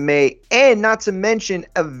as MMA, and not to mention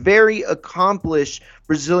a very accomplished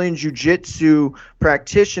Brazilian Jiu-Jitsu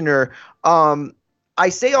practitioner. I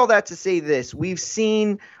say all that to say this. We've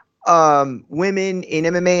seen women in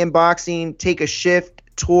MMA and boxing take a shift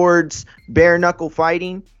towards bare knuckle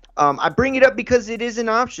fighting. I bring it up because it is an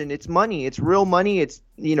option. It's money. It's real money. It's,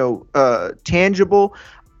 tangible.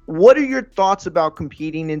 What are your thoughts about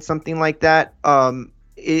competing in something like that?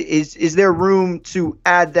 is there room to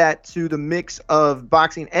add that to the mix of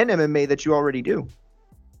boxing and MMA that you already do?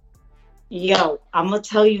 Yo, I'm gonna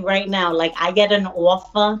tell you right now, like I get an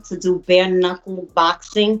offer to do bare knuckle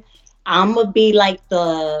boxing. I'm gonna be like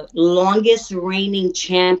the longest reigning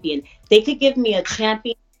champion. They could give me a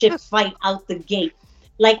championship fight out the gate.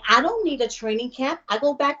 Like, I don't need a training camp. I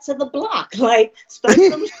go back to the block. Like, start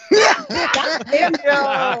some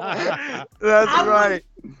That's right.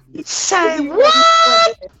 Say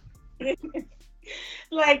what?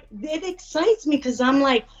 Like, it excites me because I'm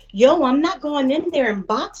like, yo, I'm not going in there and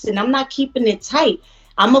boxing. I'm not keeping it tight.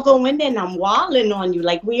 I'm gonna go in there and I'm wilding on you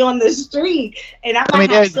like we on the street. And I mean,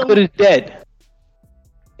 that's good as dead.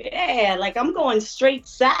 Yeah, like I'm going straight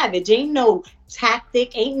savage. Ain't no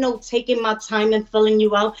tactic, ain't no taking my time and filling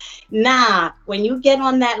you out. Nah, when you get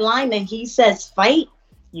on that line and he says fight,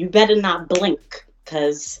 you better not blink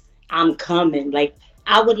because I'm coming. Like,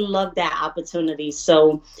 I would love that opportunity.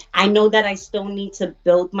 So I know that I still need to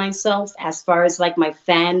build myself as far as like my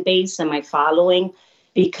fan base and my following,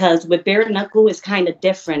 because with bare knuckle it's kind of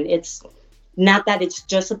different. It's not that it's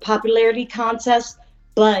just a popularity contest,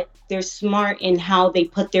 but they're smart in how they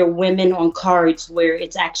put their women on cards where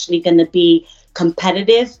it's actually going to be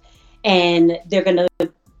competitive, and they're going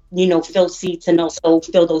to, you know, fill seats and also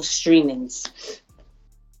fill those streamings.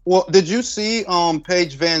 Well, did you see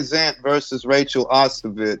Paige Van Zandt versus Rachel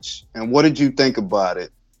Ostovich, and what did you think about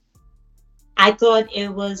it? I thought it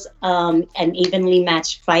was an evenly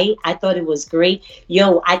matched fight. I thought it was great.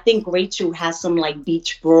 Yo, I think Rachel has some like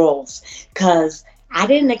beach brawls because I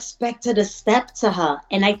didn't expect her to step to her.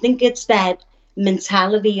 And I think it's that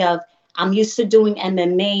mentality of I'm used to doing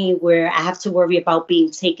MMA where I have to worry about being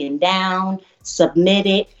taken down,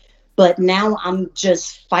 submitted. But now I'm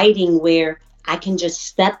just fighting where I can just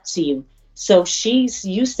step to you. So she's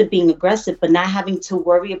used to being aggressive, but not having to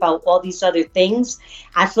worry about all these other things.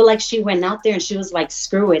 I feel like she went out there and she was like,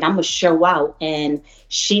 screw it, I'm going to show out. And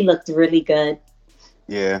she looked really good.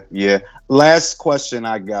 Yeah. Last question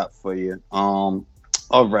I got for you.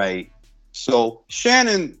 All right. So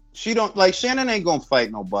Shannon ain't gonna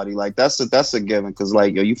fight nobody. Like that's a given. Because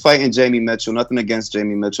like, yo, you fighting Jamie Mitchell. Nothing against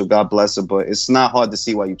Jamie Mitchell. God bless her, but it's not hard to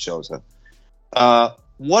see why you chose her.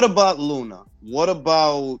 What about Luna? What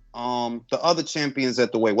about the other champions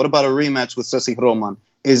at the weight? What about a rematch with Ceci Roman?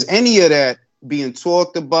 Is any of that being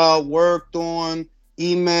talked about, worked on,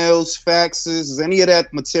 emails, faxes? Is any of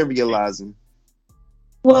that materializing?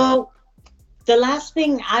 Well, the last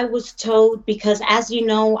thing I was told, because as you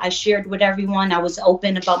know, I shared with everyone, I was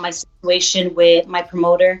open about my situation with my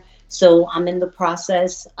promoter. So I'm in the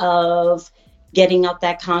process of getting out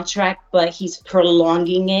that contract, but he's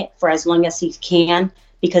prolonging it for as long as he can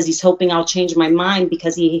because he's hoping I'll change my mind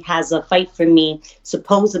because he has a fight for me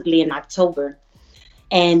supposedly in October.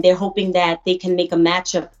 And they're hoping that they can make a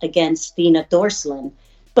matchup against Stina Thorslund.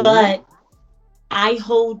 But I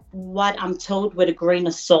hold what I'm told with a grain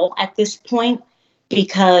of salt at this point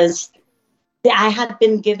because I have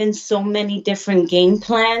been given so many different game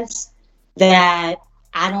plans that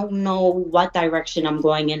I don't know what direction I'm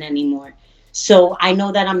going in anymore. So I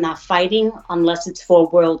know that I'm not fighting unless it's for a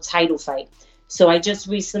world title fight. So I just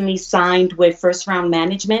recently signed with First Round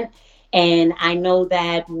Management, and I know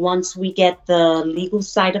that once we get the legal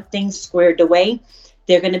side of things squared away,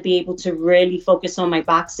 they're going to be able to really focus on my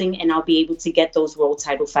boxing, and I'll be able to get those world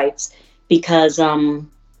title fights because I'm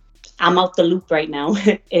out the loop right now,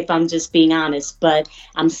 if I'm just being honest. But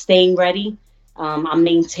I'm staying ready. I'm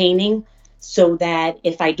maintaining so that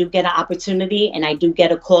if I do get an opportunity and I do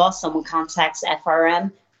get a call, someone contacts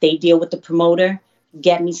FRM, they deal with the promoter,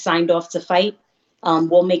 get me signed off to fight,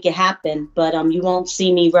 we'll make it happen. But you won't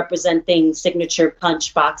see me representing Signature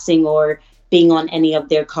Punch Boxing or being on any of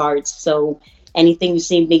their cards. So anything you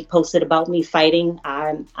see me posted about me fighting,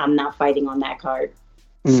 I'm not fighting on that card.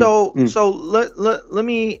 So let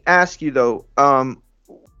me ask you though,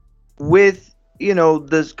 with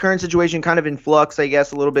this current situation kind of in flux, I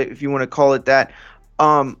guess a little bit, if you want to call it that,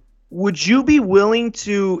 would you be willing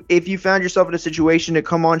to, if you found yourself in a situation, to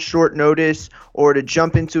come on short notice or to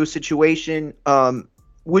jump into a situation?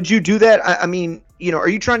 Would you do that? I mean, are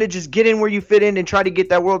you trying to just get in where you fit in and try to get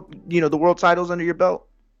that the world titles under your belt?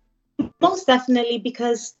 Most definitely,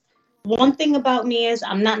 because one thing about me is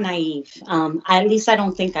I'm not naive. At least I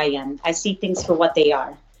don't think I am. I see things for what they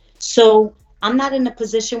are. So I'm not in a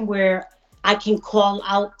position where I can call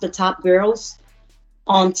out the top girls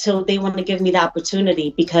until they want to give me the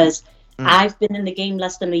opportunity, because I've been in the game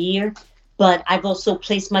less than a year, but I've also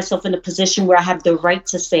placed myself in a position where I have the right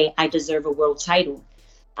to say I deserve a world title.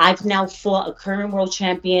 I've now fought a current world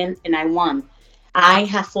champion and I won. I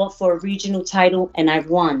have fought for a regional title and I've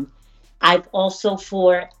won. I've also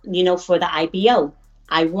for the IBO,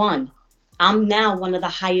 I won. I'm now one of the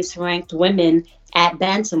highest ranked women at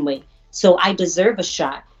bantamweight, so I deserve a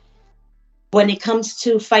shot. When it comes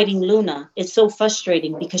to fighting Luna, it's so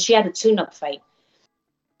frustrating because she had a tune-up fight.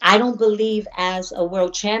 I don't believe as a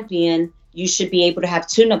world champion you should be able to have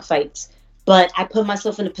tune-up fights. But I put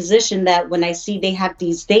myself in a position that when I see they have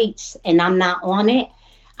these dates and I'm not on it,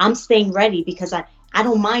 I'm staying ready because I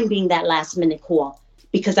don't mind being that last-minute call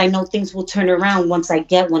because I know things will turn around once I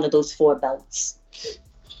get one of those 4 belts.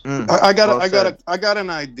 I got an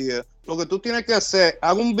idea. Lo que tú tienes que hacer,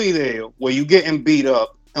 hago un video where you getting beat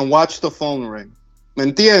up and watch the phone ring. ¿Me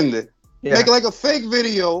entiendes? Yeah. Make like a fake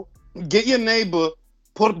video, get your neighbor,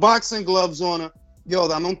 put boxing gloves on her. Yo,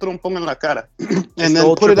 dame un trompón en la cara. And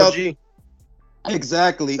then put it out. G.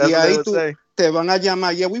 Exactly. That's Y what they ahí would tú say. te van a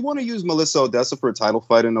llamar. Yeah, we want to use Melissa Odessa for a title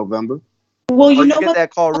fight in November. Well, you know get what? that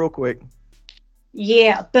call real quick.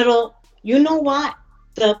 Yeah, but you know what?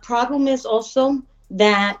 The problem is also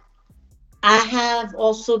that I have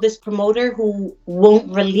also this promoter who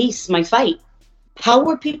won't release my fight. How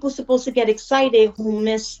are people supposed to get excited who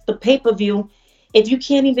miss the pay-per-view if you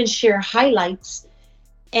can't even share highlights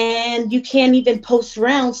and you can't even post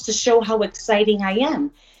rounds to show how exciting I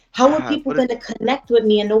am? How are people going to connect with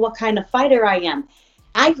me and know what kind of fighter I am?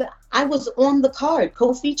 I was on the card,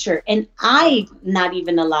 co-feature, and I'm not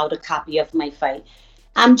even allowed a copy of my fight.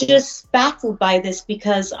 I'm just baffled by this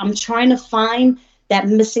because I'm trying to find that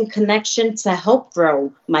missing connection to help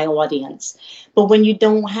grow my audience. But when you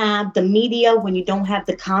don't have the media, when you don't have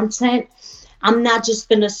the content, I'm not just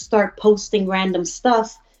going to start posting random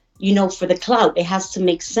stuff, for the clout. It has to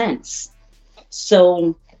make sense.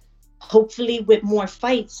 So hopefully with more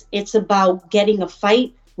fights, it's about getting a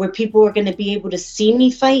fight where people are going to be able to see me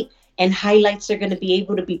fight and highlights are going to be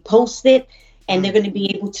able to be posted and they're going to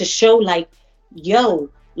be able to show like, yo,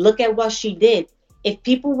 look at what she did. If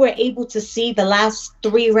people were able to see the last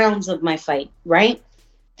 3 rounds of my fight, right,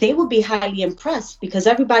 they would be highly impressed because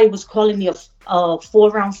everybody was calling me a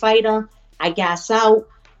 4-round fighter. I gas out.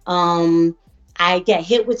 I get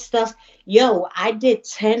hit with stuff. Yo, I did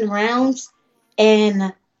 10 rounds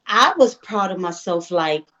and I was proud of myself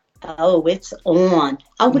like, oh, it's on.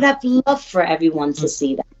 I would have loved for everyone to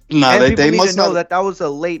see that. Nah, and they need must to know not... that was a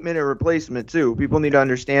late-minute replacement, too. People need to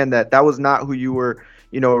understand that was not who you were,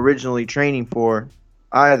 originally training for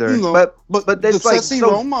either. But the like Ceci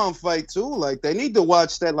Roman fight, too, like, they need to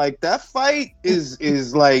watch that. Like, that fight is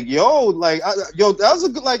like, that was a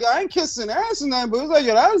good, like, I ain't kissing ass and that, but it was like,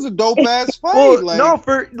 that was a dope-ass fight. Well, like, no,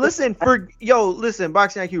 listen,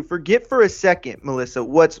 Boxing IQ, forget for a second, Melissa,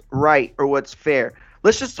 what's right or what's fair.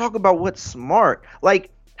 Let's just talk about what's smart. Like,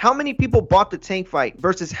 how many people bought the Tank fight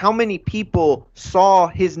versus how many people saw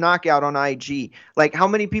his knockout on IG? Like, how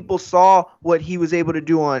many people saw what he was able to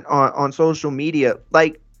do on social media?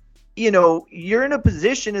 Like, you're in a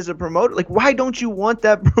position as a promoter. Like, why don't you want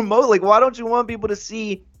that promote? Like, why don't you want people to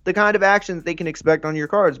see the kind of actions they can expect on your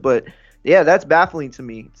cards? But, yeah, that's baffling to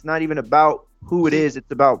me. It's not even about who it is.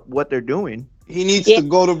 It's about what they're doing. He needs to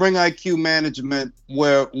go to Ring IQ Management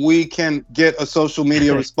where we can get a social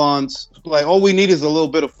media response. Like, all we need is a little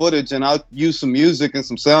bit of footage, and I'll use some music and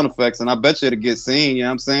some sound effects, and I bet you it'll get seen, you know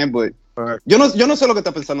what I'm saying? But yo no sé lo que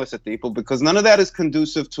está pensando ese tipo, because none of that is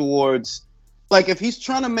conducive towards, like, if he's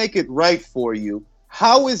trying to make it right for you,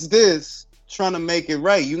 how is this trying to make it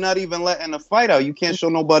right? You're not even letting a fight out. You can't show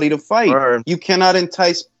nobody to fight. You cannot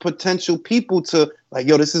entice potential people to, like,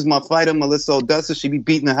 yo, this is my fighter, Melissa Odessa. She be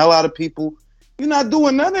beating the hell out of people. You're not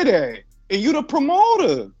doing none of that. And you're the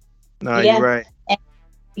promoter. No, you're right. And,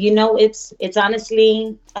 it's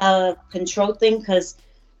honestly a control thing because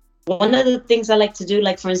one of the things I like to do,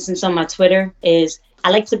 like, for instance, on my Twitter is I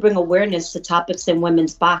like to bring awareness to topics in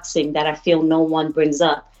women's boxing that I feel no one brings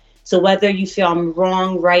up. So whether you feel I'm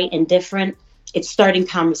wrong, right, and different, it's starting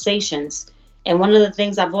conversations. And one of the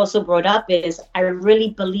things I've also brought up is I really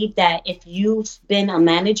believe that if you've been a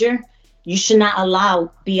manager, you should not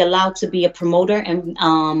be allowed to be a promoter,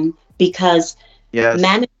 and because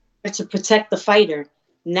manager to protect the fighter.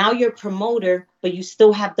 Now you're a promoter, but you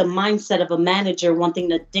still have the mindset of a manager wanting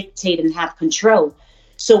to dictate and have control.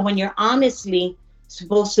 So when you're honestly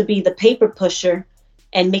supposed to be the paper pusher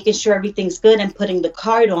and making sure everything's good and putting the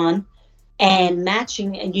card on and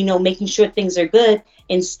matching and making sure things are good,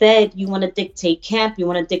 instead you want to dictate camp, you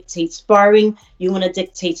want to dictate sparring, you want to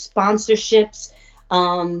dictate sponsorships.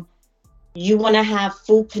 You want to have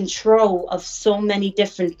full control of so many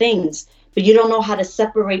different things, but you don't know how to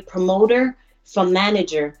separate promoter from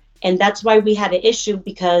manager. And that's why we had an issue,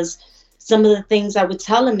 because some of the things I would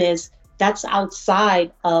tell him is that's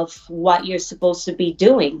outside of what you're supposed to be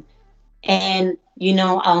doing. And, you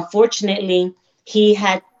know, unfortunately,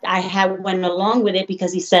 I went along with it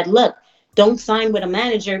because he said, look, don't sign with a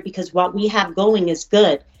manager because what we have going is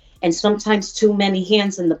good. And sometimes too many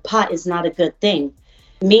hands in the pot is not a good thing.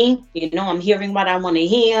 Me, you know, I'm hearing what I want to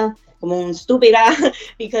hear. Como un estúpida,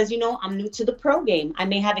 because, you know, I'm new to the pro game. I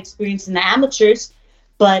may have experience in the amateurs,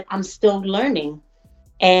 but I'm still learning.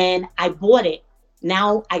 And I bought it.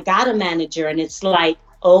 Now I got a manager, and it's like,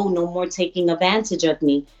 oh, no more taking advantage of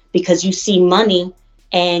me because you see money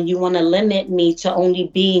and you want to limit me to only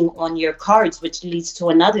being on your cards, which leads to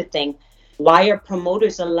another thing. Why are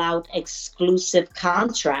promoters allowed exclusive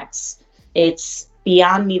contracts? It's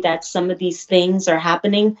beyond me that some of these things are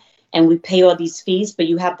happening and we pay all these fees, but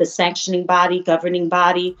you have the sanctioning body, governing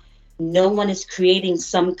body. No one is creating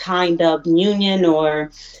some kind of union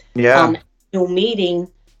or annual meeting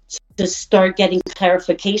to start getting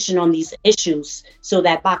clarification on these issues so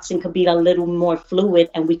that boxing could be a little more fluid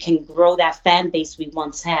and we can grow that fan base we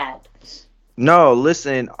once had. No,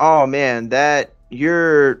 listen. Oh, man, that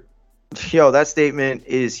statement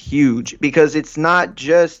is huge because it's not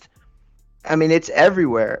just, I mean, it's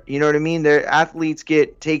everywhere. You know what I mean? Their athletes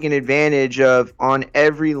get taken advantage of on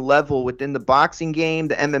every level within the boxing game,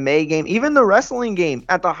 the MMA game, even the wrestling game.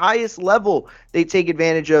 At the highest level, they take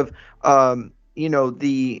advantage of, you know,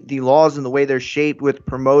 the laws and the way they're shaped with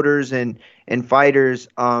promoters and fighters.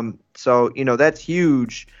 So, you know, that's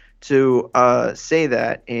huge to say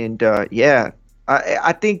that. And,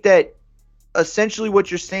 I think that essentially what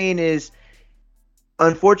you're saying is,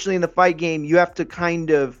 unfortunately, in the fight game, you have to kind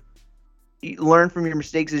of learn from your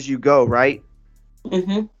mistakes as you go, right?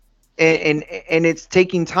 Mm-hmm. And it's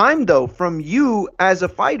taking time though from you as a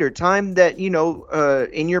fighter, time that, you know,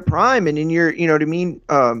 in your prime and in your, you know what I mean?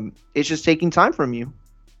 It's just taking time from you.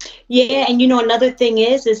 Yeah, and you know, another thing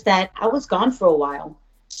is that I was gone for a while.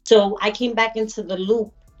 So I came back into the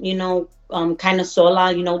loop, you know, kind of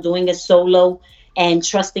sola, you know, doing it solo and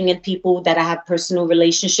trusting in people that I have personal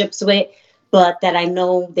relationships with, but that I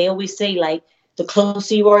know they always say, like, the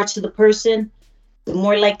closer you are to the person, the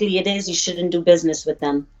more likely it is you shouldn't do business with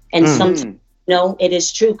them. And sometimes, you know, it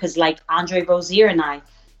is true because like Andre Rozier and I,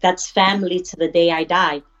 that's family to the day I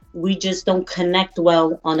die. We just don't connect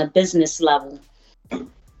well on a business level.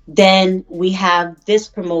 Then we have this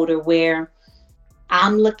promoter where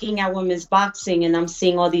I'm looking at women's boxing and I'm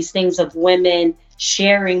seeing all these things of women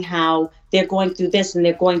sharing how they're going through this and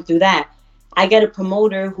they're going through that. I get a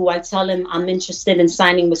promoter who I tell him I'm interested in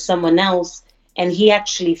signing with someone else, and he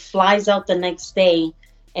actually flies out the next day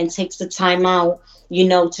and takes the time out, you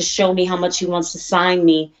know, to show me how much he wants to sign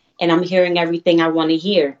me, and I'm hearing everything I want to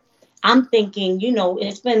hear. I'm thinking, you know,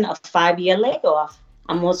 it's been a 5-year leg off.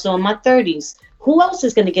 I'm also in my 30s. Who else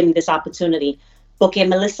is going to give me this opportunity? Porque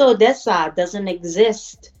Melissa Odessa doesn't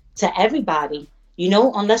exist to everybody. You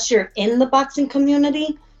know, unless you're in the boxing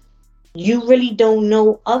community, you really don't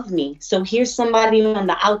know of me. So here's somebody on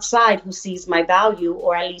the outside who sees my value,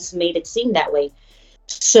 or at least made it seem that way.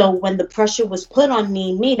 So when the pressure was put on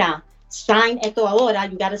me, mira, sign esto ahora,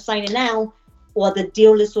 you got to sign it now, or the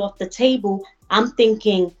deal is off the table, I'm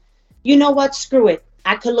thinking, you know what, screw it.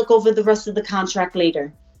 I could look over the rest of the contract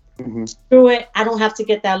later. Mm-hmm. Screw it, I don't have to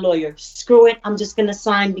get that lawyer. Screw it, I'm just going to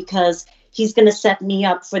sign because he's going to set me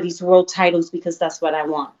up for these world titles because that's what I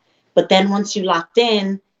want. But then once you locked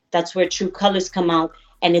in, that's where true colors come out.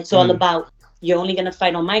 And it's all about, you're only going to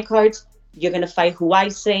fight on my cards. You're going to fight who I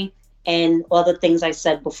say and all the things I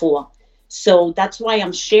said before. So that's why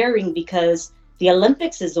I'm sharing, because the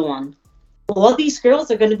Olympics is on. All these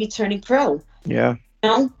girls are going to be turning pro. Yeah. You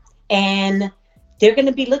know? And they're going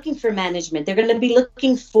to be looking for management. They're going to be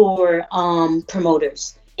looking for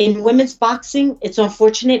promoters. In women's boxing, it's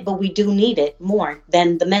unfortunate, but we do need it more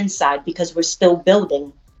than the men's side because we're still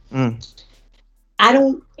building.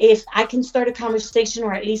 If I can start a conversation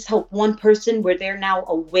or at least help one person where they're now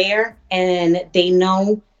aware and they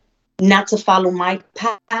know not to follow my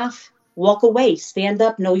path, walk away, stand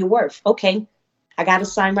up, know your worth. Okay, I got to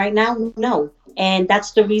sign right now? No. And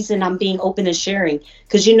that's the reason I'm being open and sharing.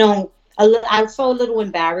 Because, you know, I felt a little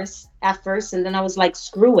embarrassed at first, and then I was like,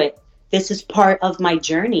 screw it. This is part of my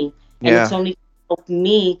journey. And it's only helped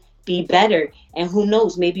me be better. And who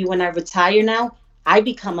knows, maybe when I retire now, I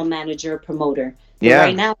become a manager or promoter. But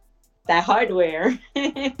right now, that hardware.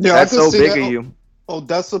 Yeah, that's so big of you.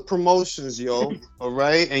 Odessa Promotions, yo. All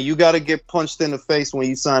right. And you got to get punched in the face when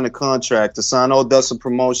you sign a contract. To sign Odessa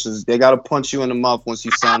Promotions, they got to punch you in the mouth once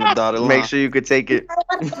you sign a dotted line. Make sure you could take it.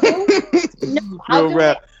 Real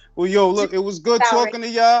rap. Well, yo, look, it was good talking to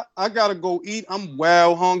y'all. I got to go eat. I'm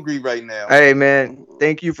well hungry right now. Hey, man.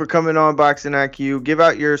 Thank you for coming on Boxing IQ. Give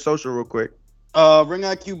out your social real quick. Ring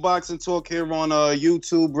IQ Boxing Talk here on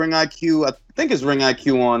YouTube. Ring IQ, I think it's Ring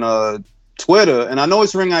IQ on Twitter, and I know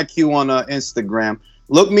it's Ring IQ on Instagram.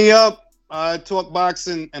 Look me up. I talk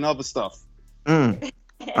boxing and other stuff.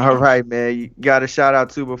 All right, man. You got a shout out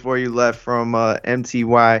too before you left from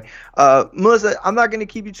MTY. Melissa, I'm not going to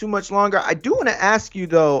keep you too much longer. I do want to ask you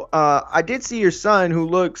though. I did see your son who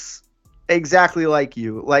looks exactly like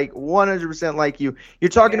you, like 100% like you. You're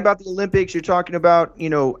talking about the Olympics. You're talking about,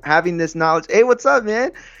 having this knowledge. Hey, what's up,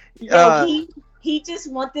 man? He just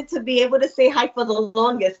wanted to be able to say hi for the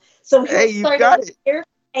longest. So you got it. Here,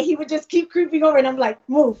 and he would just keep creeping over, and I'm like,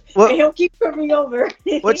 move. And he'll keep creeping over.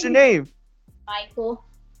 What's your name? Michael.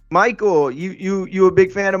 Michael, you a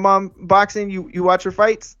big fan of mom boxing? You watch her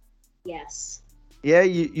fights? Yes. Yeah,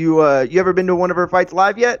 you ever been to one of her fights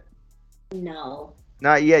live yet? No.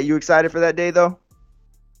 Not yet. You excited for that day though?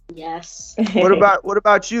 Yes. What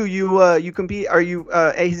about you? You compete? Are you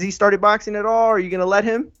has he started boxing at all? Are you gonna let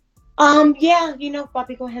him? Yeah,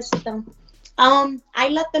 Bobby, go ahead, sit down. I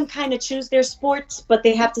let them kind of choose their sports, but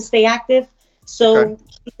they have to stay active. So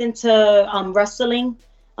he's into wrestling.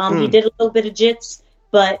 He did a little bit of jits,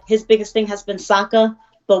 but his biggest thing has been soccer.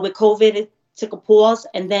 But with COVID, it took a pause,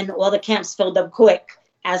 and then all the camps filled up quick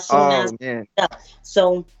as soon as. Man.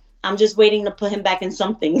 So I'm just waiting to put him back in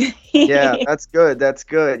something. Yeah, that's good. That's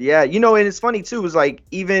good. Yeah, and it's funny too. Is like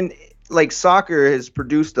even like soccer has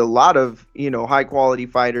produced a lot of high quality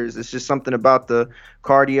fighters. It's just something about the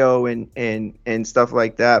cardio and stuff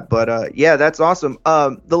like that. But yeah, that's awesome.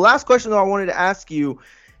 The last question I wanted to ask you.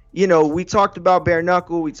 We talked about bare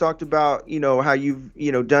knuckle. We talked about, how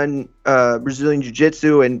you've, done Brazilian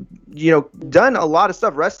jiu-jitsu and, done a lot of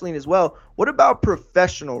stuff, wrestling as well. What about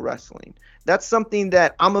professional wrestling? That's something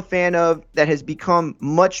that I'm a fan of that has become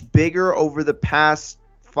much bigger over the past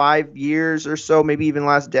 5 years or so, maybe even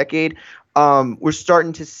last decade. We're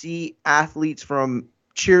starting to see athletes from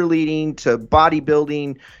cheerleading to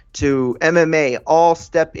bodybuilding to MMA all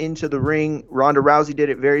step into the ring. Ronda Rousey did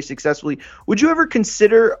it very successfully. Would you ever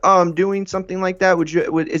consider doing something like that?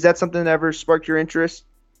 Is that something that ever sparked your interest?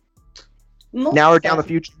 Now or down the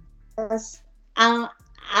future? Yes.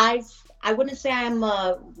 I wouldn't say I'm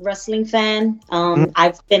a wrestling fan.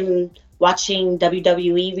 I've been watching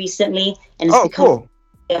WWE recently, and it's become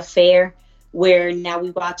a affair where now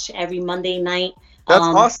we watch every Monday night. That's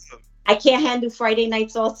awesome. I can't handle Friday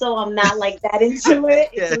nights also. I'm not like that into it.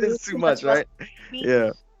 Yeah, it's too much, right?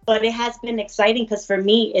 Yeah. But it has been exciting because for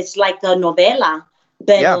me, it's like a novela,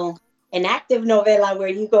 but an active novela where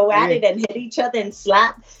you go at it and hit each other and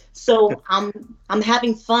slap. So I'm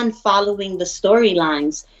having fun following the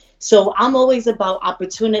storylines. So I'm always about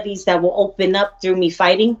opportunities that will open up through me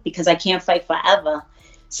fighting because I can't fight forever.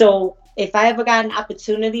 So if I ever got an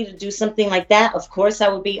opportunity to do something like that, of course I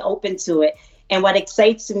would be open to it. And what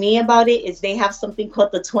excites me about it is they have something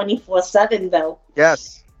called the 24/7 belt.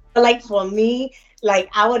 Yes. Like for me, like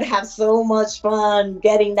I would have so much fun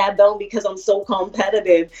getting that belt because I'm so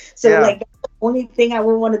competitive. So like the only thing I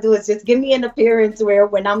would want to do is just give me an appearance where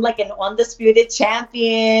when I'm like an undisputed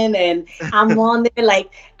champion and I'm on there, like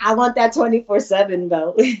I want that 24/7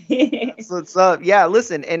 belt. That's what's up. Yeah,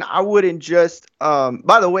 listen, and I wouldn't just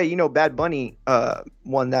by the way, Bad Bunny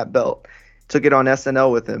won that belt. Took it on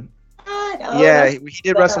SNL with him. Yeah, he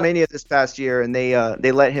did WrestleMania this past year, and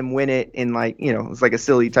they let him win it in it was like a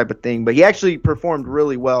silly type of thing. But he actually performed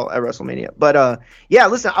really well at WrestleMania. But yeah,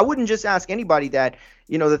 listen, I wouldn't just ask anybody that.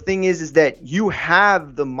 The thing is that you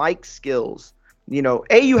have the mic skills.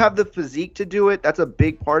 You have the physique to do it. That's a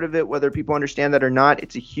big part of it, whether people understand that or not.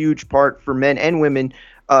 It's a huge part for men and women.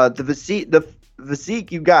 The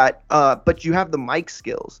physique you got, but you have the mic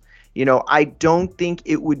skills. I don't think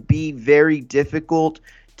it would be very difficult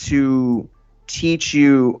to teach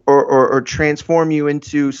you or transform you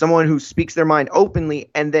into someone who speaks their mind openly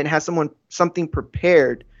and then has something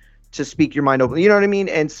prepared to speak your mind openly. You know what I mean?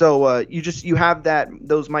 And so you have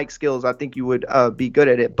those mic skills. I think you would be good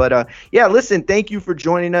at it. But yeah, listen, thank you for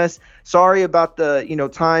joining us. Sorry about the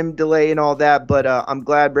time delay and all that, but I'm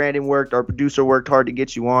glad Brandon worked. Our producer worked hard to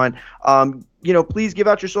get you on. Please give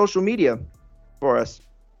out your social media for us.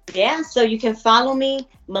 Yeah, so you can follow me,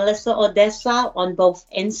 Melissa Odessa, on both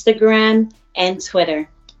Instagram and Twitter.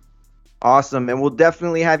 Awesome. And we'll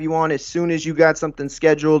definitely have you on as soon as you got something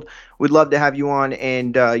scheduled. We'd love to have you on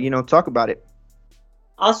and, talk about it.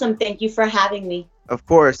 Awesome. Thank you for having me. Of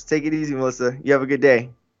course. Take it easy, Melissa. You have a good day.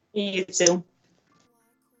 You too.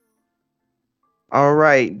 All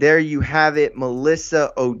right, there you have it,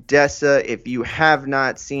 Melissa Odessa. If you have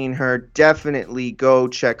not seen her, definitely go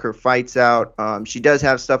check her fights out. She does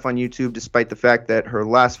have stuff on YouTube, despite the fact that her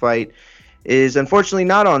last fight is unfortunately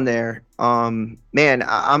not on there. Man,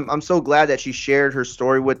 I'm so glad that she shared her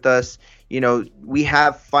story with us. You know, we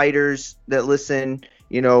have fighters that listen,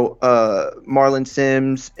 you know, Marlon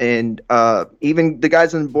Sims and even the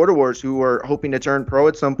guys in Border Wars who are hoping to turn pro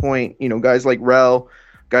at some point, you know, guys like Rel,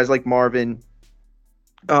 guys like Marvin.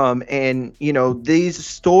 And, you know, these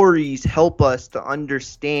stories help us to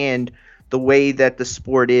understand the way that the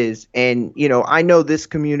sport is. And, you know, I know this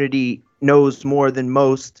community knows more than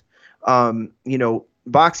most. You know,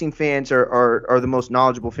 boxing fans are the most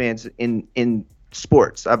knowledgeable fans in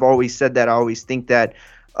sports. I've always said that. I always think that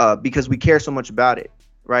because we care so much about it,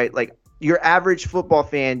 right? Like, your average football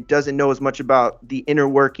fan doesn't know as much about the inner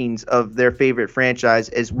workings of their favorite franchise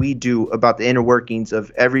as we do about the inner workings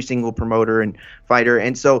of every single promoter and fighter.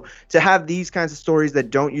 And so to have these kinds of stories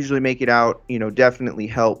that don't usually make it out, you know, definitely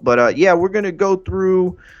help. But yeah, we're going to go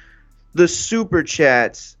through the super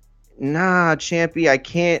chats. Nah, Champy, I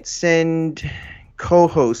can't send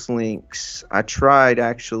co-host links. I tried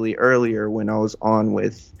actually earlier when I was on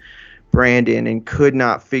with Brandon and could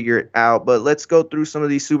not figure it out. But let's go through some of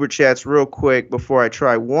these super chats real quick before I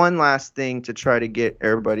try one last thing to try to get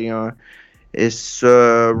everybody on. Is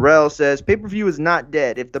Rel says pay-per-view is not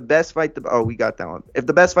dead. If the best fight we got that one. If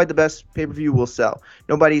the best fight the best, pay-per-view will sell.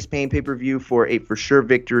 Nobody's paying pay-per-view for a for sure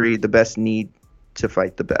victory. The best need to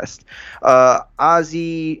fight the best.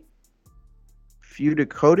 Ozzy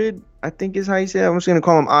Feudicoded, I think is how you say it. I'm just going to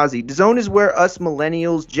call him Ozzy. DAZN is where us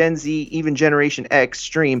millennials, Gen Z, even Generation X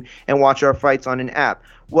stream and watch our fights on an app.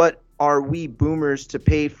 What are we boomers to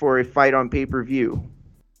pay for a fight on pay-per-view?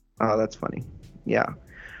 Oh, that's funny. Yeah.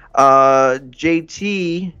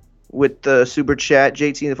 JT with the super chat,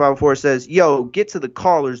 JT in the 504 says, yo, get to the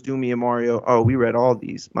callers, Doomy and Mario. Oh, we read all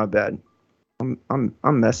these. My bad. I'm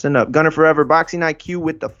messing up. Gunner Forever, Boxing IQ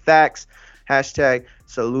with the facts. Hashtag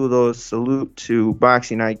saludos, salute to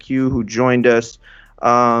Boxing IQ who joined us.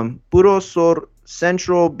 Puro Sur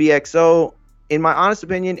Central BXO. In my honest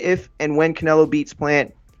opinion, if and when Canelo beats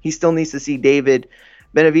Plant, he still needs to see David.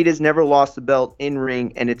 Benavidez never lost the belt in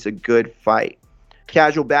ring, and it's a good fight.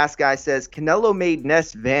 Casual Bass Guy says Canelo made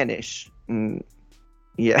Ness vanish.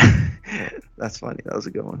 Yeah, that's funny. That was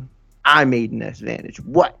a good one. I made Ness vanish.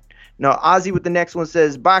 What? No, Ozzy with the next one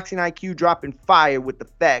says Boxing IQ dropping fire with the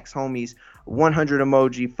facts, homies. 100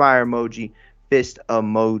 emoji, fire emoji, fist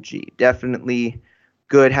emoji. Definitely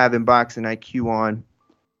good having Boxing IQ on.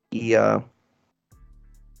 He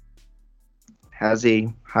has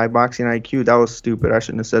a high boxing IQ. That was stupid. I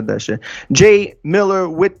shouldn't have said that shit. Jay Miller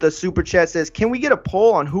with the super chat says, can we get a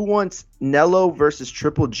poll on who wants Nello versus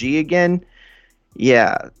Triple G again?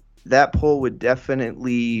 Yeah, that poll would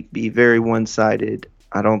definitely be very one-sided.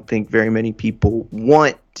 I don't think very many people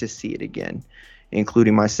want to see it again,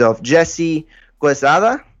 including myself. Jesse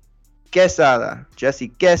Quesada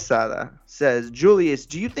says, Julius,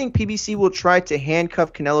 do you think PBC will try to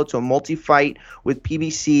handcuff Canelo to a multi-fight with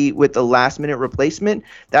PBC with a last-minute replacement?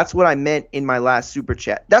 That's what I meant in my last super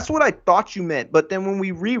chat. That's what I thought you meant, but then when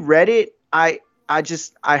we reread it, I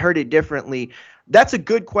heard it differently. That's a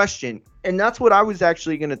good question, and that's what I was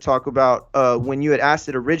actually going to talk about when you had asked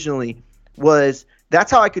it originally, was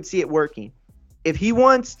that's how I could see it working. If he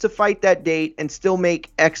wants to fight that date and still make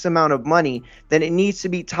X amount of money, then it needs to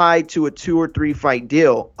be tied to a 2 or 3 fight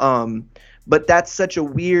deal. But that's such a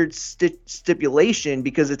weird stipulation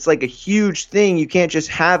because it's like a huge thing. You can't just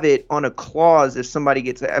have it on a clause if somebody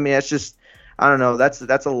gets. I mean, that's just, I don't know. That's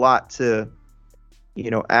a lot to,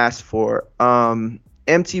 ask for. MTY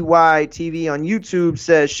TV on YouTube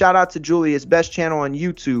says, shout out to Julius, best channel on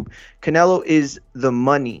YouTube. Canelo is the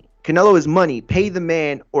money. Canelo is money. Pay the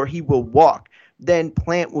man or he will walk. Then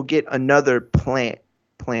Plant will get another plant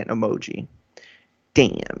emoji.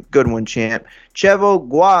 Damn, good one, champ. Chevo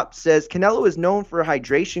Guap says, Canelo is known for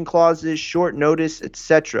hydration clauses, short notice,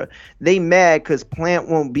 etc. They mad because Plant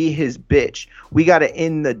won't be his bitch. We got to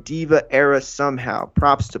end the diva era somehow.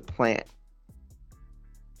 Props to Plant.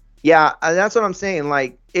 Yeah, that's what I'm saying.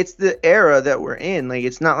 Like, it's the era that we're in. Like,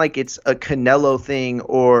 it's not like it's a Canelo thing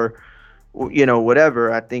or,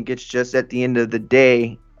 whatever. I think it's just at the end of the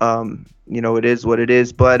day, it is what it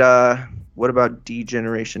is. But what about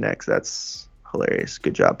D-Generation X? That's hilarious.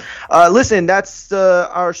 Good job. Listen, that's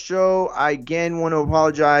our show. I again want to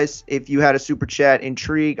apologize if you had a super chat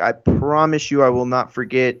intrigue. I promise you I will not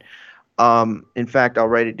forget. In fact, I'll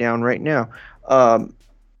write it down right now.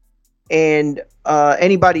 And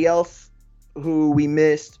anybody else who we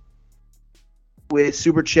missed with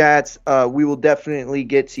super chats, we will definitely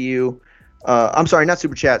get to you. I'm sorry, not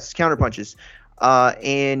super chats, counter punches.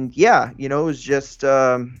 And yeah, it was just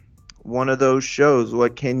one of those shows.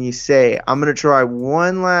 What can you say? I'm going to try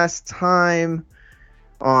one last time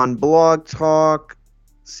on Blog Talk.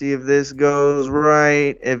 See if this goes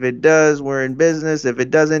right. If it does, we're in business. If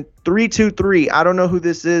it doesn't, 323. I don't know who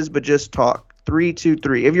this is, but just talk.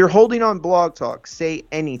 323. If you're holding on Blog Talk, say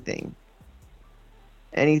anything.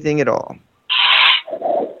 Anything at all.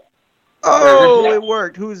 Oh, it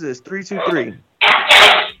worked. Who's this? 323.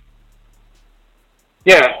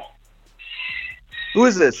 Yeah. Who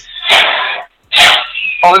is this?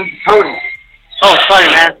 Oh, this is Tony. Oh, sorry,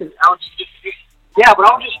 man. Yeah, but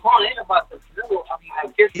I was just calling in about the Canelo. I mean, I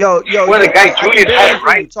guess the guy Junior had it,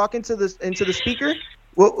 right? Talking to this into the speaker.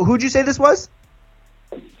 Who'd you say this was?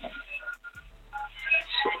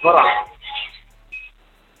 Hold on.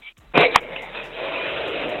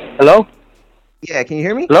 Hello? Yeah, can you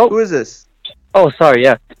hear me? Hello? Who is this? Oh, sorry,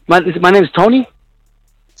 yeah. My name is Tony.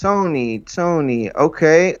 Tony.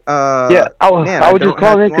 Okay. Yeah, I was just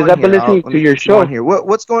calling because I've been listening to your show. Here.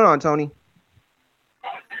 What's going on, Tony?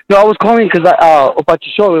 No, I was calling because about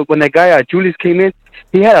your show. When that guy Julius came in,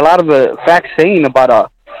 he had a lot of facts saying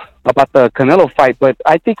about the Canelo fight. But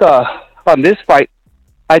I think on this fight,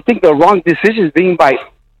 I think the wrong decision is being by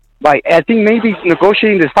I think maybe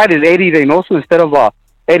negotiating this fight is Eddie Reynoso instead of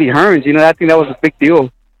Eddie Hearns. You know, I think that was a big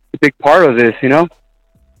deal, a big part of this. You know,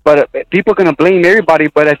 but people are gonna blame everybody.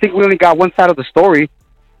 But I think we only got one side of the story,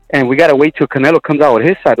 and we gotta wait till Canelo comes out with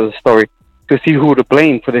his side of the story to see who to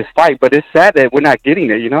blame for this fight. But it's sad that we're not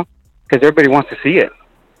getting it, you know, because everybody wants to see it.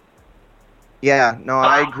 Yeah, no,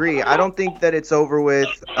 I agree. I don't think that it's over with.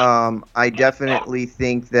 I definitely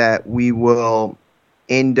think that we will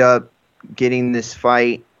end up getting this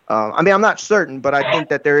fight. I mean, I'm not certain, but I think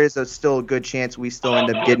that there is still a good chance we still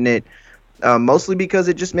end up getting it, mostly because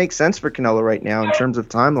it just makes sense for Canelo right now in terms of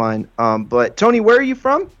timeline. But, Tony, where are you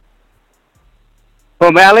from?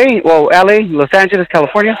 From LA, Los Angeles,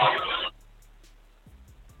 California.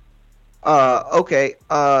 Okay.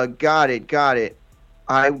 Got it.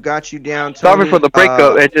 I got you down. Sorry Tony. for the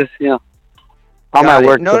breakup. It just, you know, I'm at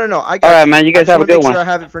work. No. I got all right, man. You guys have a good one. Make sure I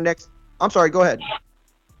have it for next. I'm sorry. Go ahead.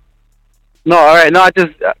 No, all right. No, I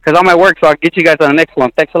just because I'm at work, so I'll get you guys on the next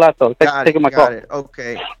one. Thanks a lot, though. Thanks for taking my call. Got it.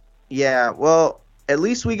 Okay. Yeah. Well, at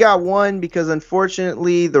least we got one because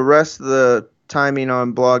unfortunately the rest of the timing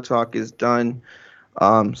on Blog Talk is done.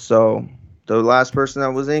 So the last person that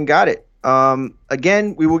was in got it.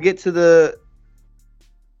 Again, we will get to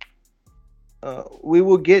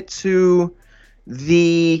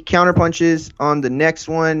the counterpunches on the next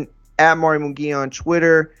one. At Mari Munguia on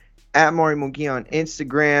Twitter, at Mari Munguia on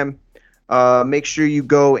Instagram. Make sure you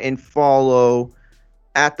go and follow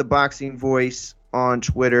at The Boxing Voice on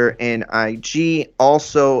Twitter and IG.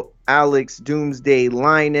 Also, Alex Doomsday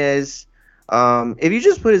Linez. If you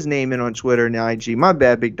just put his name in on Twitter and IG, my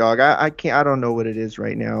bad, big dog. I don't know what it is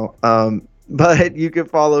right now. But you can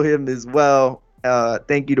follow him as well.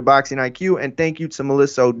 Thank you to Boxing IQ and thank you to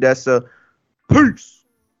Melissa Odessa. Peace.